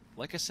Rezaei,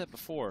 like I said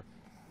before,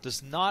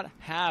 does not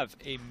have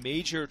a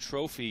major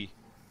trophy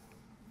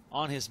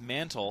on his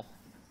mantle.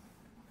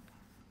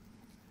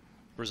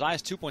 Rezaei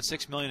has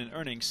 2.6 million in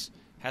earnings,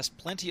 has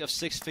plenty of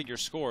six-figure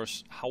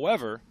scores.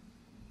 However,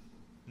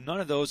 none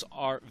of those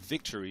are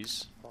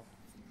victories.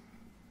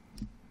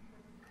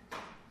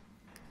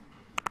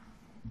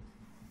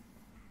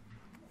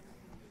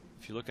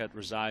 If you look at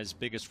Rezaei's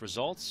biggest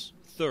results,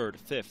 3rd,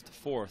 5th,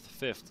 4th,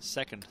 5th,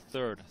 2nd,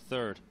 3rd,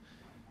 3rd.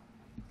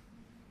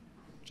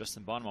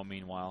 Justin Bonomo,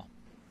 meanwhile,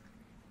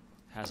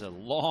 has a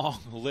long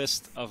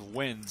list of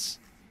wins.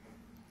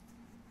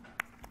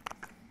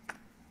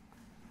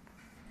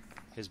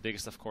 His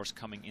biggest, of course,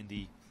 coming in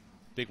the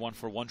big one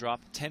for one drop,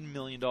 $10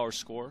 million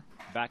score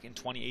back in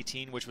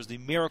 2018, which was the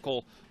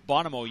miracle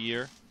Bonomo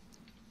year.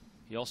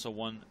 He also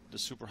won the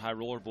Super High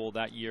Roller Bowl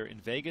that year in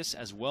Vegas,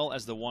 as well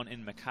as the one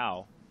in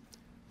Macau.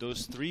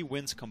 Those 3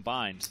 wins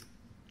combined,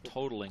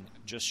 totaling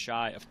just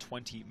shy of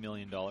 $20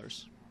 million.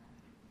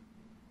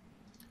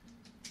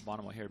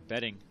 Bonomo here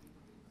betting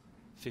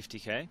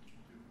 50K.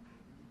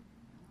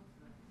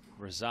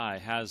 Rezaei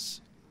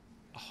has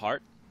a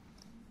heart.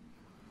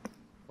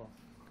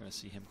 Going to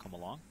see him come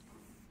along.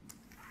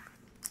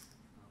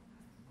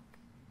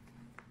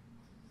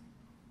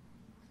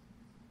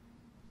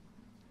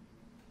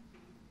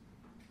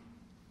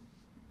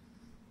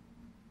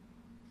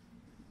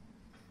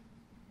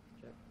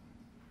 Check.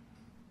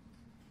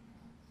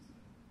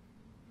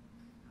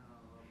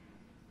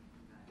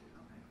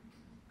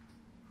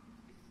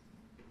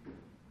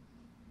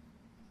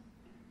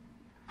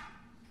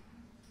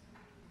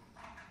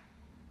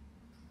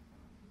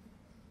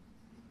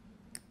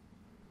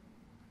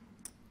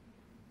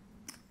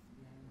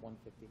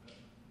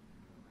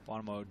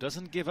 Bonomo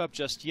doesn't give up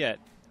just yet.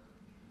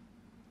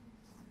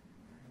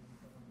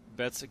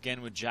 Bets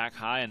again with Jack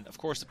high, and of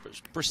course the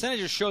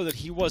percentages show that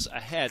he was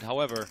ahead.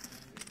 However,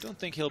 don't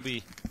think he'll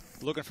be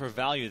looking for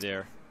value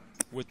there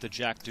with the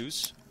Jack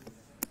deuce.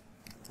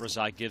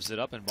 Rezaei gives it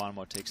up, and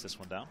Bonomo takes this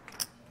one down.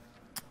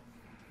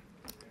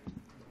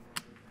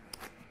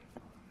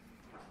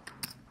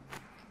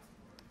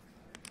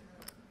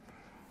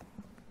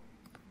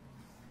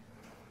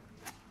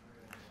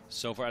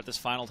 So far at this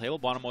final table,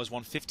 Bonomo has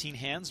won 15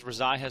 hands.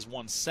 Rezaei has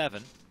won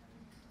 7.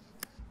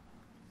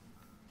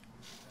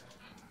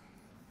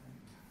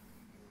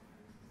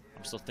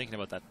 I'm still thinking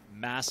about that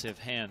massive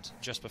hand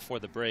just before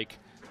the break.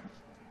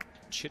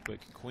 Chidwick,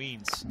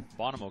 queens,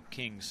 Bonomo,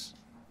 kings.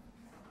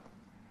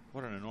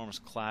 What an enormous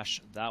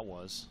clash that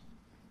was.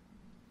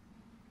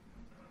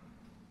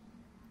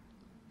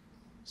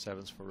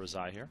 7s for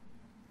Rezaei here.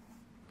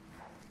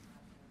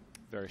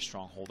 Very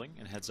strong holding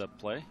and heads-up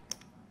play.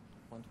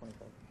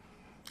 125.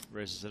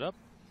 Raises it up.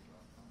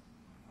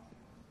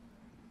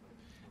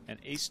 And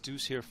ace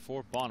deuce here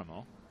for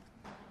Bonomo.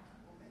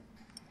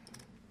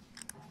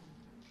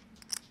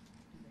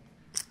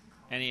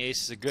 Any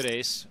ace is a good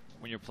ace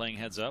when you're playing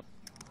heads up.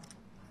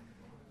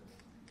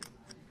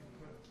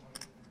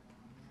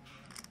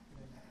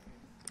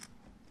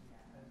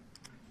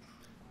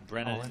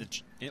 Brennan in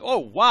the oh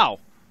wow!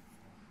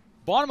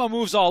 Bonomo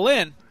moves all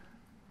in.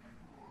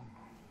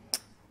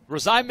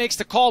 Rezaei makes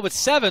the call with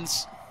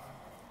 7s.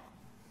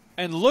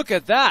 And look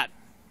at that.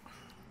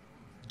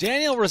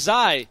 Daniel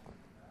Rezaei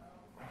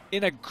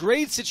in a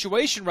great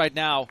situation right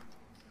now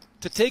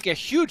to take a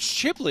huge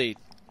chip lead.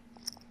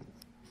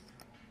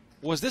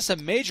 Was this a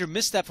major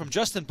misstep from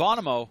Justin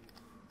Bonomo?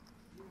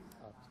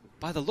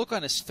 By the look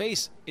on his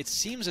face, it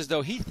seems as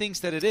though he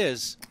thinks that it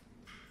is.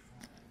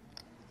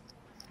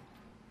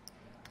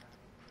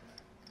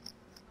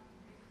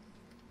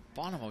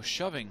 Bonomo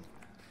shoving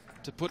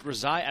to put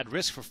Rezaei at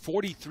risk for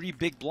 43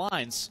 big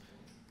blinds.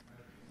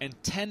 And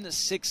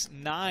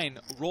 10-6-9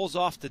 rolls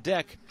off the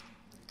deck.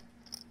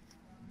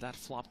 That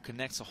flop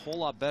connects a whole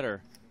lot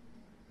better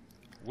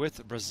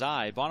with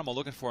Rezaei. Bonomo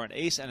looking for an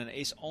ace and an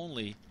ace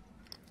only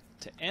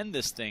to end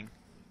this thing.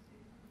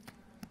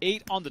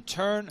 8 on the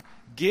turn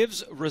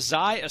gives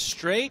Rezaei a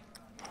straight.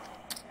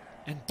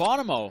 And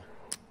Bonomo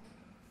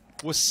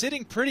was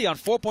sitting pretty on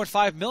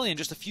 4.5 million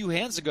just a few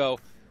hands ago.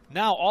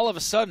 Now all of a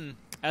sudden,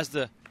 as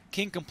the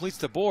king completes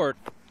the board,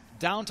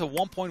 down to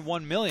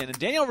 1.1 million. And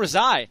Daniel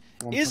Rezaei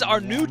is our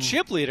new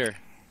chip leader.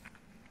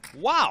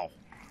 Wow.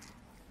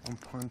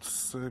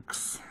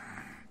 1.6.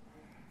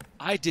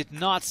 I did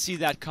not see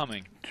that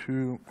coming.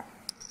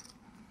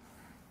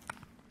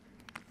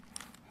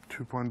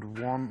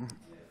 2.1.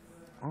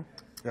 Oh,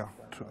 yeah.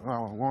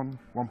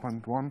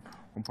 1.1,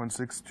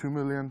 1.6, 2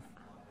 million.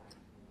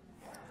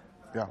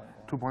 Yeah,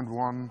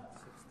 2.1,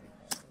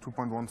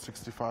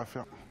 2.165,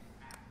 yeah.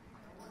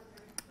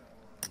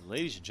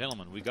 Ladies and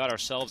gentlemen, we got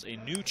ourselves a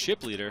new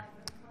chip leader.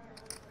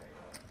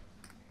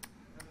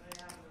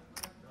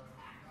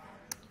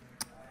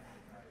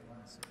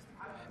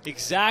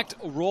 Exact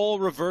role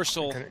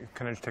reversal.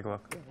 Can I just take a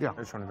look? Yeah.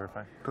 I just want to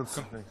verify.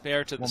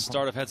 Compared to the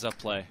start of heads-up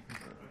play.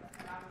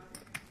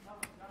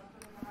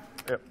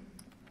 Yep.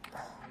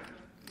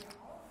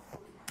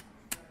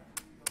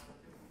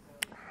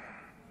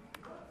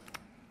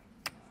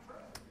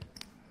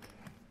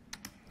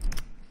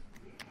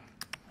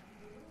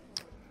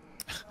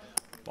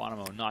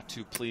 Bonomo not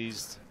too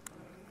pleased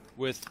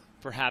with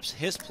perhaps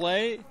his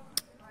play,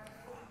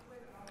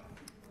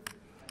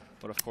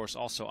 but of course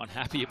also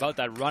unhappy about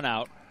that run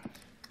out.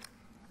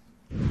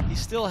 He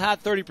still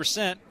had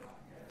 30%,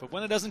 but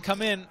when it doesn't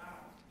come in,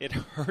 it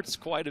hurts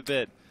quite a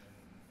bit.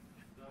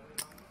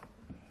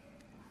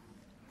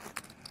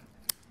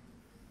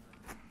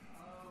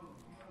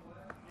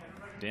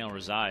 Daniel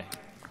Rezaei,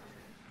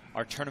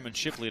 our tournament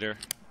chip leader,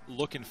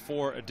 looking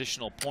for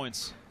additional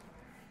points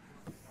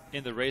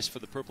in the race for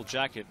the purple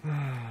jacket.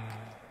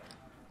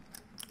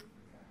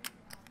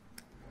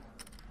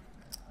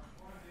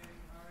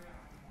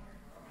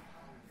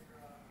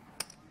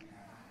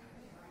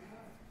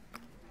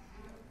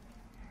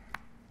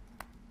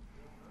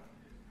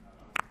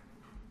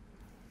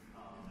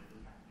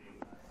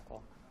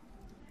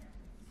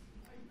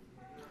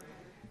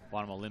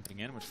 Bonomo limping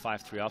in with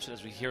 5-3 offset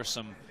as we hear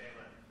some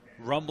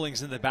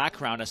rumblings in the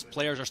background as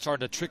players are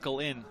starting to trickle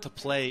in to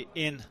play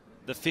in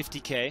the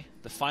 50K,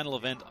 the final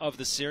event of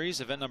the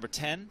series, event number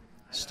 10,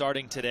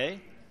 starting today.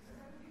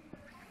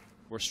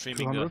 We're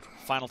streaming the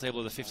final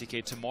table of the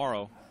 50K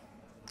tomorrow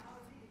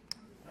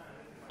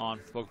on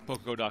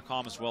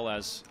PokerGO.com, as well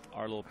as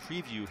our little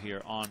preview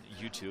here on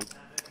YouTube.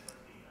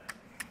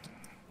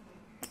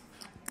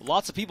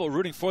 Lots of people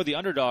rooting for the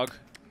underdog,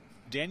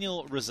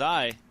 Daniel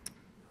Rezaei.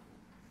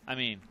 I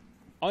mean,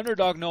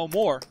 underdog no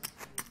more.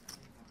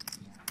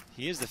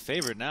 He is the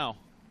favorite now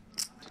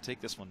to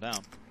take this one down.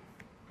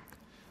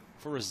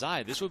 For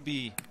Rezaei, this would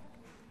be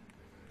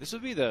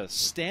the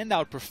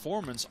standout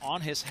performance on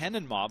his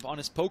Hendon Mob, on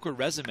his poker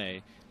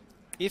resume,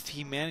 if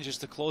he manages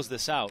to close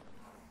this out.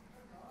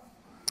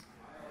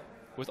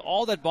 With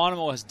all that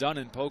Bonomo has done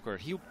in poker,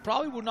 he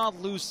probably would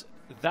not lose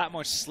that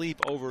much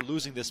sleep over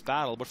losing this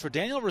battle. But for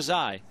Daniel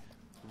Rezaei,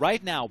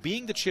 right now,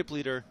 being the chip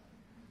leader,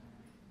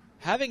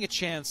 having a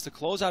chance to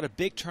close out a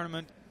big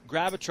tournament,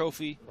 grab a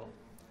trophy,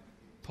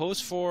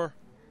 pose for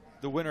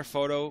the winner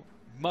photo,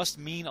 must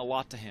mean a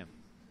lot to him.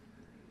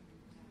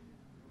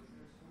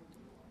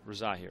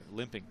 Rezaei here,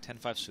 limping,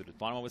 10-5 suited.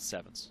 Bonomo with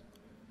 7s.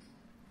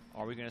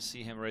 Are we going to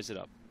see him raise it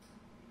up?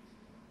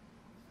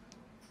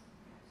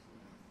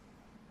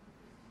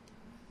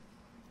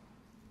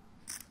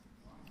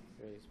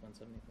 Raise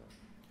 175.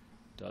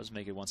 Does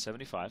make it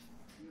 175.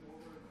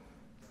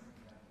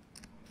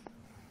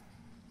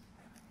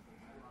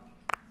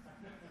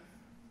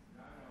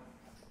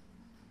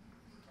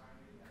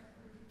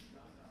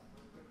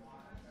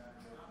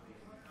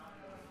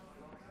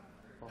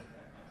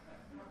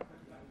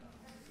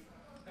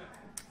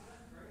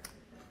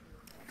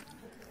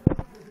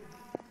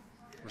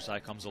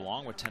 Rezaei comes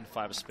along with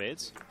 10-5 of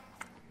spades.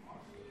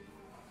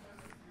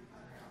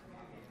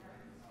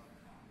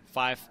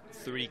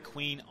 5-3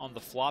 queen on the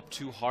flop,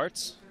 2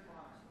 hearts.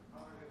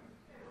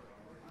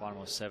 Bottom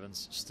of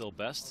 7s still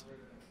best.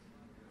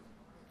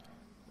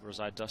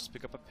 Rezaei does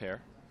pick up a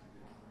pair.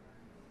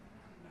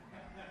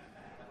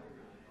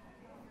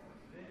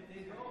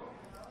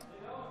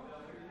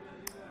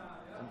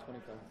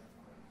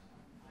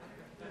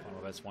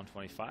 Bottom bets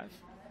 125.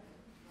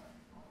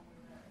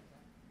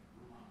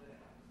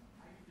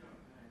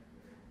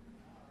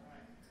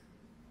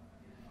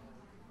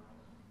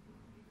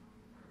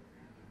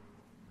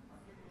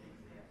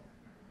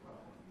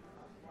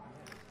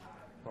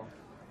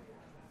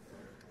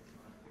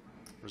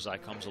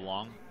 Rezaei comes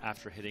along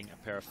after hitting a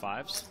pair of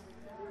 5s.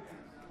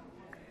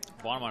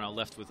 Bonomo now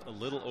left with a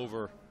little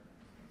over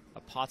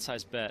a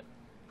pot-sized bet.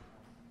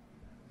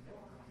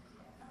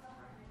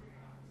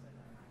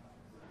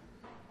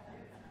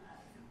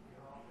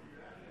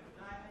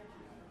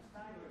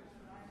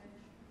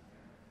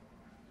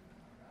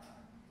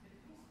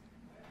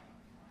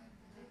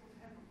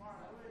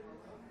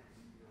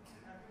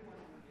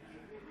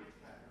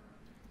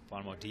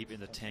 Bonomo deep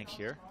in the tank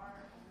here.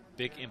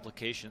 Big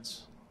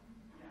implications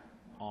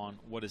on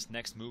what his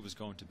next move is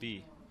going to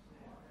be.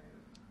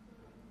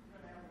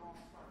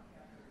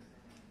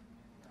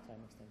 Time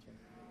extension.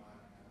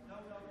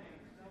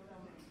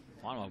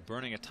 Bonomo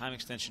burning a time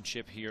extension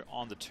chip here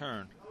on the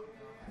turn.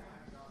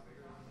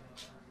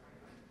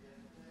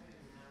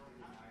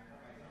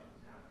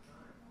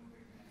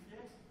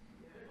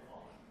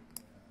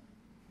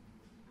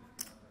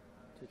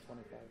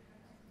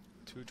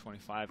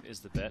 225 is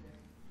the bet.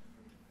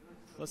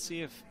 Let's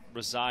see if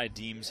Rezaei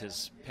deems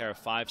his pair of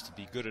fives to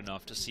be good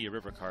enough to see a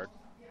river card.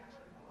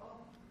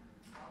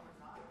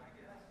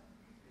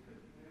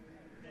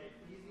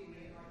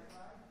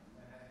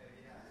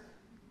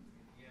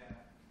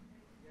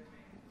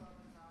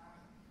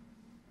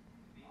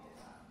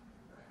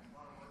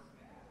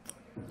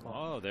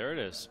 Oh, there it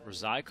is.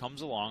 Rezaei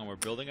comes along, and we're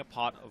building a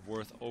pot of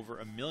worth over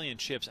 1 million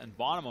chips, and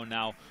Bonomo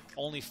now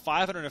only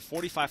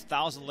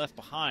 545,000 left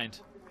behind.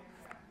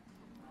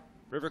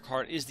 River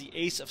card is the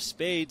ace of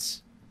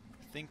spades.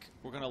 I think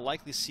we're going to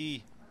likely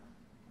see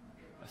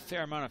a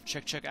fair amount of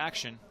check-check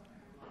action.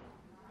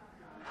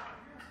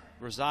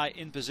 Rezaei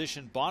in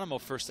position, Bonomo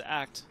first to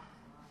act.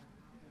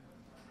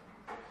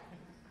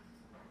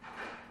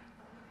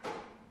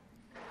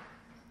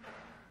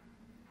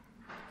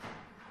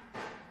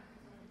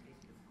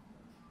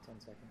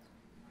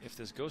 If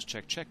this goes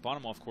check-check,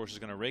 Bonomo, of course, is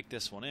going to rake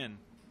this one in.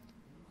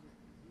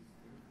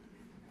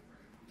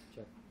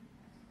 Check.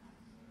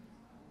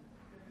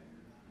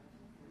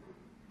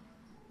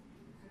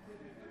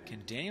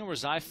 Can Daniel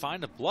Rezaei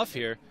find a bluff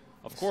here?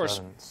 Of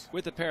course,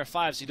 with a pair of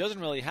fives, he doesn't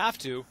really have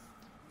to.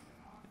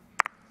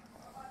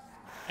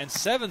 And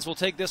sevens will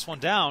take this one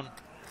down.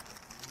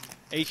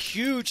 A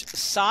huge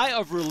sigh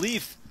of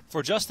relief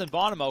for Justin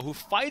Bonomo, who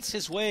fights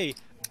his way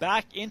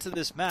back into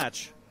this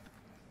match.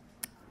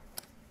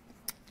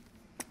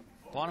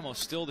 Bonomo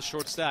still the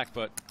short stack,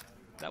 but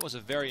that was a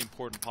very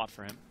important pot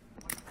for him.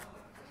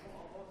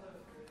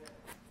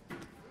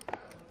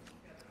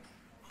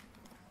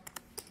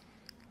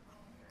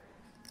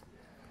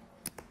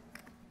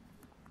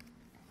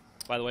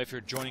 By the way, if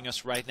you're joining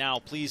us right now,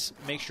 please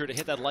make sure to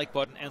hit that like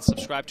button and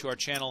subscribe to our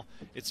channel.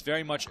 It's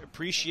very much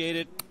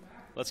appreciated.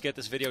 Let's get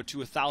this video to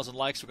 1,000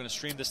 likes. We're going to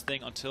stream this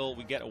thing until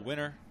we get a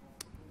winner.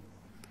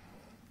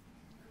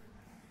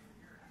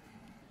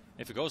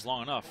 If it goes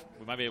long enough,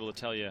 we might be able to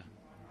tell you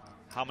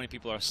how many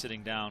people are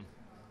sitting down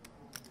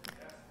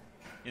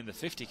in the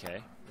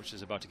 50K, which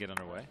is about to get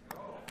underway.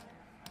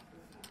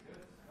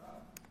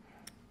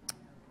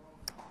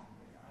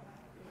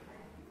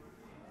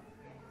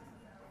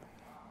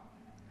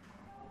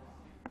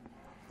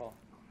 Call.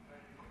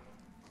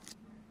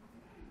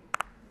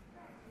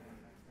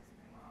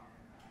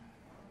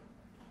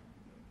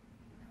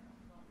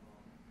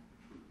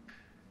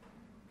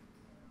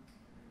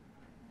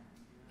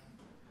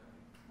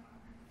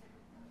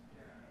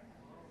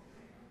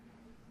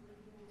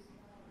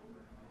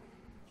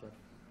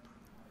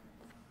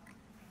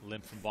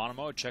 Limp from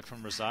Bonomo, a check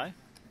from Rezaei.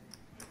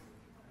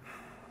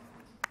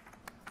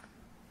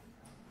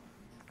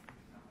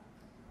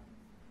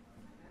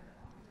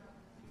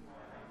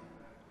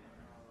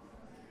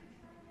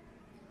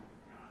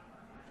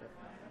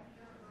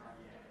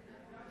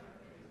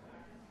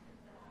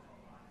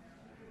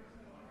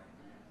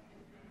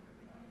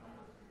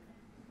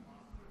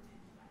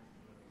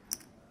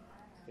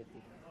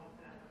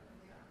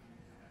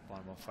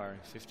 Bonomo firing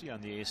 50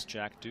 on the ace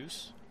jack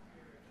deuce.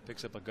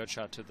 Picks up a gut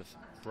shot to the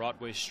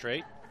Broadway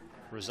straight.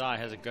 Rezaei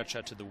has a gut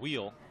shot to the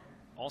wheel.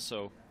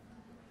 Also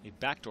a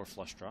backdoor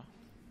flush draw.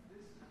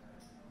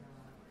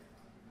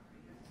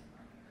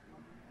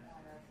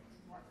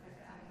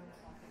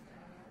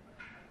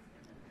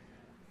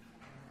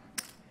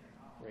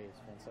 Raise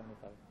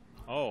 175.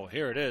 Oh,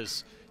 here it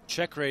is.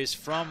 Check raise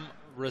from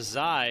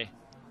Rezaei.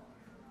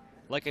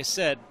 Like I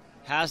said,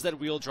 has that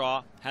wheel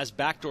draw, has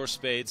backdoor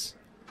spades.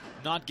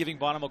 Not giving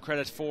Bonomo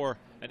credit for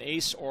an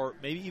ace or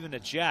maybe even a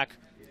jack,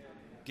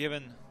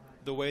 given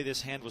the way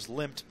this hand was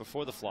limped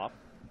before the flop.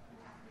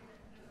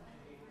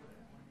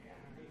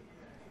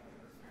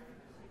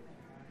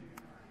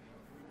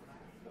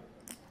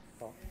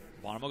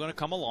 Bonomo going to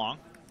come along.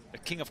 A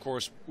king, of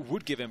course,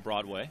 would give him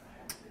Broadway.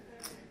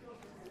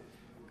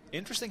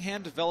 Interesting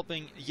hand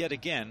developing yet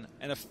again,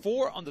 and a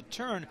 4 on the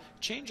turn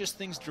changes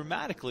things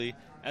dramatically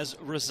as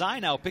Rezaei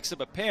now picks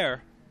up a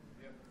pair,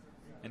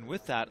 and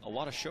with that, a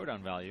lot of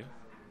showdown value.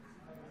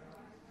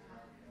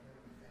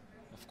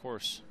 Of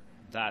course,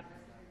 that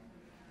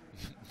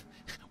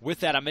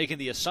with that, I'm making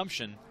the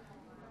assumption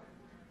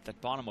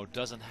that Bonomo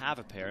doesn't have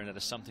a pair, and that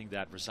is something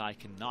that Rezaei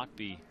cannot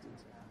be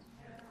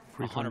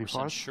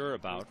 100% sure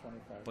about.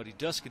 But he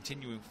does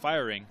continue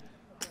firing.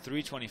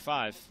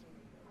 325.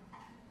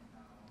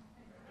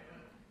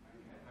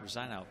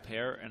 Rezaei now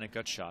pair and a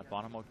gut shot.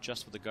 Bonomo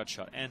just with a gut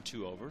shot and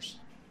 2 overs.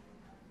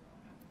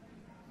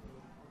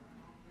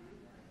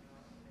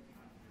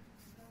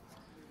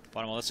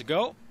 Bonomo lets it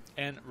go,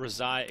 and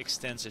Rezaei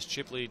extends his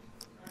chip lead.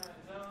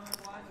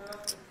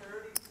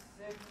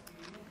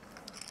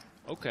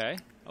 Okay,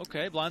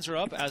 okay, blinds are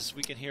up, as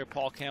we can hear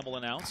Paul Campbell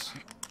announce.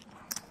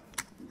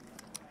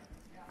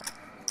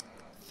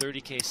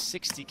 30K,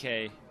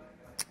 60K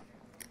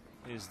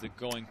is the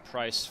going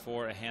price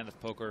for a hand of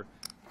poker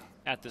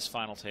at this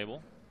final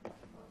table.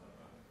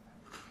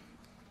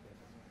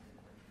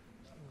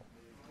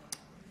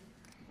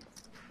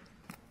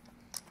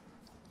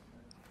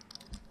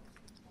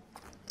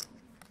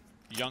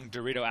 Young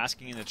Dorito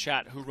asking in the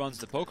chat, who runs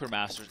the Poker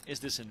Masters? Is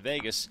this in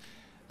Vegas?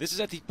 This is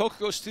at the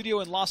PokerGO studio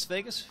in Las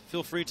Vegas.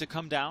 Feel free to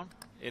come down.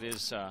 It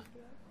is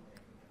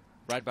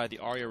right by the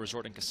Aria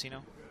Resort and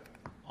Casino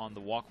on the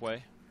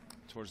walkway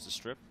towards the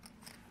Strip.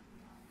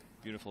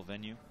 Beautiful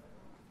venue.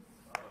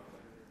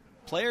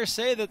 Players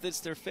say that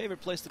it's their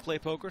favorite place to play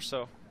poker,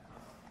 so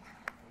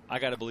I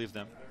got to believe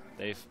them.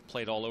 They've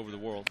played all over the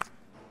world.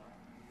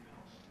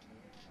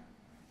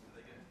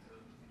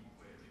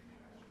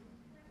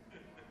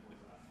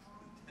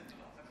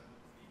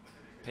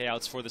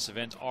 Payouts for this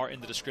event are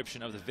in the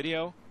description of the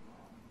video.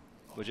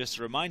 But just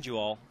to remind you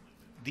all,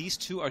 these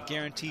two are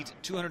guaranteed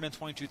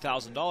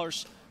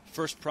 $222,000.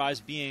 First prize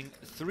being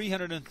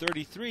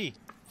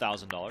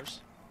 $333,000.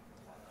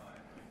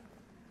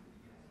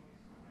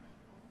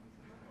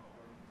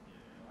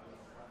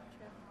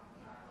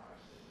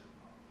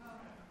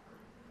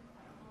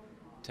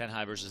 Ten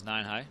high versus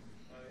 9 high.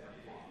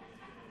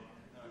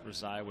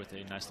 Rezaei with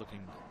a nice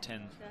looking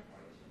 10-9,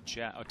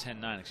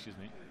 excuse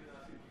me.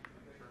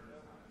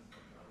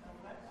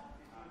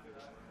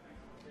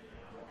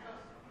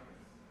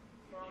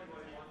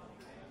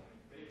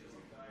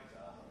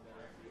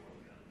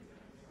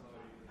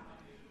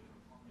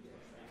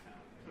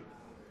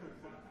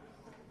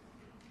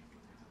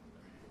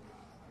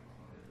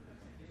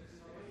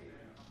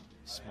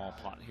 Small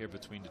pot here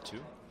between the two.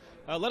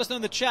 Let us know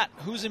in the chat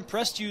who's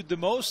impressed you the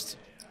most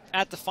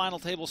at the final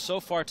table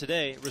so far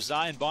today.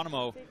 Rezaei and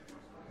Bonomo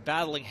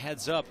battling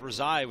heads up.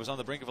 Rezaei was on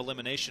the brink of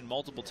elimination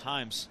multiple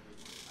times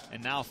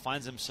and now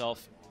finds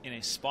himself in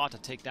a spot to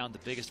take down the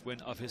biggest win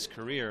of his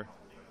career.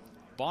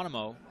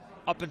 Bonomo,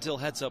 up until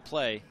heads up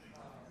play,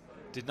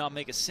 did not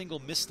make a single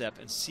misstep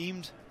and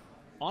seemed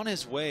on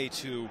his way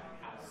to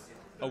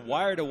a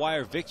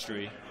wire-to-wire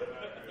victory.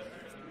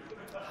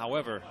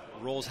 However,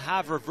 roles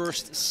have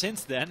reversed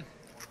since then.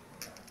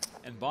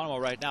 And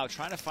Bonomo right now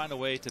trying to find a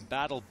way to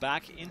battle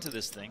back into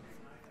this thing.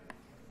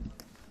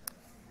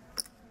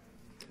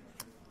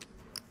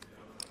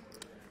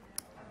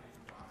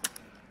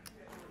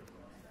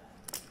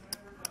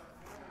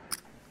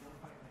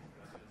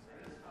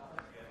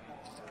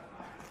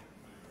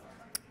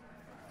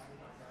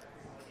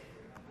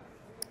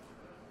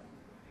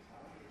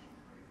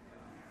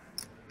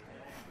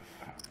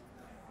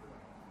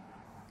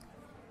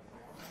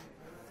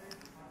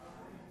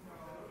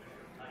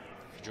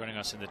 Joining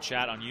us in the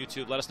chat on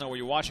YouTube. Let us know where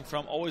you're watching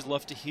from. Always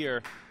love to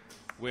hear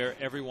where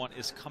everyone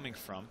is coming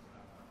from.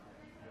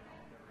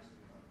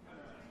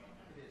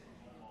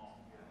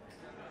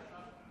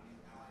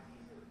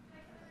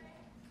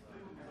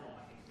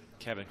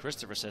 Kevin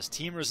Christopher says,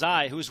 Team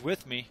Rezaei, who's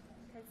with me?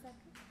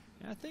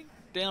 Yeah, I think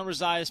Daniel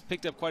Rezaei has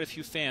picked up quite a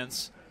few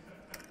fans.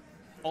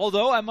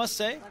 Although, I must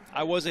say,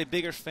 I was a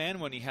bigger fan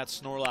when he had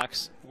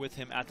Snorlax with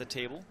him at the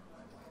table.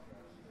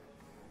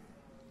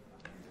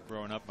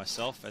 Growing up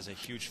myself as a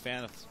huge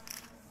fan of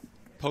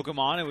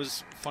Pokemon, it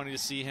was funny to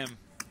see him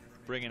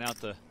bringing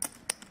out the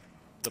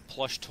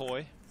plush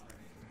toy.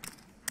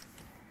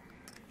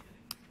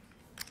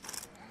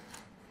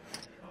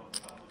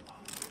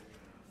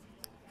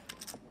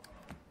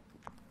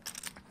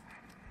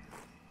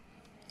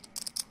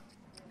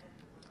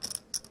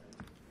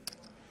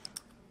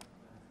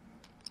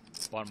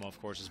 Bonomo,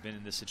 of course, has been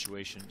in this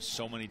situation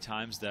so many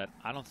times that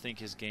I don't think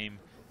his game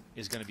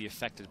is going to be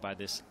affected by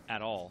this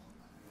at all.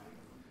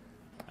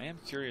 I am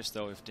curious,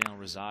 though, if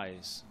Daniel Rezaei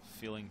is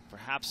feeling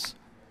perhaps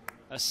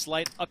a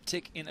slight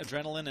uptick in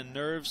adrenaline and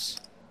nerves,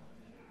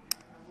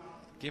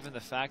 given the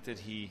fact that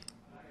he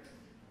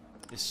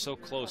is so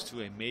close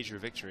to a major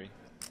victory.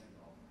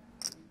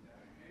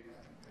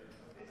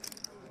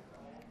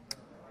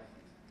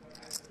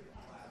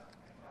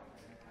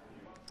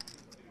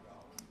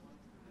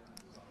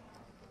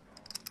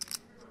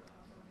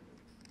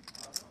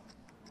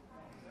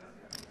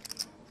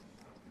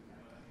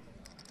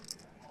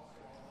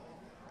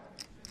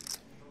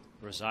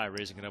 Rezaei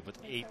raising it up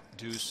with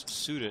 8-deuce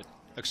suited.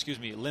 Excuse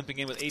me, limping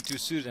in with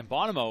 8-deuce suited. And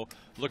Bonomo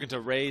looking to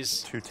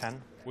raise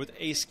 210 with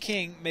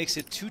ace-king. Makes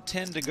it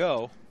 210 to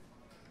go.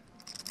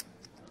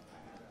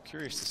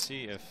 Curious to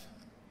see if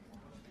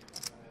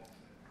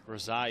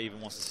Rezaei even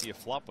wants to see a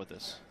flop with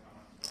this.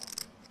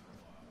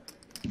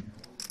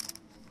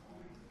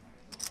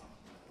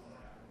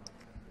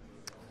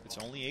 It's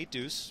only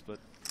 8-deuce, but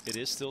it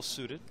is still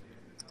suited.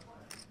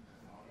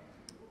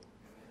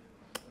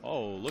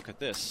 Oh, look at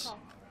this.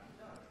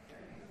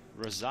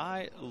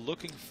 Rezaei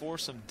looking for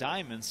some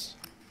diamonds,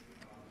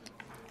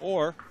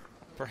 or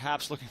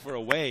perhaps looking for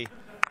a way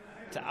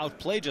to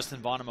outplay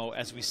Justin Bonomo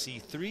as we see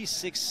 3,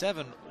 6,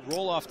 7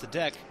 roll off the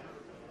deck.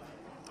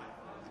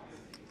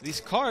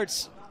 These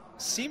cards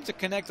seem to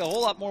connect a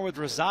whole lot more with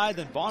Rezaei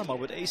than Bonomo,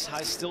 with ace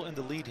high still in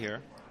the lead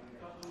here.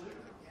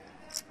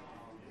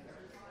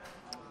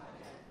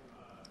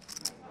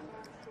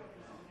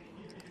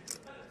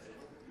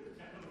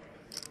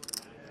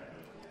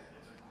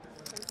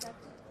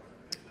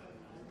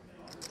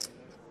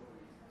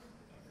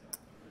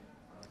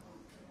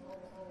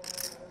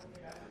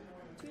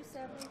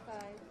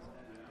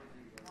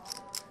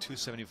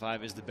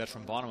 $275 is the bet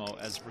from Bonomo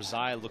as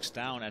Rezaei looks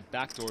down at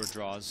backdoor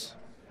draws.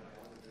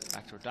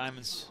 Backdoor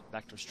diamonds,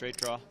 backdoor straight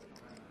draw.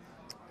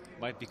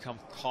 might become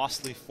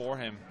costly for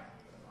him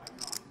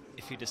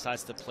if he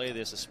decides to play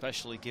this,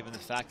 especially given the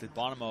fact that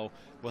Bonomo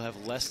will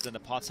have less than a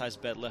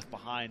pot-sized bet left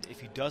behind if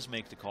he does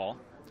make the call.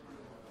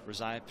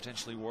 Rezaei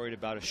potentially worried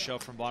about a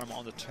shove from Bonomo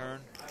on the turn,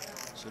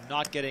 so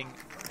not getting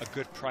a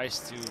good price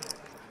to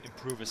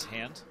improve his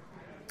hand.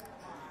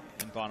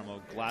 And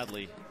Bonomo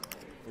gladly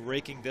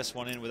raking this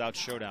one in without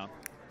showdown.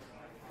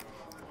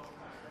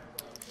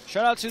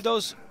 Shout out to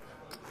those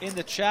in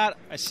the chat.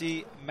 I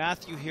see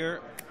Matthew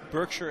here,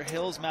 Berkshire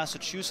Hills,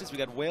 Massachusetts. We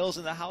got Wales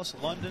in the house,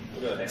 London,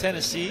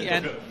 Tennessee,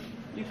 and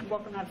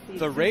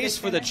the race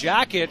for the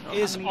jacket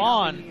is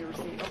on.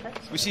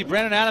 We see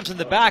Brandon Adams in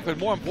the back, but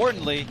more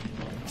importantly,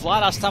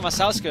 Vladas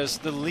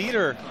Tamasauskas, the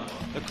leader,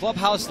 the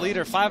clubhouse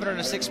leader,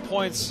 506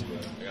 points,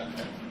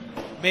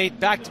 made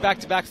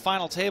back-to-back-to-back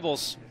final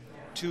tables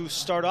to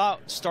start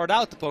out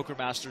the Poker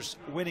Masters,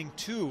 winning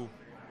 2.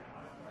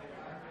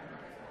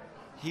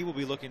 He will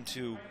be looking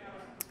to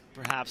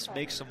perhaps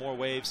make some more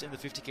waves in the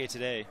 50K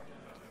today.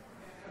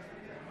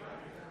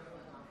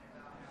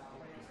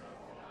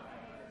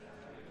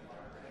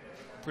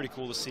 Pretty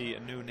cool to see a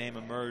new name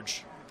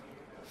emerge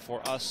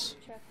for us.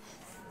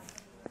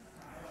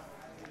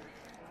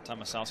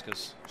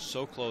 Tamasauskas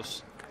so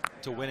close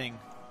to winning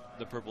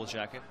the purple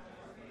jacket.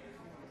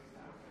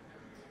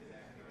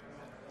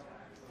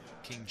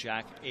 King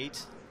Jack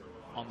 8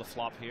 on the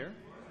flop here.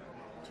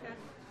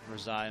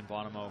 Rezaei and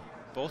Bonomo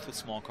both with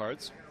small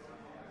cards.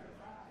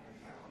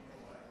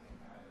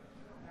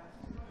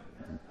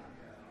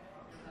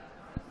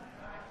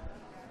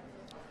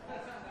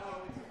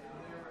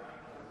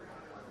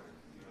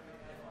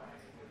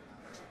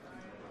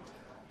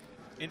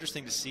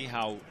 Interesting to see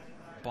how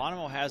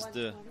Bonomo has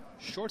the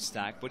short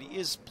stack, but he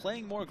is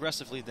playing more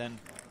aggressively than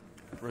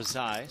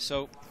Rezaei.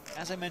 So,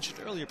 as I mentioned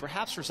earlier,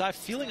 perhaps Rezaei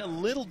feeling a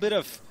little bit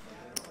of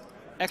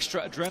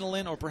extra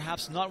adrenaline, or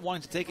perhaps not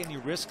wanting to take any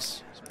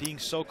risks, being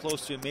so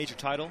close to a major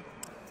title.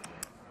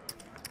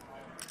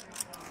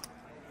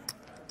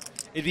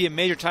 It'd be a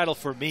major title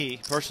for me,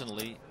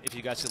 personally, if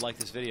you guys could like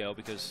this video,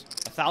 because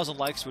 1,000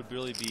 likes would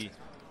really be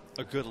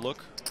a good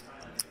look.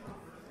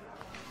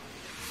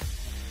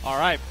 All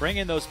right, bring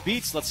in those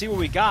beats. Let's see what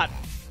we got.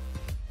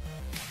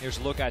 Here's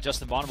a look at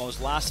Justin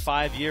Bonomo's last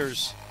 5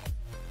 years.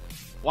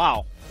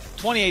 Wow.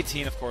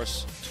 2018, of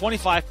course,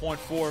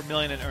 25.4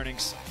 million in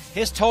earnings.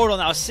 His total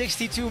now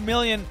 62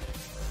 million.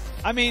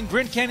 I mean,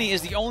 Bryn Kenny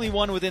is the only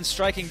one within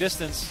striking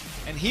distance,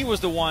 and he was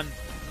the one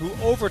who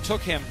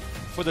overtook him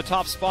for the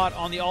top spot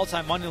on the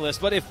all-time money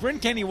list. But if Bryn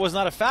Kenny was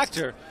not a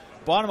factor,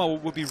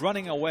 Bonomo would be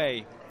running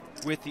away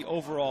with the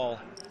overall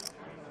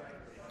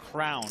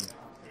crown.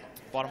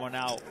 Bonomo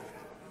now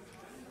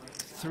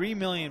 3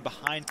 million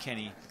behind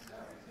Kenny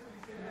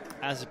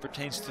as it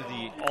pertains to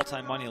the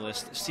all-time money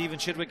list. Stephen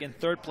Chidwick in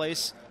 3rd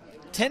place,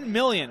 10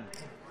 million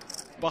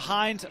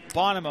behind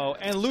Bonomo,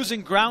 and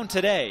losing ground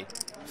today,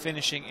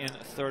 finishing in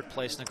 3rd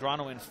place.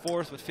 Negreanu in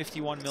 4th with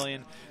 51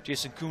 million.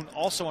 Jason Kuhn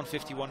also on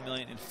 51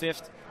 million in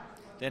 5th.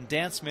 Then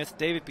Dan Smith,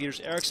 David Peters,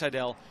 Eric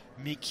Seidel,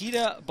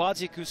 Mikita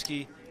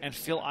Badziakuski, and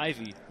Phil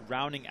Ivey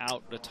rounding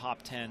out the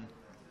top 10.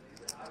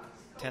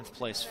 10th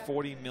place,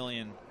 40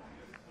 million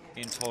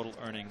in total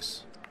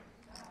earnings.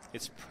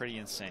 It's pretty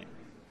insane.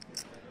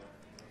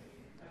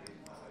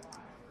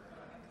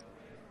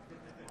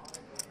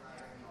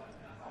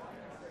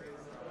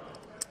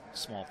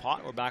 Small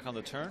pot, we're back on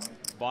the turn.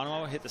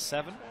 Bonomo hit the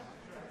 7.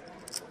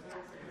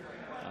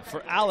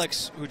 For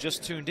Alex, who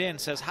just tuned in,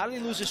 says, how did he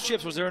lose his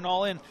chips? Was there an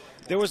all-in?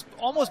 There was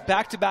almost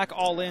back-to-back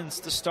all-ins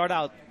to start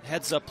out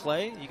heads-up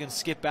play. You can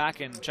skip back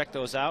and check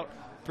those out.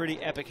 Pretty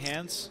epic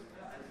hands.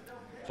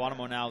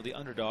 Bonomo now the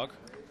underdog.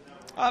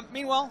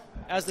 Meanwhile,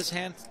 as this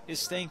hand is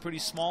staying pretty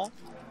small,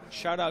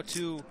 shout out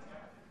to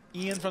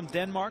Ian from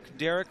Denmark,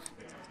 Derek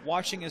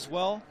watching as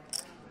well.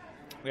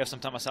 We have some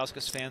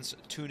Tamasauskas fans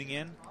tuning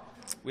in.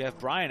 We have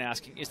Brian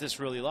asking, is this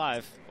really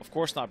live? Of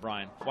course not,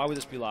 Brian. Why would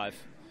this be live?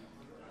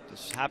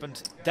 This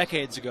happened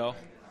decades ago.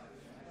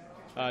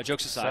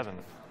 Jokes aside, 7.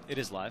 It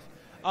is live.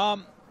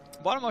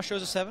 Bonomo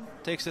shows a 7,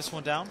 takes this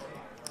one down.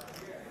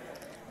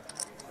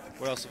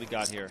 What else have we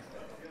got here?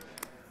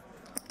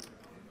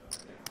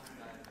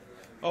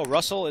 Oh,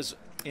 Russell is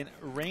in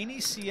rainy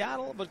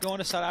Seattle, but going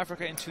to South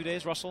Africa in 2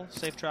 days. Russell,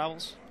 safe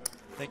travels.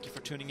 Thank you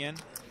for tuning in.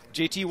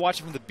 JT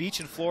watching from the beach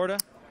in Florida.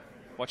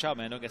 Watch out,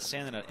 man. Don't get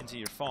sand into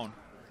your phone.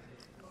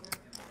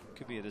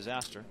 Could be a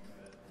disaster.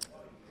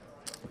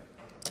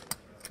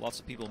 Lots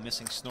of people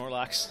missing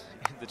Snorlax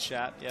in the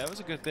chat. Yeah, it was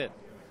a good bit.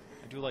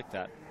 I do like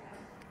that.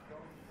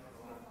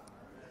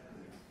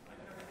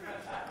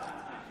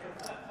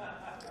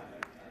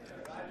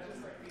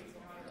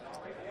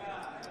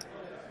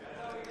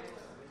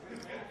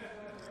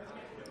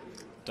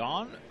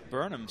 Don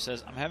Burnham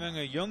says, I'm having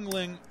a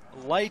Youngling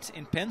Light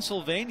in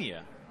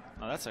Pennsylvania.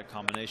 Now that's a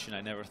combination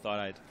I never thought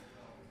I'd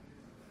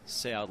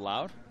say out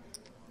loud.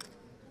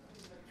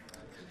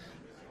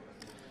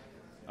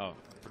 Oh,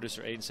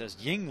 producer Aiden says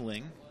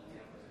Yingling.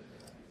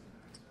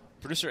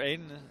 Producer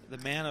Aiden, the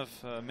man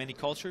of many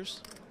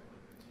cultures,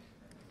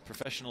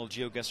 professional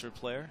GeoGuessr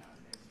player.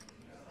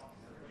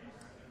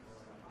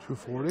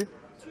 240.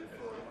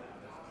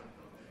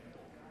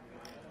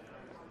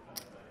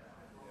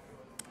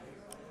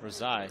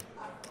 Rezaei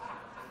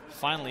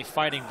finally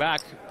fighting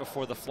back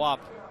before the flop,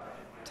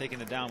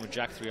 taking it down with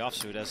Jack-3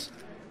 offsuit as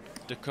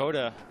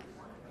Dakota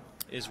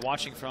is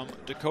watching from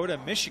Dakota,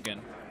 Michigan.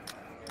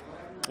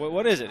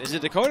 What is it? Is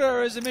it Dakota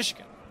or is it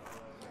Michigan?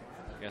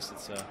 I guess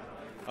it's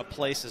a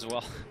place as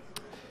well.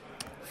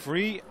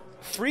 Free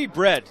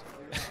bread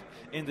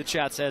in the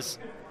chat says,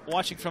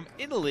 watching from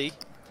Italy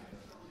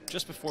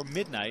just before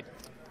midnight.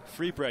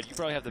 Free bread. You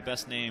probably have the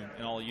best name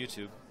in all of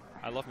YouTube.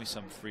 I love me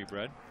some free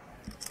bread.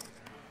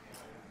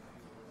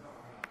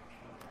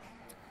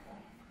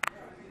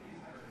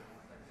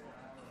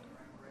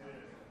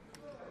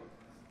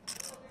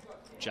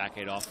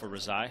 Jack-8 off for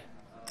Rezaei.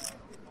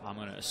 I'm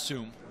going to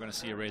assume we're going to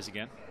see a raise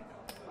again.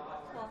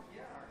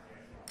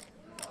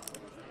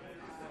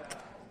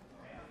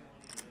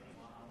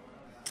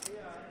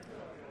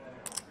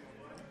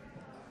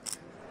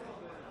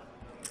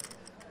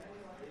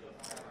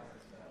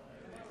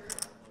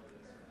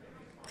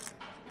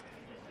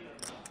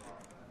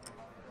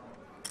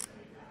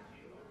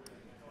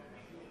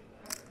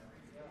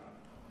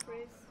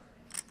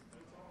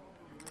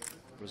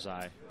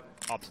 Rezaei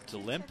opted to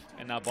limp,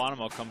 and now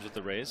Bonomo comes with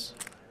the raise.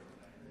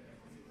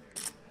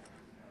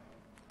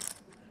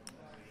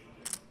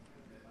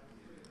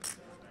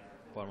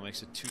 Bonomo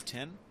makes it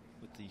 2-10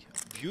 with the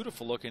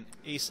beautiful looking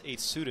ace-8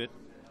 suited.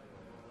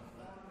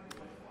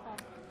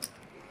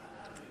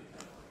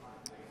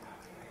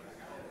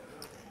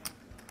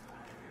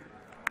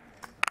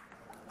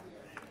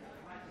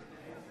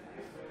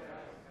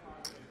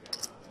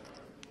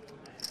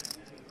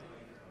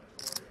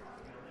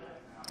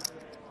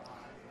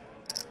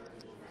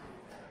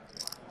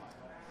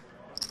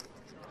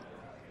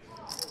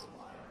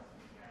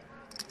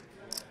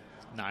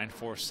 Nine,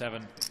 4,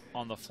 7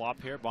 on the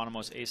flop here.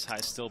 Bonomo's ace high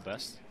still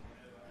best.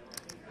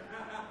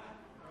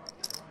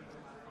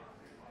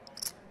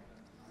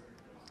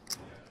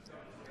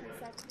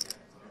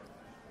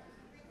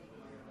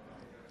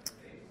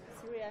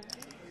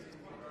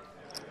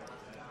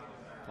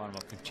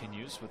 Bonomo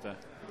continues with a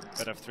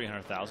bet of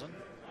 300,000.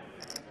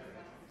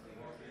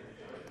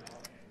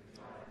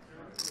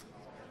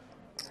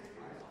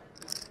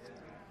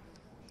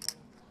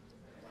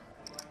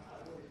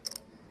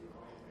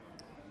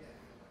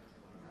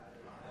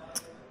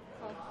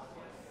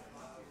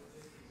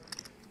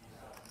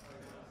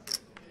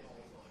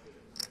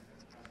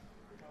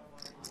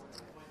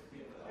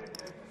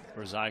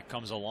 Rezaei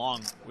comes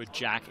along with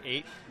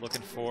Jack-8,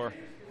 looking for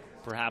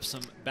perhaps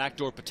some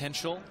backdoor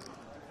potential.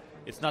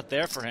 It's not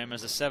there for him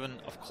as the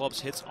 7 of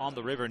clubs hits on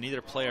the river.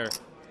 Neither player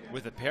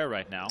with a pair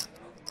right now.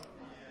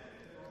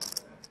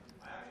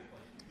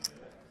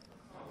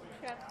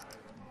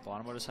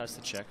 Bonomo just has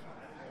to check.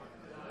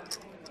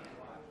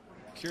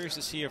 Curious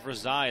to see if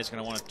Rezaei is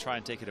going to want to try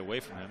and take it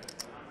away from him.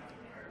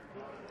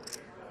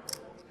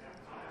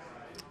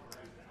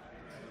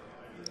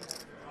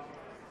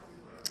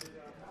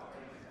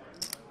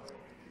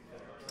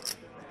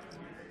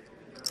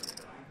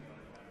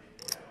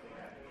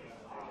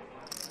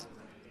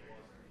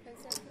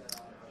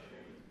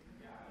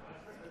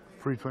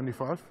 $325.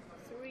 $325.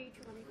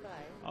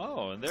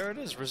 Oh, and there it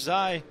is.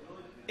 Rezaei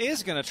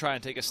is going to try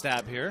and take a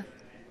stab here.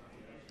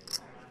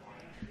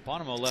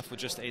 Bonomo left with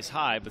just ace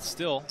high, but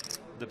still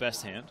the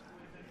best hand,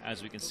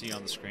 as we can see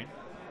on the screen.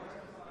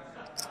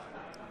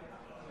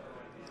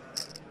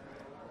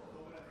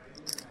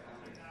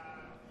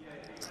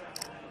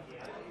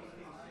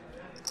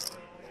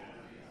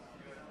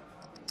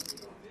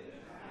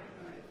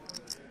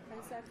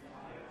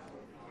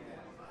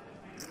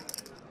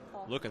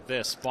 Look at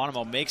this.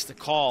 Bonomo makes the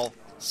call,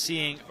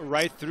 seeing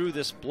right through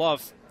this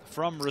bluff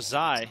from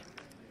Rezaei.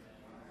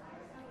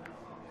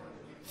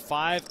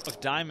 5 of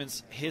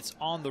diamonds hits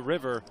on the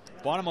river.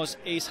 Bonomo's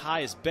ace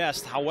high is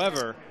best.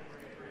 However,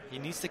 he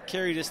needs to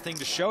carry this thing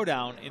to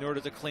showdown in order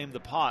to claim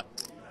the pot.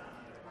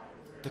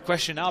 The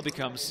question now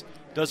becomes,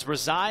 does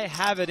Rezaei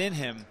have it in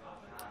him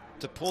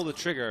to pull the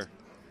trigger?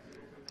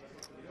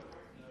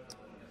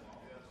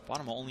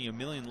 Bonomo only $1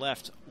 million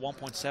left,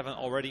 1.7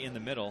 already in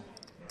the middle.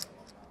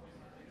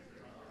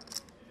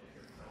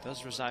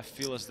 Does Rezaei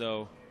feel as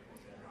though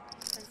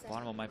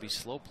Bonomo might be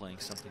slow playing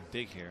something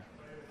big here?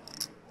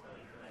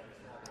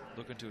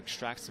 Looking to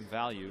extract some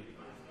value.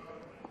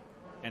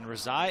 And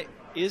Rezaei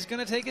is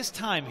going to take his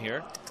time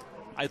here.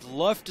 I'd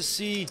love to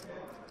see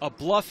a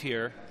bluff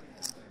here.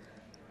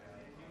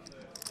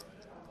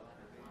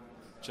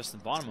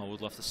 Justin Bonomo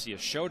would love to see a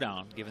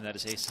showdown, given that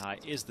his ace high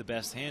is the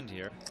best hand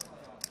here.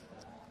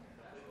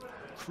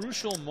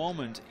 Crucial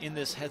moment in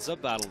this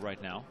heads-up battle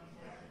right now.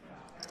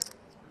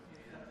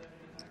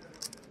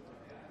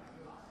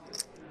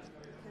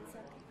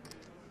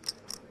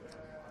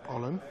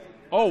 All in.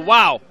 Oh,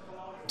 wow.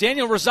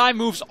 Daniel Rezaei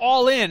moves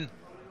all in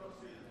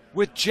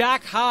with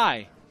Jack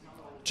high.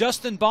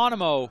 Justin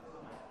Bonomo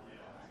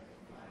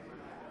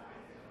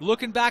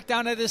looking back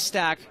down at his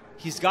stack.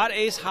 He's got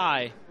ace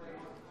high.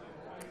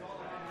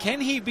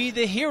 Can he be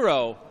the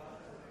hero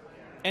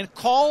and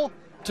call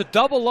to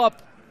double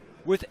up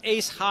with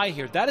ace high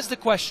here? That is the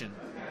question.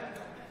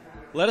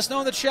 Let us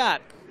know in the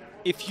chat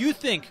if you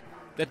think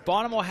that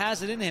Bonomo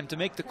has it in him to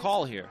make the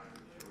call here.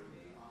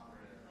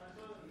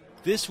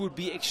 this would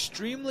be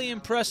extremely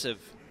impressive.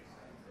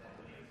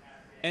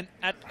 And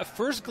at a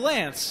first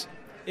glance,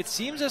 it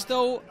seems as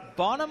though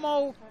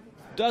Bonomo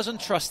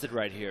doesn't trust it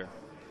right here.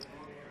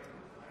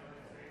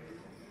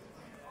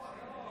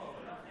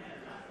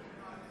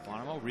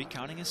 Bonomo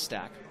recounting his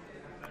stack.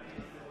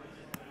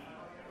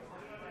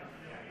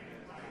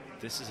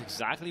 This is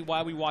exactly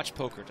why we watch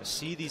poker, to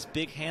see these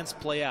big hands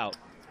play out.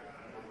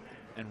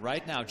 And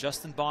right now,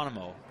 Justin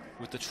Bonomo,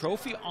 with the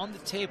trophy on the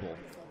table,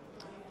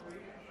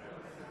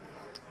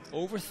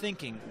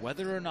 overthinking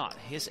whether or not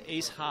his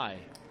ace high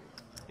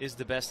is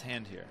the best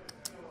hand here.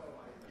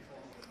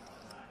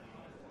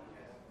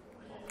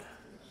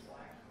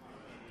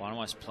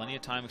 Bonomo has plenty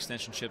of time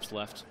extension chips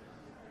left.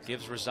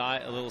 Gives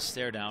Rezaei a little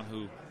stare down,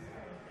 who,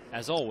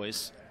 as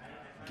always,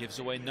 gives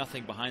away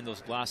nothing behind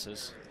those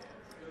glasses.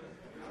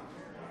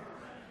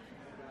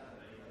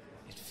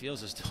 It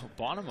feels as though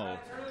Bonomo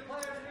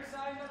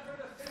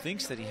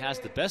thinks that he has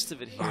the best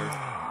of it here.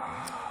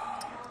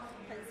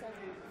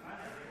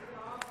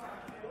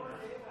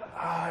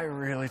 I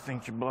really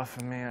think you're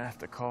bluffing me. I have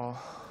to call.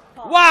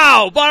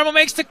 Wow! Bonomo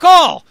makes the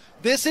call!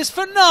 This is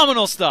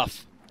phenomenal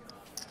stuff!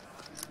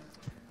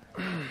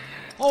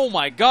 Oh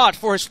my God,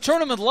 for his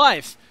tournament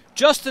life,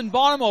 Justin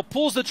Bonomo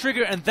pulls the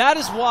trigger, and that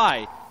is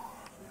why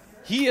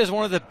he is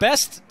one of the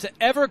best to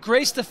ever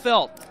grace the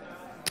felt.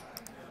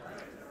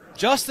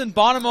 Justin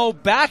Bonomo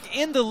back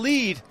in the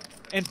lead,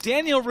 and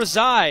Daniel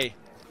Rezaei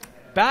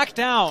back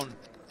down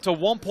to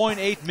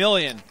 1.8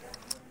 million.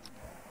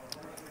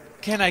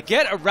 Can I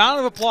get a round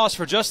of applause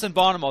for Justin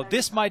Bonomo?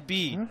 This might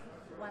be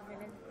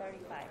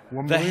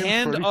the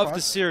hand of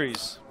the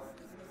series.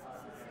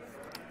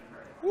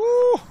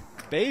 Woo,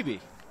 baby.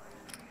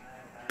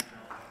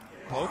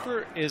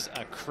 Poker is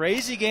a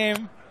crazy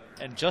game,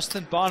 and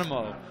Justin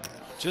Bonomo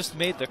just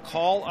made the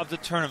call of the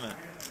tournament.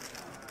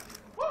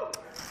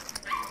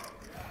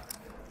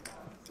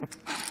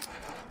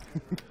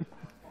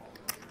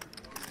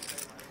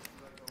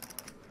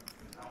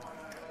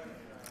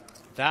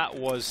 That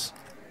was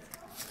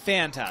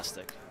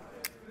fantastic.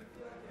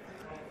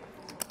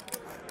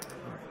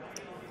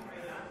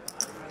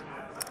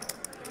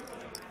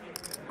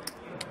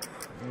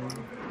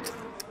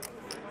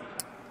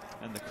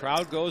 And the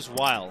crowd goes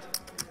wild.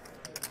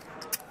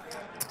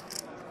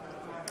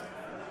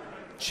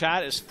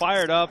 Chat is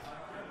fired up.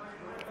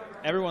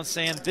 Everyone's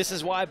saying this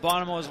is why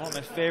Bonomo is one of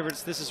my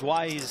favorites. This is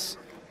why he's,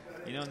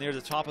 you know, near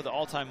the top of the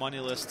all-time money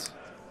list.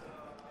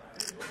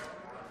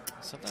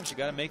 Sometimes you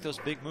got to make those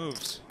big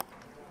moves.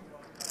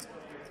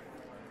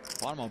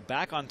 Bonomo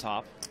back on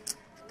top.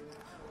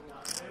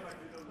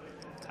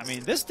 I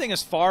mean, this thing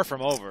is far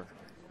from over.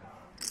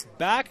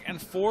 Back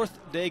and forth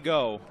they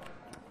go.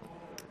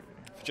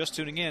 If you're just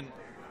tuning in,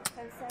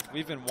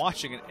 we've been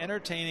watching an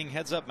entertaining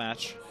heads-up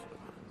match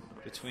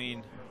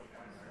between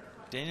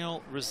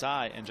Daniel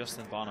Rezaei and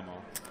Justin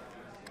Bonomo.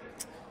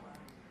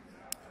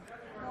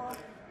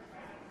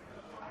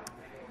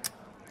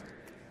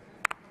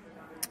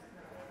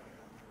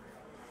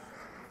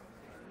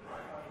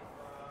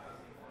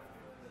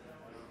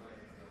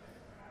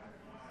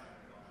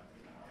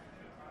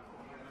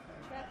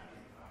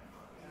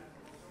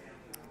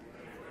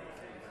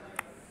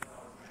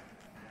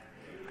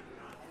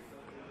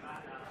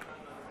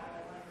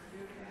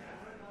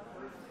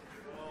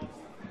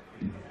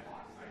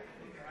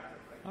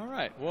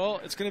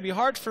 Well, it's going to be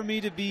hard for me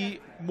to be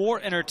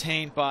more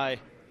entertained by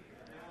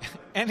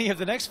any of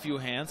the next few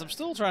hands. I'm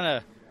still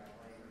trying to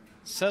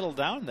settle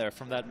down there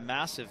from that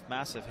massive,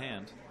 massive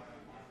hand.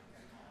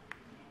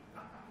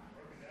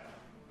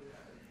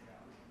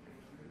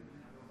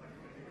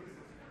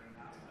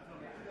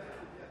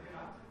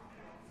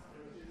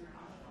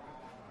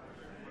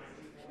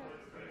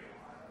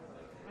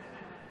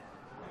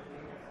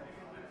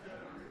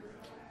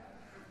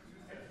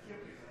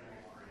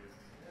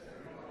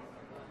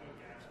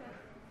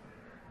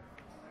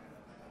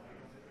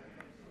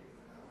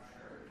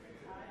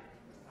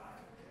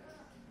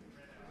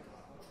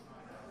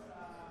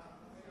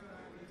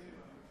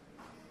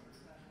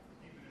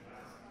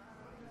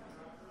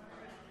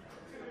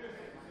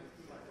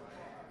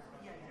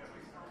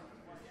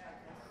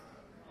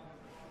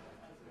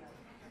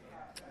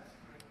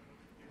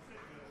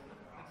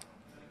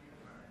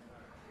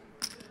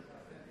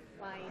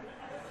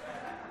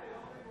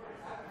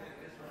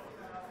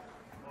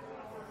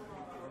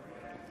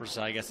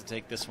 Rezaei gets to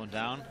take this one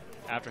down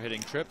after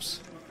hitting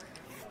trips.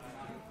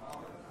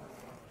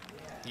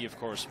 He, of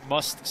course,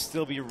 must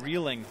still be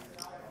reeling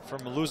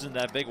from losing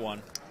that big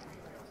one.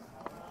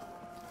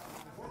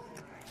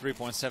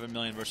 3.7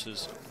 million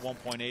versus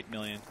 1.8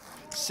 million.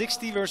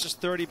 60 versus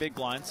 30 big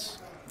blinds.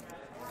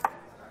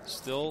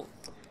 Still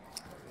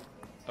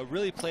a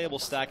really playable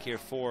stack here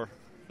for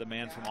the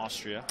man from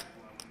Austria.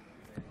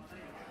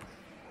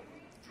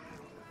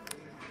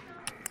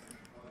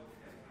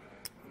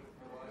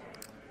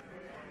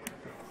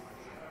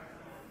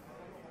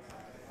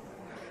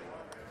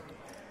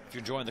 If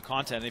you're enjoying the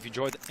content, and if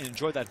you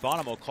enjoyed that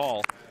Bonomo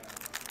call,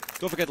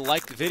 don't forget to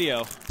like the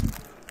video.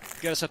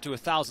 Get us up to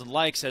 1,000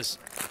 likes, as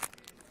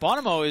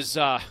Bonomo is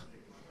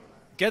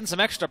getting some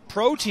extra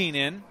protein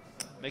in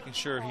making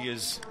sure he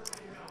is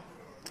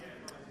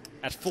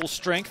at full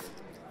strength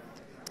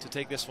to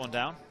take this one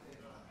down.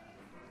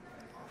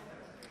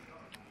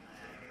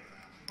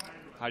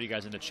 How do you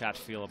guys in the chat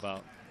feel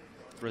about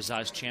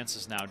Rezaei's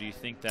chances now? Do you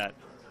think that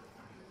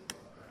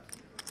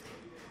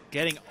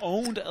getting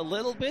owned a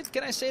little bit,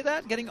 can I say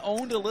that? Getting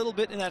owned a little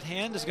bit in that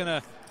hand is going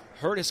to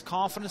hurt his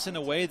confidence in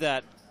a way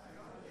that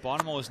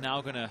Bonomo is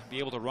now going to be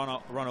able to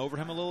run over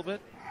him a little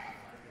bit?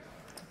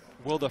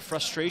 Will the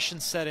frustration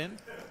set in?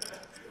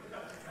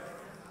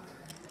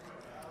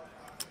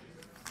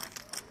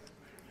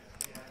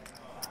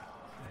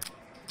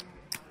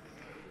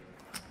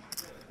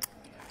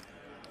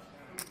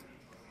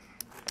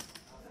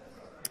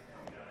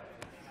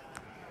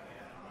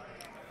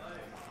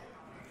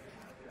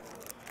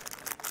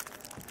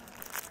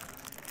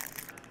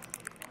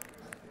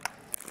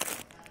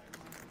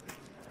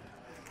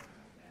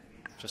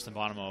 Justin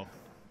Bonomo,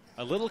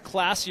 a little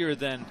classier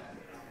than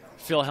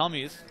Phil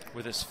Hellmuth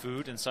with his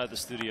food inside the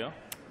studio.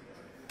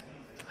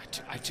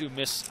 I do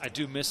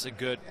miss a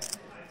good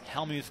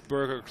Hellmuth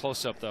burger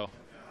close-up though.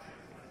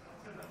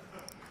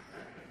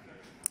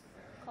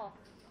 Call.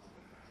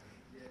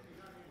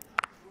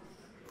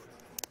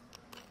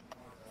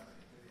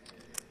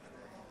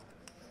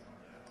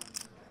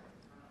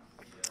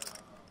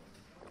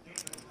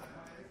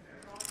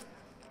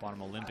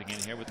 Bonomo limping in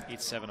here with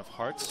 8-7 of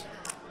hearts.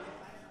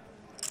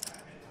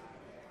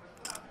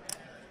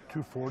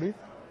 240.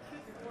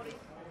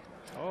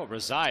 Oh,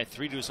 Rezaei,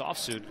 3 deuce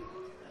offsuit.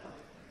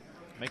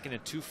 Making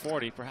it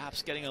 240,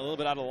 perhaps getting a little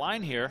bit out of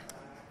line here.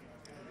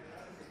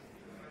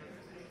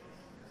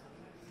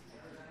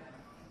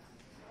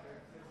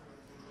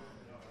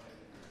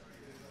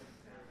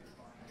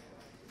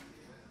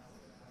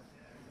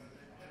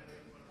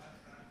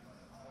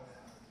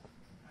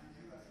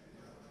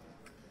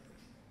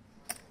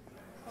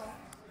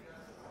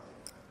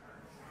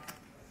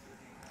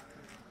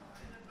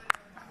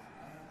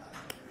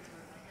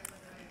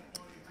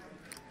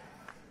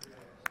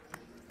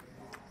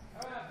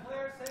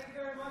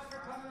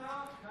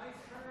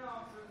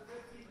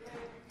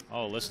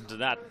 Oh, listen to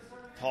that.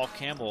 Paul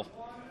Campbell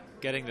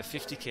getting the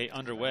 50K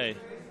underway.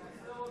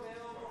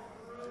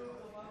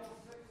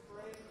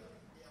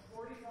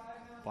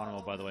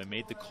 Bonomo, by the way,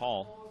 made the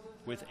call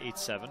with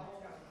 8-7.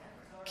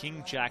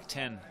 King Jack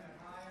 10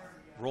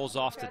 rolls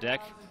off the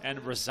deck, and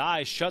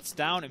Rezaei shuts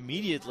down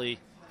immediately.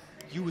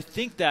 You would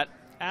think that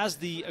as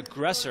the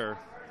aggressor,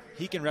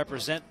 he can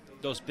represent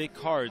those big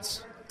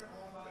cards.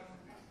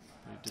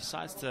 He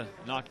decides to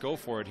not go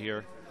for it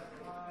here,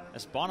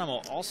 as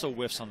Bonomo also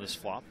whiffs on this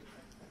flop.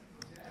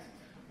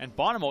 And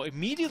Bonomo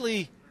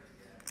immediately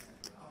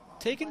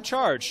taking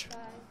charge.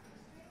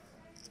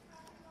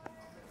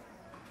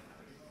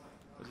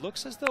 It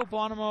looks as though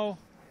Bonomo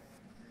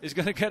is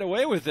going to get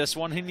away with this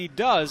one, and he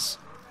does.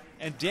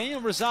 And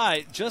Daniel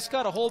Rezaei just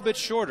got a whole bit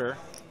shorter.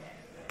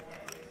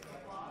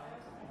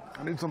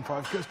 I need some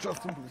 5Ks,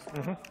 Justin,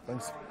 please.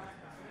 Thanks.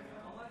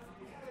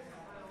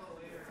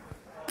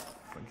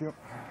 Thank you.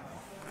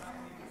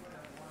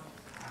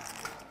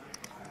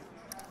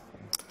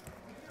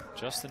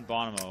 Justin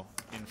Bonomo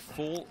in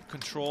full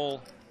control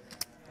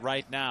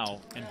right now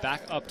and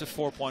back up to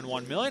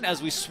 4.1 million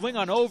as we swing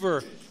on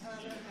over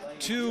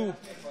to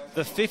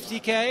the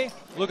 50K.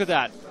 Look at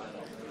that.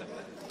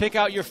 Pick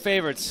out your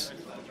favorites.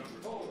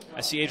 I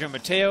see Adrian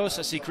Mateos,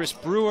 I see Chris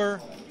Brewer,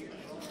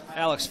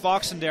 Alex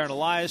Fox and Darren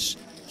Elias,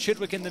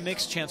 Chidwick in the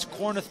mix, Chance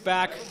Corneth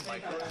back,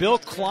 Bill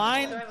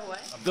Klein,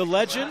 the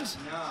legend.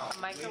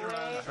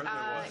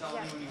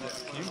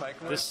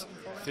 This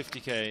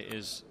 50K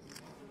is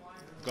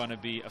going to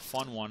be a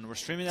fun one. We're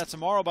streaming that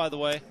tomorrow, by the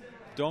way.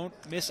 Don't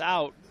miss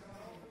out.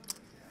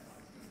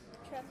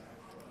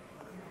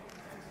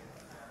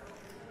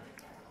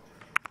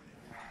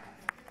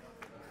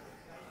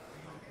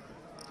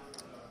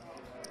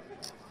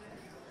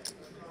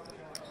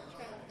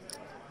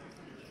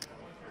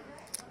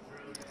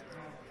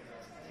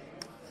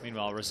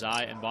 Meanwhile,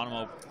 Rezaei and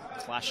Bonomo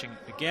clashing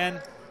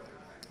again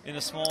in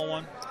a small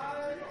one.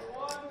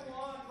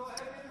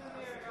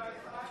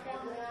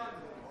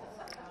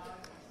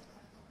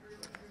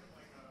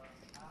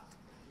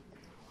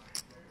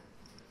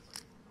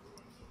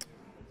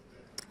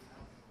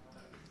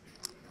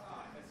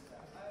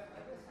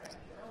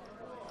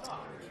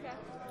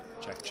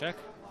 Check.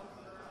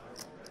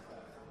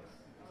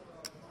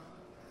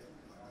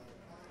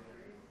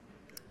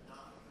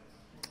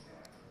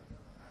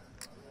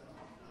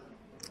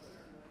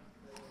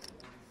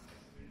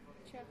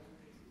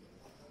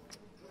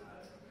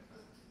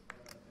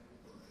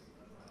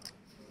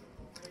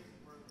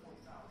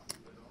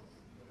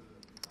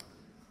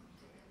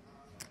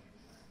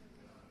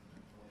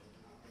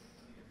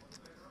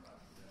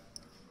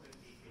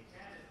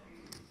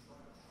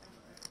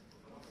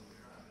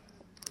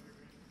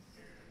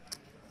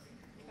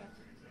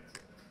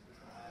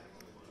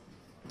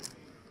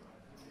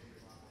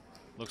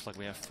 Looks like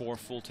we have 4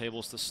 full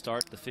tables to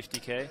start the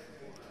 50K.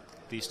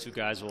 These two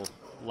guys will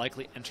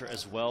likely enter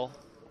as well.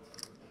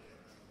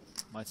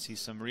 Might see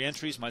some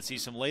re-entries, might see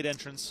some late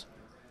entrants.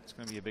 It's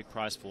going to be a big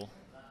prize pool.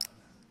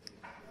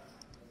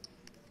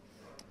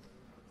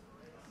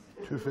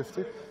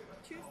 250.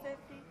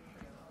 250.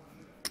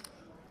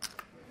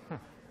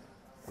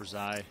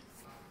 Rezaei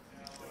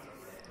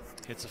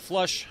hits a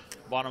flush.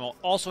 Bonomo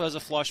also has a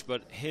flush,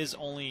 but his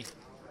only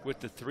with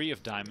the 3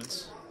 of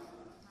diamonds.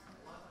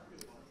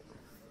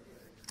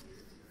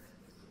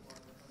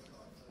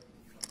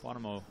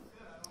 Bonomo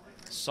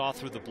saw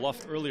through the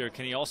bluff earlier.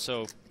 Can he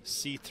also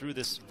see through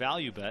this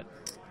value bet?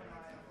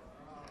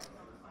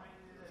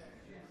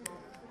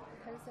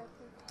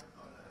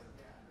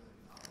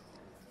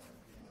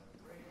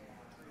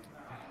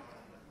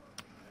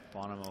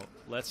 Bonomo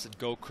lets it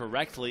go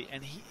correctly,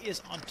 and he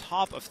is on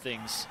top of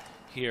things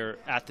here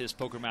at this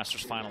Poker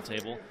Masters final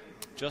table.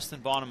 Justin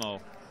Bonomo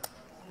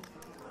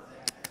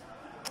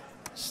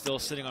still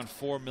sitting on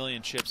 4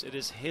 million chips. It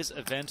is his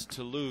event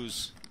to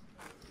lose.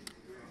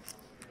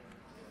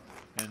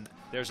 And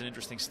there's an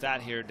interesting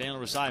stat here. Daniel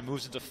Rezaei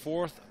moves into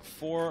 4th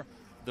for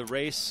the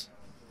race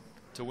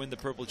to win the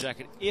purple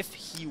jacket if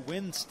he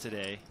wins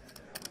today.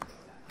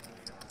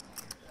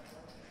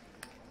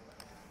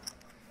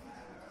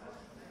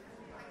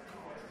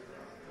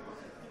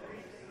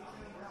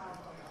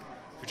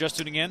 If you're just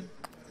tuning in,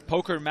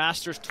 Poker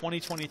Masters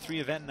 2023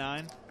 Event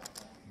 9.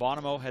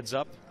 Bonomo heads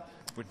up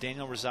with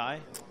Daniel Rezaei.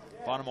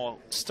 Bonomo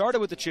started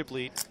with the chip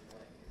lead,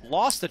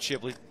 lost the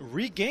chip lead,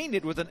 regained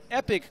it with an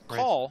epic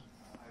call.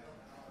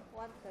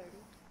 130.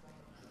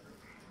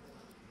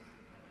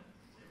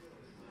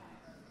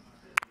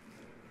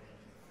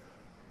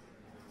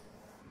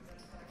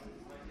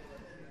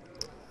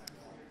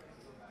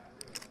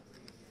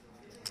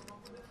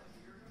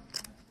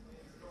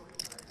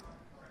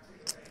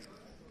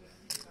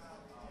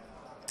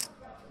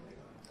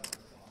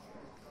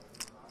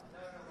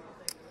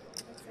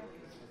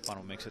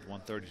 Bonomo makes it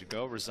 130 to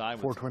go. Rezaei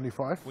with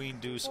 425. Queen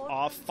deuce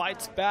off,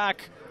 fights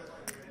back,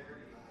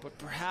 but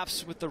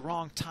perhaps with the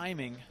wrong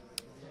timing.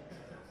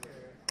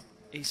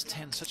 Ace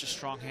 10, such a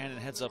strong hand in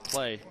heads-up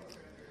play.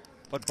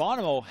 But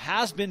Bonomo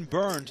has been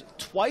burned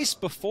twice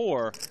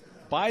before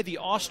by the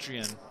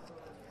Austrian.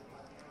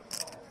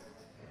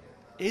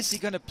 Is he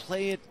going to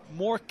play it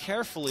more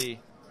carefully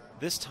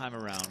this time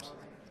around?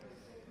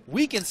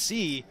 We can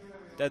see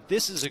that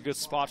this is a good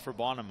spot for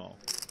Bonomo.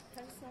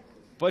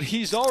 But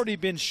he's already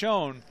been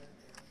shown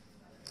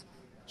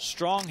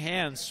strong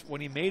hands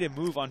when he made a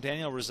move on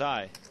Daniel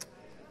Rezaei.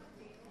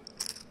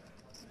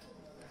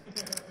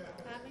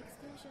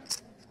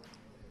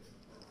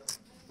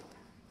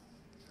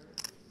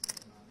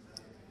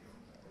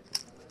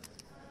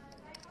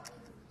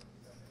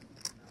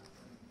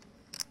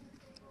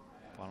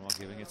 Bonomo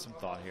giving it some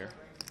thought here.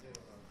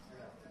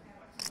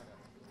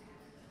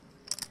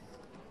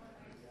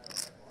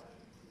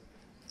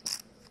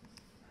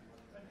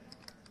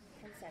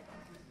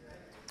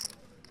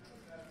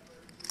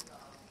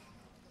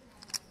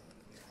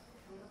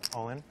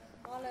 All in?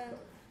 All in.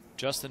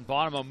 Justin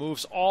Bonomo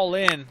moves all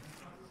in,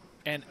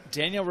 and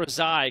Daniel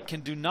Rezaei can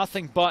do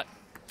nothing but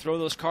throw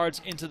those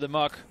cards into the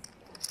muck.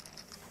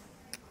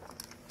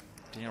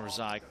 Daniel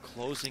Rezaei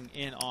closing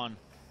in on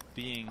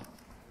being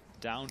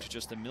down to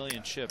just 1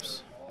 million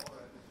chips.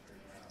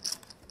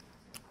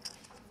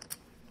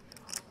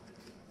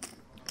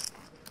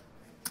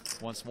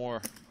 Once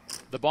more,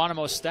 the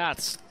Bonomo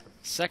stats.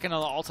 Second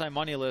on the all-time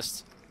money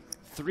list.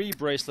 3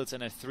 bracelets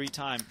and a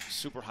 3-time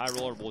super high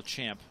roller bowl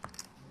champ.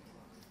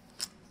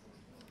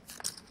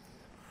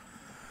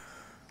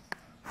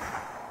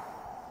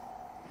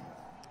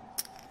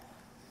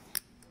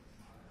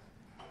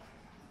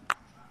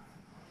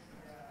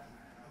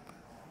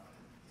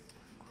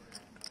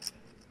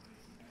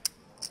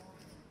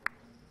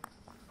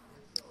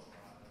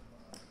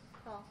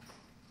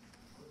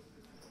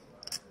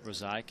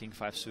 Rezaei, King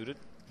 5 suited,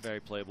 very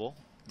playable.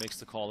 Makes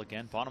the call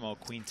again. Bonomo,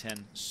 Queen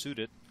 10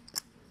 suited.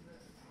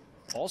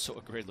 Also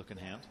a great looking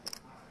hand.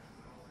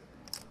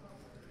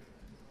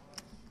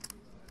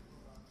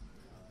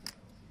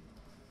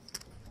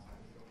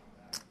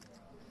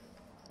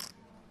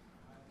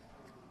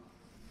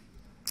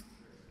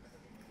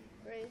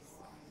 Raise.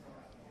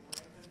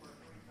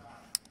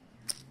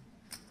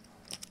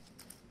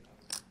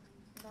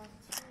 Not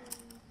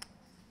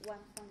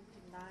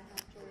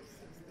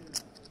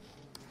 1.960.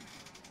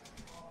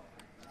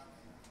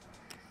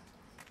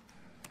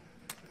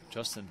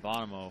 Justin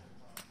Bonomo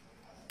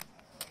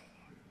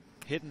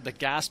hitting the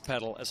gas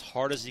pedal as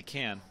hard as he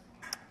can.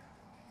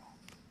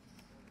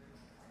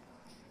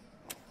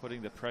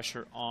 Putting the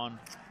pressure on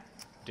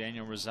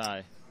Daniel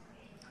Rezaei.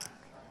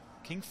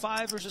 King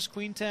 5 versus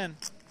Queen 10.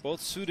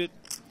 Both suited.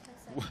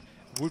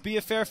 Would be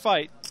a fair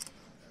fight.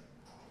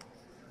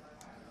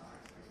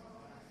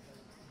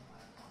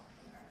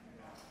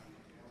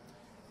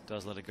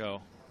 Does let it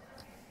go.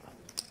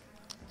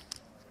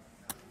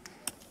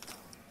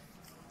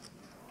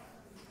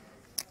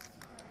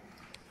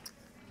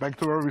 Back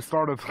to where we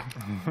started.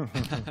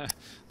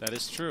 That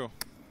is true.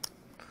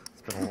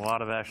 It's been a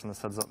lot of action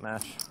this heads-up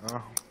match.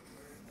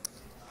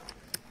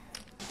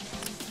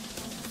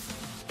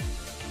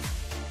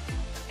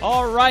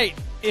 All right.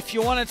 If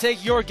you want to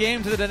take your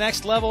game to the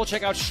next level,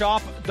 check out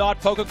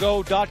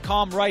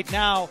shop.pokergo.com right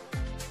now.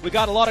 We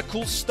got a lot of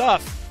cool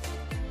stuff.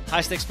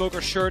 High Stakes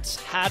Poker shirts,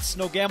 hats,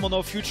 No Gamble,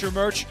 No Future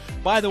merch.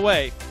 By the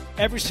way,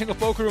 every single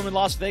poker room in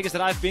Las Vegas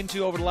that I've been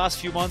to over the last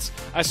few months,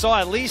 I saw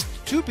at least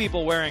 2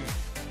 people wearing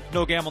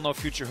No Gamble, No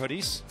Future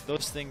hoodies.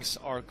 Those things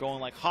are going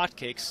like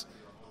hotcakes.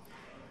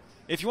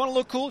 If you want to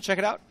look cool, check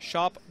it out.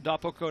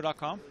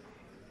 shop.pokergo.com.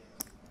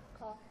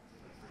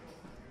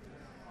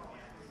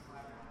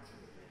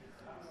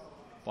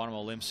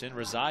 Bonomo limps in.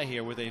 Rezaei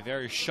here with a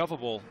very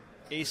shovable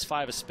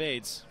ace-5 of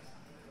spades.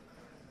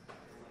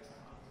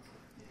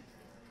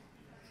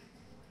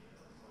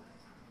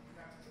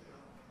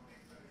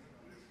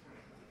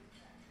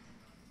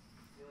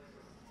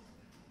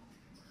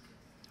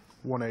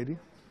 $180.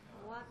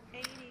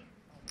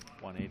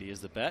 180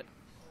 is the bet.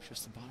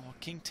 Justin Bonomo,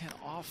 king 10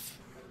 off.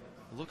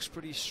 Looks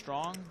pretty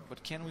strong,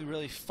 but can we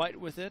really fight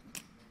with it?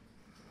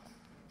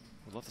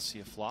 We'd love to see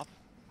a flop.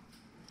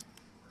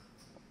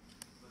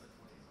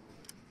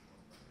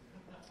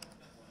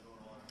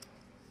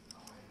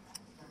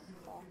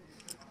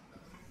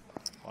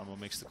 Bonomo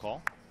makes the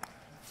call.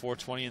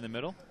 420 in the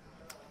middle.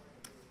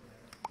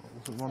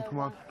 Was it 1 too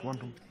much? 1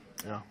 too,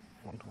 yeah,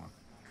 1 too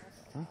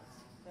much.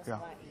 Yeah.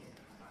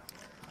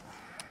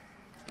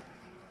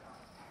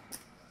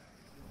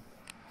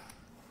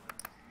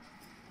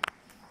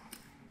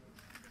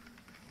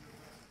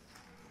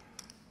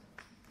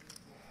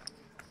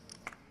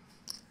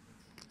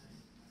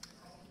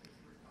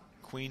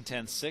 Queen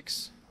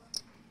 10-6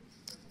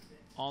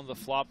 on the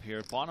flop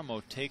here.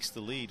 Bonomo takes the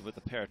lead with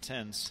a pair of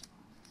 10s.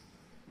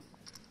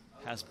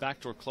 Has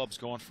backdoor clubs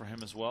going for him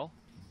as well.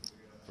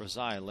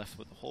 Rezaei left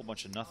with a whole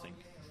bunch of nothing.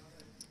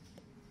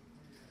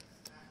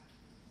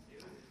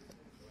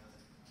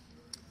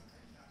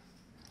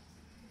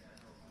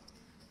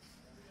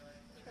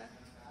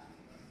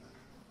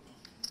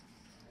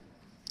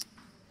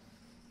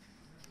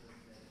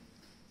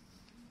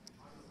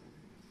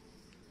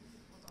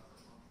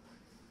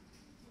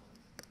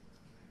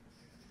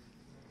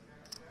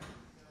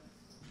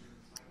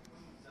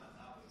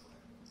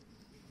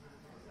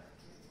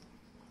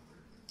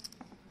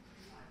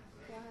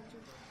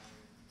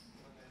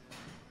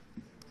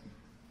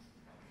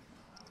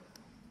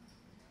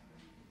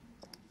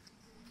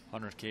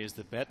 $100K is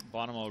the bet.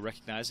 Bonomo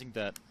recognizing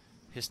that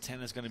his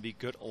 10 is going to be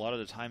good a lot of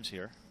the times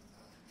here.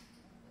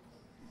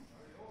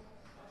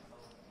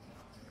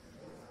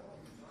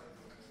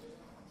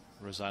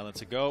 Rezaei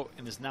lets it go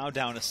and is now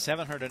down to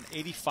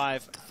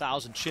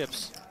 785,000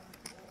 chips.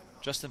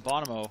 Justin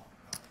Bonomo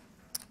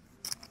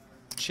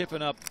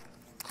chipping up,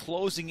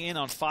 closing in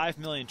on 5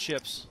 million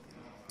chips.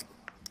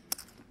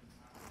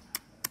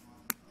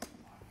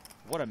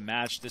 What a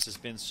match this has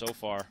been so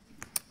far.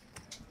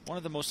 One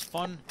of the most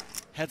fun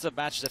heads-up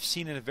matches I've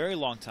seen in a very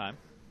long time.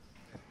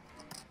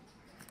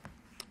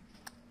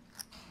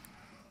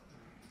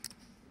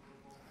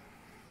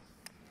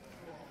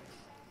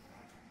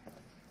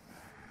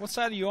 What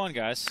side are you on,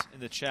 guys,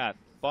 in the chat?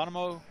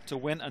 Bonomo to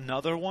win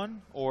another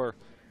one, or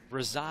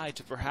Rezaei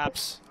to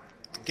perhaps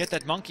get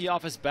that monkey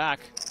off his back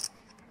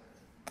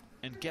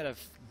and get a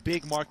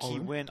big marquee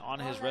win on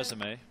his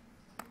resume?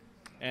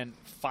 And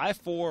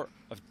 5-4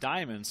 of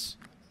diamonds.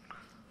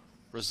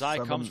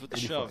 Rezaei comes with the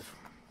shove.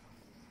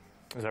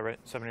 Is that right?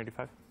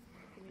 785?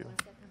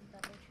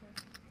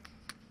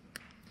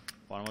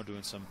 Bonomo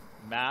doing some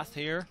math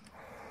here.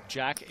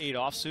 Jack 8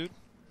 offsuit.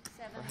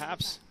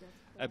 Perhaps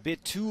a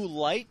bit too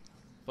light,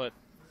 but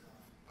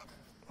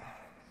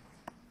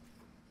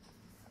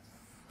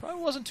probably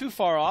wasn't too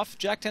far off.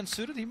 Jack 10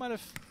 suited, he might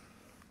have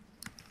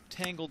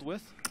tangled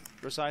with.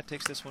 Rezaei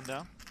takes this one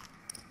down.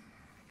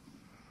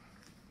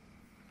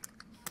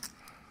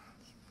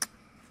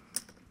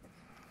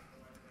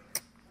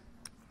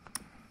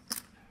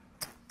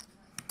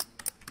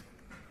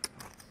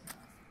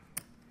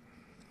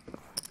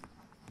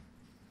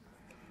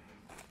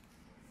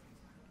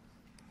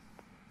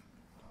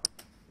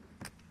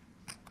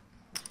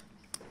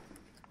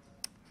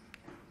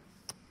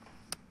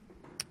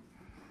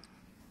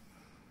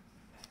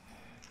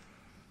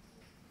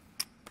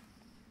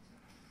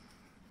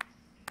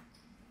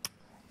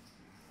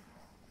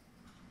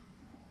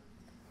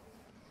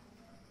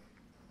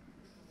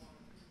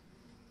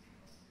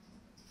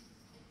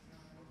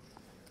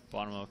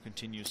 Bonomo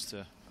continues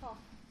to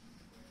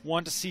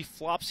want to see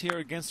flops here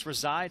against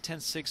Rezaei.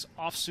 10-6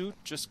 offsuit,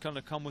 just going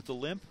to come with the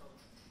limp.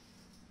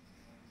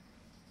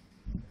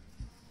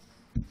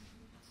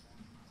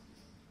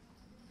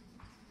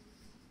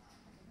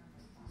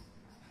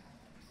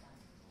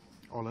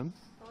 All in?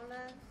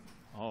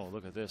 Oh,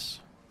 look at this.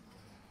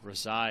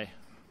 Rezaei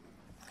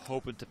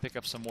hoping to pick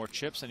up some more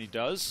chips, and he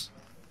does.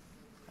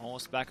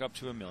 Almost back up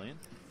to $1 million.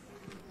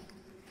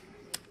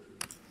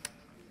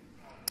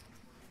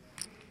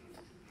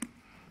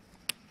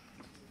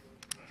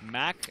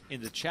 Mac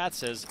in the chat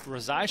says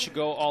Rezaei should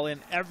go all in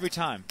every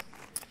time.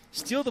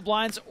 Steal the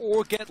blinds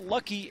or get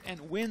lucky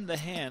and win the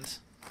hand.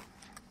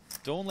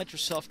 Don't let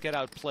yourself get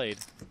outplayed.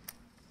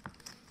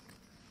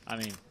 I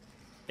mean,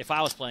 if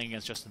I was playing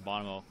against Justin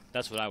Bonomo,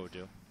 that's what I would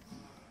do.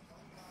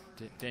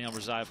 Daniel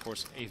Rezaei, of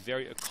course, a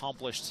very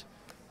accomplished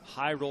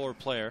high roller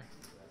player,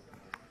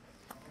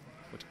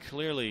 but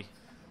clearly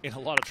in a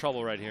lot of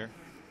trouble right here.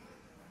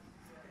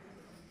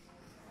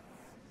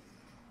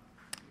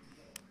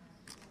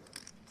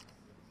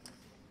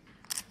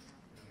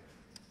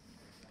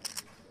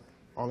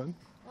 All in?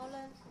 All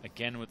in.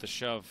 Again with the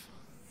shove.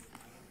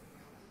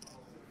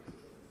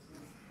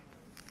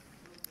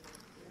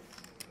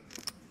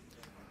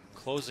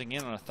 Closing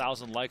in on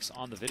 1,000 likes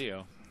on the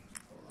video.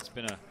 It's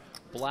been a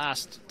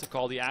blast to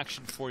call the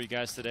action for you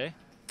guys today.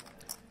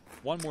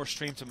 One more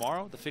stream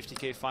tomorrow, the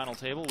 50K final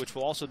table, which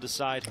will also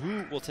decide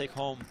who will take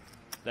home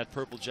that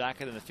purple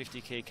jacket and the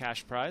 50K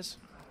cash prize.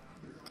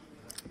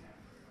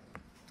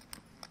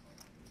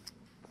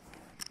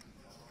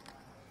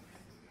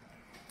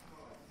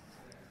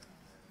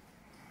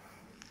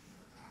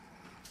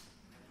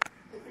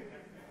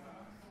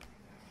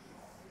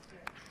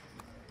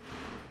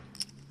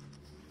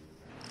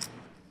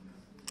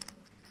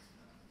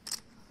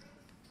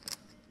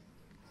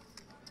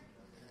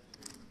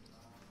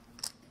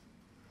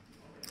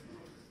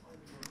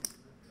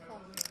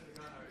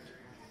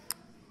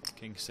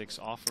 King 6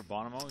 off for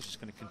Bonomo. He's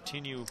just going to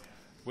continue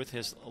with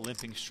his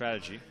limping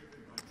strategy.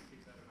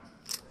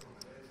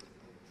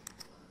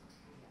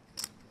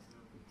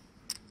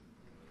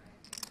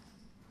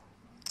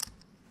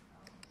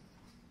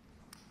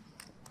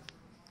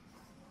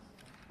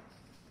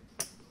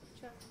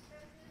 Check.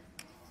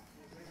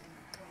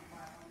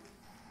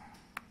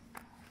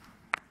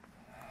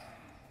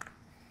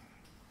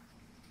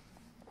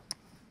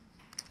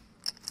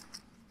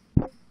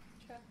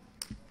 Check.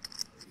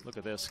 Look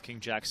at this,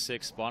 King Jack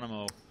 6,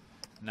 Bonomo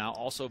now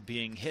also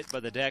being hit by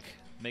the deck,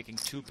 making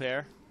 2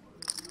 pair.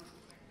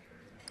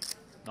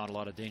 Not a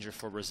lot of danger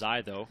for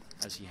Rezaei though,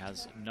 as he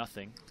has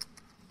nothing.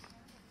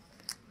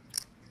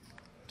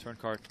 Turn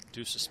card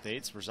deuce of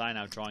spades, Rezaei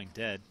now drawing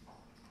dead.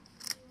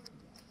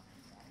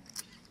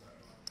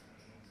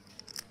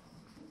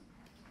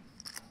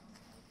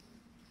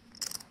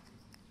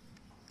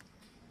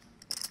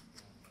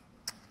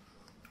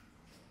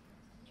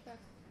 Check.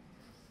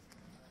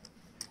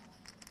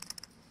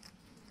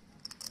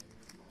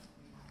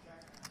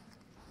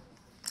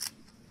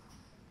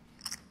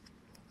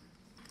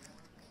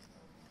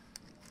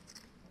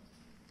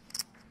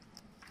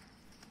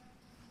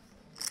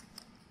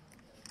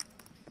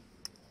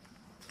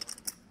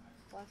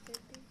 Plus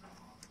 50.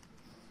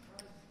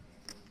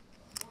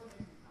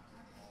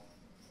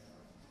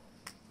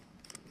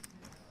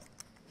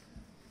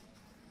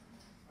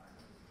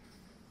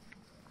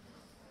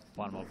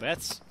 Bonomo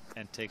bets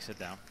and takes it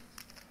down.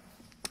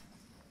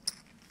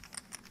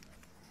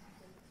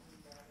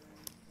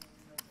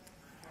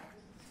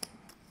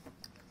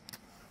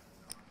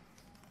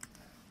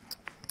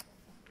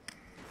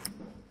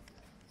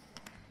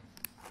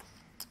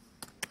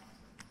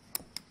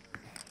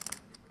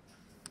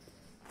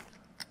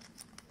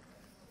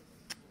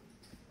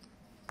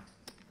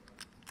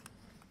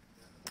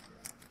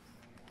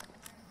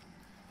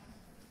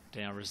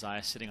 Daniel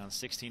Rezaei sitting on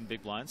 16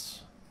 big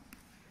blinds.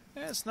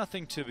 It's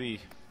nothing to be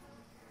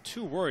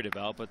too worried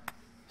about, but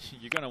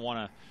you're going to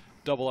want to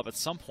double up at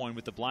some point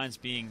with the blinds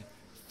being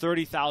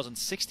 30,000,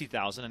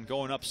 60,000 and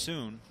going up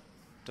soon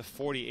to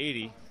 40,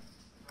 80.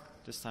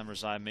 This time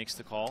Rezaei makes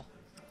the call.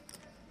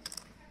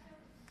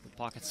 With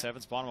pocket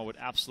sevens, Bonomo with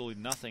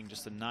absolutely nothing,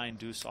 just a 9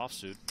 deuce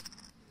offsuit.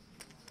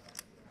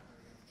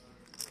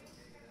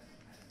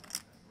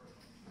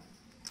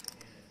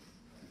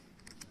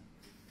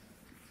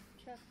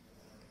 Check.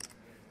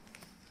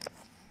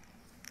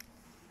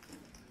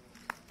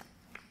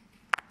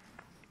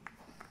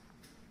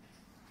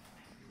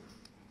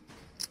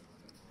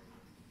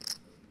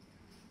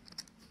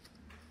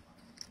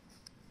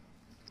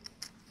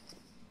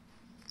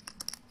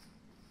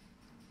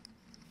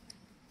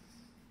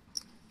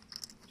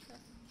 Check.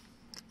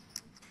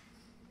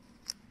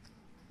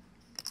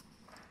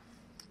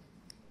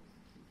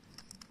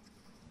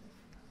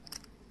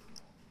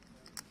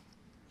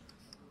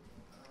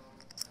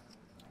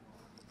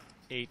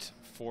 8,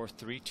 4,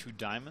 3, 2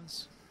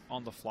 diamonds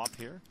on the flop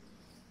here.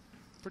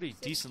 Pretty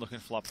decent looking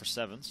flop for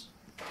sevens.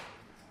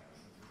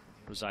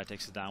 Rezaei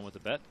takes it down with a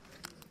bet.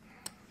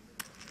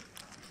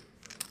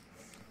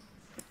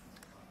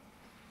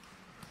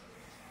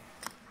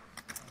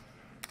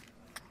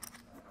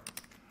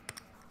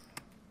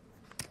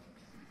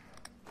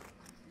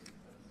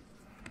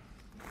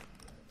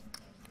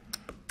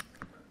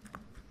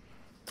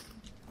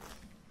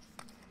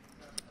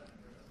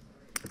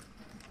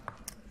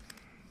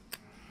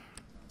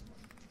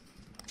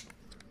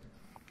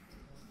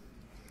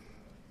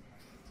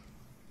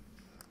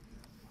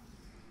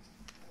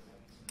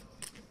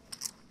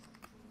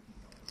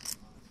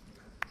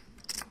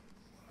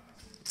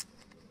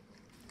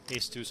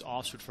 Ace deuce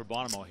offsuit for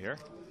Bonomo here.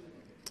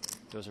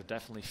 Those are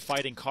definitely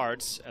fighting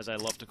cards, as I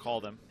love to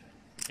call them,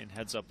 in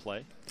heads-up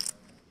play.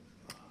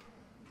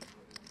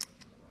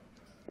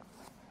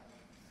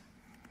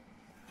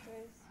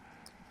 Raise.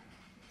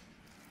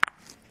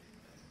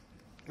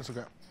 It's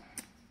okay.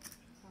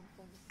 Come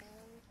from the side.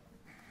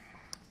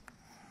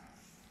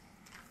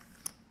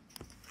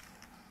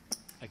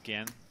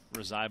 Again,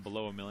 Rezaei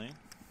below $1 million.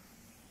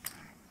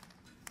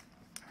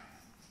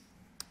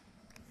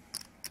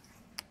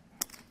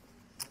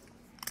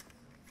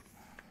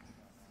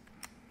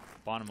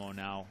 Bonomo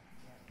now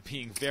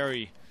being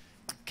very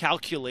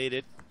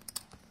calculated,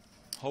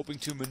 hoping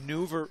to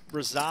maneuver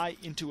Rezaei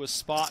into a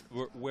spot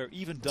where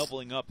even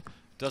doubling up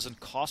doesn't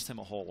cost him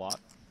a whole lot.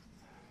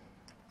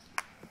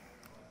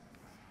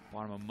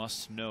 Bonomo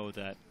must know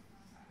that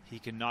he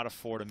cannot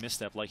afford a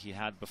misstep like he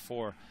had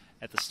before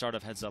at the start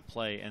of heads-up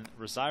play. And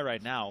Rezaei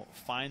right now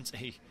finds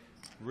a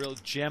real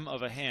gem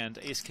of a hand,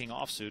 ace-king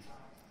offsuit.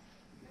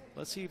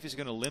 Let's see if he's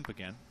going to limp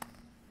again.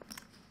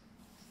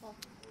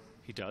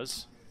 He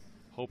does,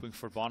 hoping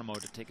for Bonomo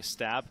to take a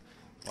stab.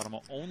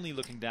 Bonomo only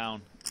looking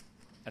down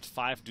at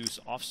 5-deuce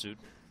offsuit.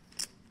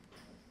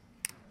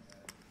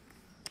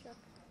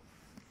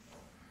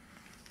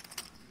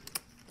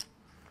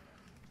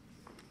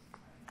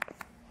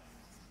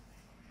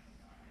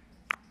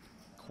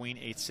 Queen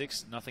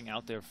 8-6, nothing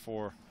out there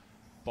for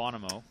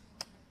Bonomo.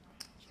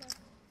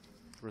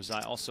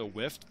 Rezaei also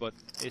whiffed, but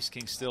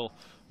ace-king still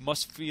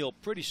must feel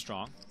pretty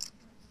strong.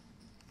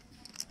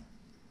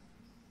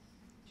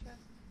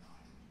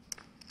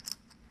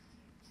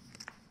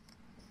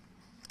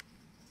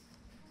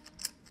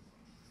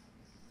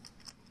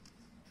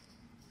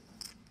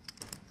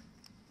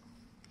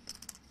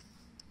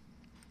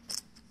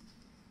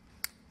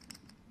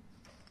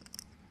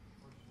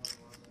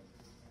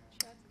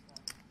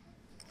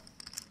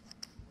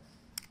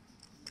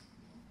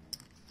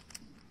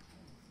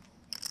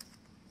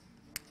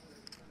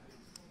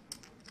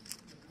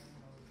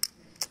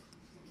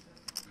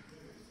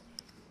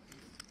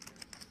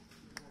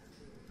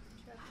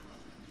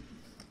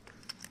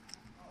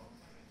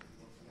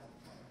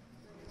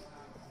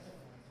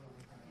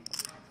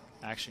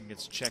 Action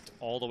gets checked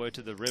all the way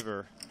to the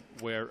river,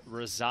 where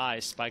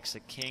Rezaei spikes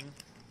a king.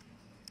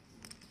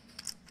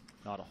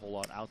 Not a whole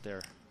lot out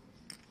there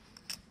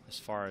as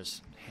far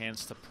as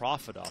hands to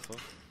profit off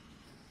of.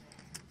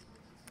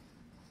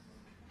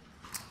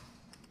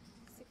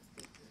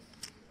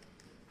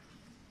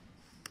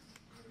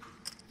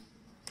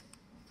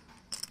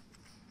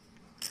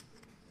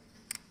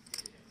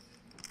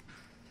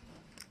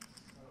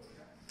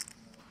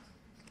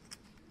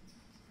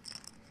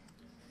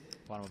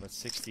 Bottom of at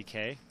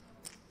 60K.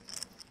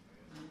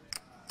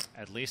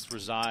 At least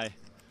Rezaei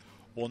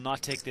will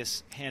not take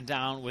this hand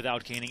down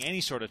without gaining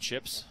any sort of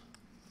chips.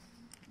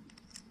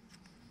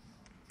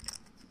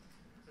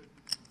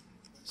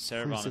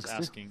 Saravan is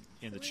asking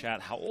in the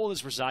chat, how old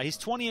is Rezaei? He's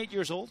 28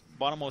 years old.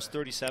 Bonomo is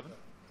 37.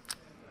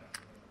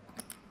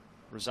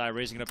 Rezaei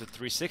raising it up to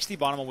 360.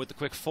 Bonomo with the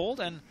quick fold,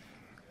 and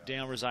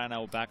Daniel Rezaei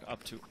now back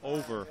up to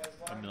over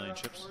 1 million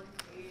chips.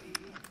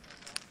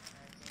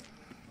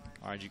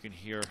 All right, you can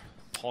hear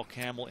Paul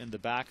Campbell in the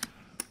back.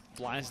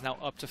 Blinds now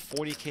up to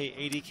 40K,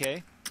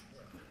 80K.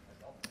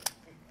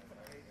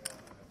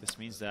 This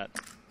means that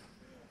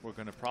we're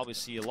going to probably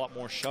see a lot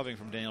more shoving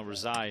from Daniel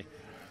Rezaei,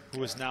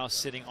 who is now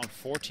sitting on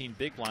 14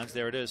 big blinds.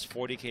 There it is,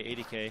 40K,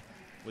 80K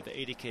with the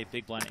 80K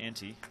big blind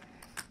ante.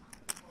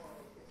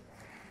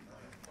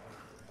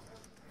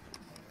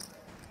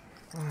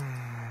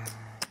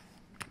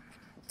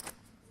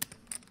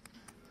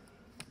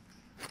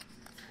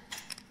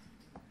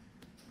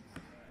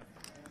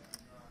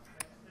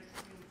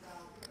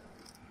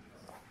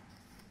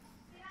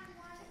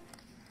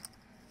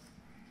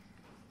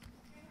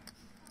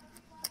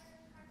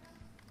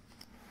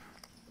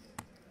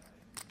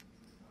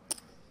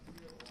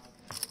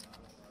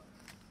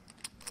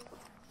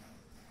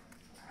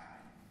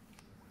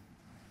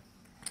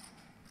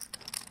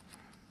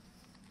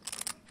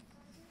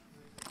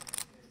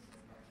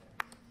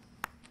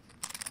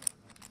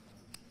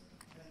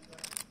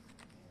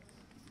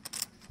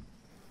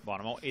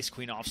 Bonomo,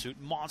 ace-queen offsuit,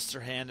 monster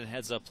hand and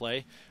heads-up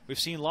play. We've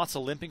seen lots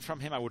of limping from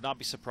him. I would not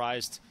be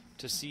surprised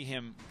to see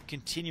him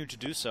continue to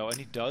do so, and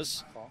he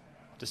does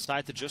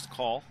decide to just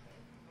call.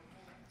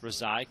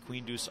 Rezaei,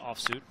 queen-deuce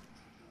offsuit.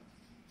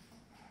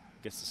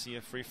 Gets to see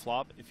a free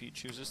flop if he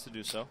chooses to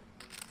do so.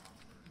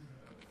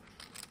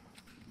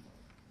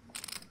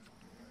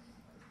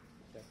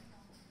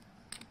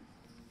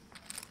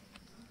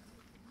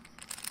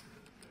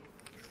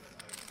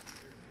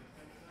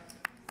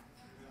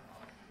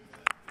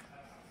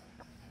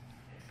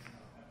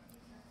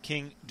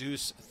 King,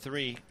 deuce,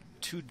 three,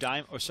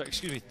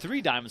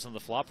 three diamonds on the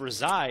flop.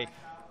 Rezaei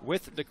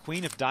with the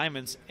queen of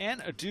diamonds and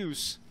a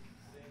deuce,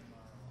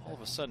 all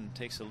of a sudden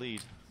takes a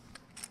lead.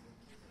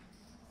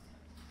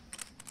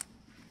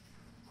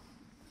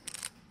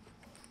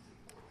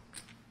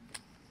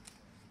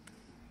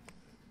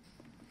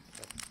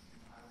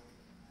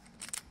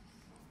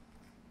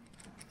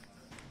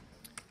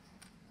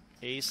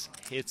 Ace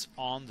hits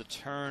on the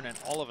turn, and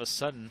all of a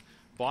sudden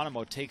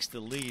Bonomo takes the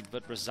lead,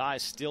 but Rezaei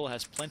still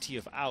has plenty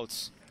of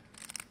outs.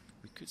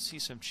 We could see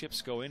some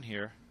chips go in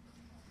here.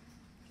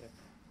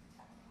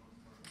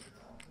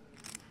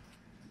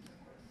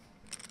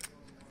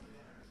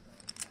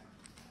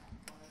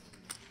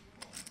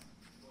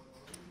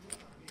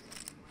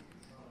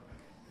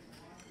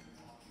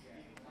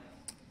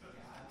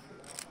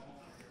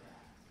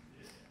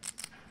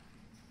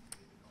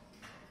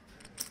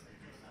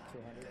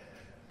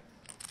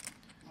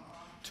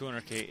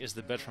 200K is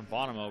the bet from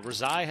Bonomo.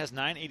 Rezaei has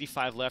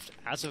 985 left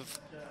as of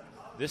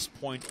this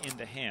point in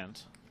the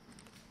hand.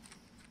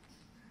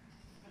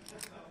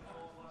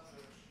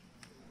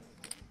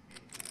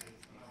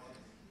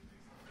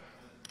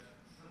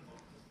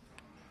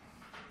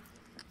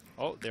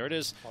 Oh, there it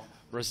is.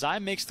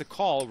 Rezaei makes the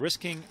call,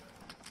 risking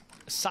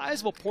a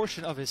sizable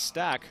portion of his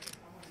stack.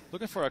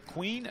 Looking for a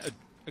queen,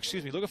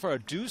 looking for a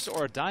deuce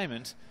or a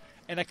diamond.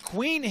 And a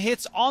queen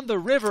hits on the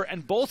river,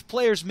 and both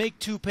players make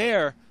 2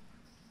 pair.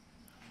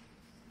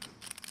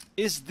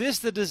 Is this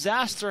the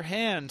disaster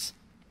hand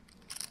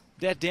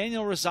that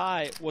Daniel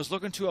Rezaei was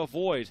looking to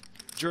avoid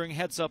during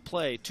heads-up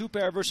play? 2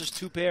 pair versus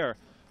 2 pair.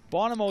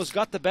 Bonomo's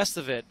got the best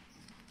of it.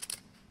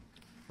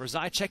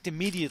 Rezaei checked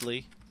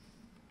immediately.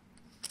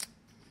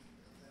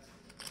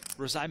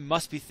 Rezaei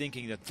must be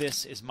thinking that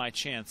this is my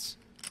chance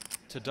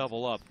to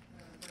double up.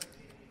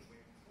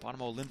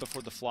 Bonomo limp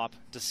before the flop,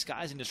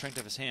 disguising the strength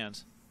of his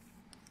hand.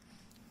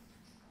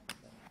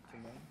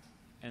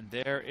 And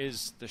there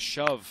is the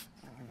shove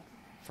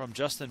from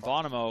Justin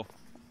Bonomo.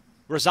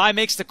 Rezaei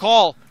makes the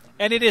call,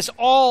 and it is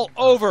all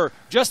over.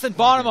 Justin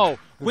Bonomo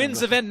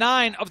wins event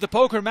 9 of the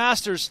Poker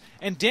Masters,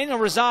 and Daniel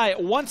Rezaei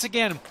once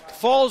again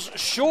falls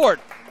short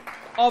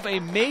of a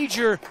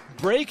major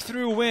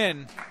breakthrough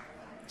win.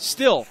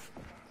 Still,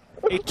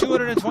 a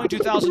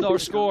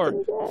 $222,000 score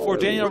for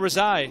Daniel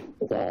Rezaei.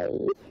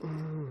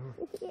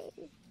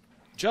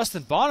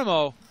 Justin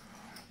Bonomo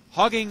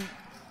hugging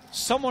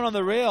someone on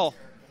the rail.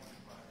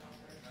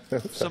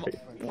 Some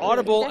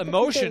audible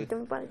emotion.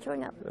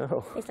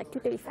 Oh. It's like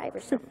 235 or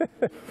something.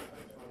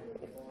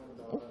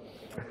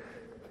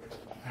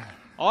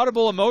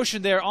 Audible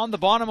emotion there on the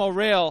Bonomo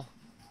rail.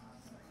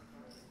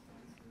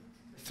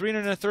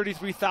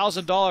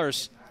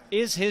 $333,000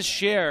 is his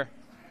share.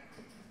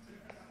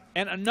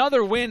 And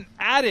another win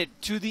added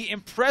to the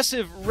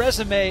impressive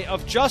resume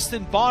of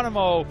Justin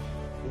Bonomo.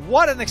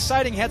 What an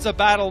exciting heads-up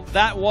battle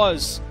that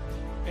was.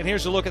 And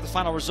here's a look at the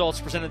final results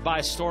presented by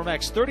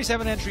StormX.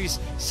 37 entries,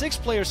 6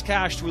 players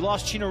cashed. We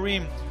lost Chino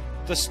Rheem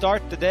to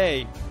start the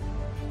day.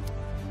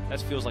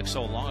 That feels like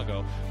so long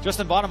ago.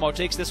 Justin Bonomo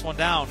takes this one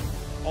down.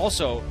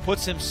 Also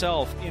puts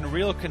himself in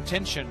real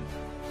contention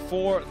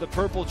for the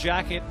purple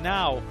jacket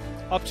now.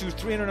 Up to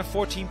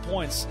 314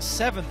 points,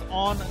 7th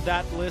on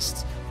that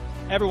list.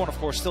 Everyone, of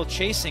course, still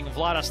chasing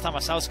Vladas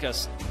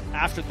Tamasauskas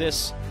after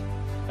this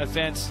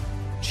event.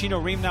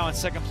 Chino Rheem now in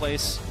 2nd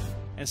place,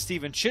 and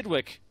Stephen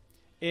Chidwick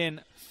in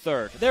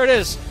 3rd. There it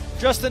is,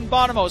 Justin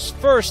Bonomo's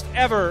first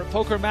ever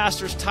Poker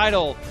Masters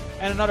title,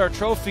 and another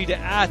trophy to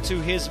add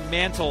to his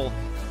mantle,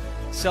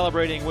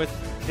 celebrating with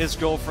his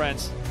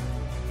girlfriend.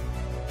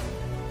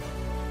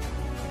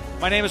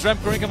 My name is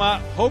Remko Rinkema.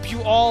 Hope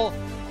you all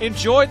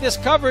enjoyed this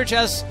coverage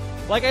as,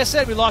 like I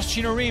said, we lost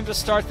Chino Rheem to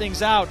start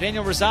things out.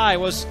 Daniel Rezaei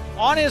was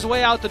on his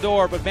way out the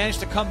door, but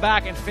managed to come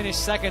back and finish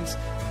 2nd.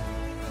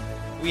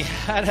 We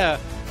had a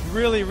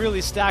really,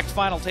 really stacked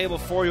final table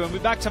for you, and we'll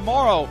be back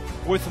tomorrow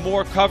with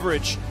more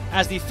coverage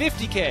as the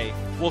 50K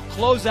will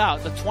close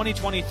out the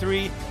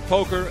 2023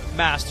 Poker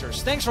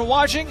Masters. Thanks for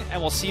watching, and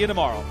we'll see you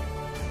tomorrow.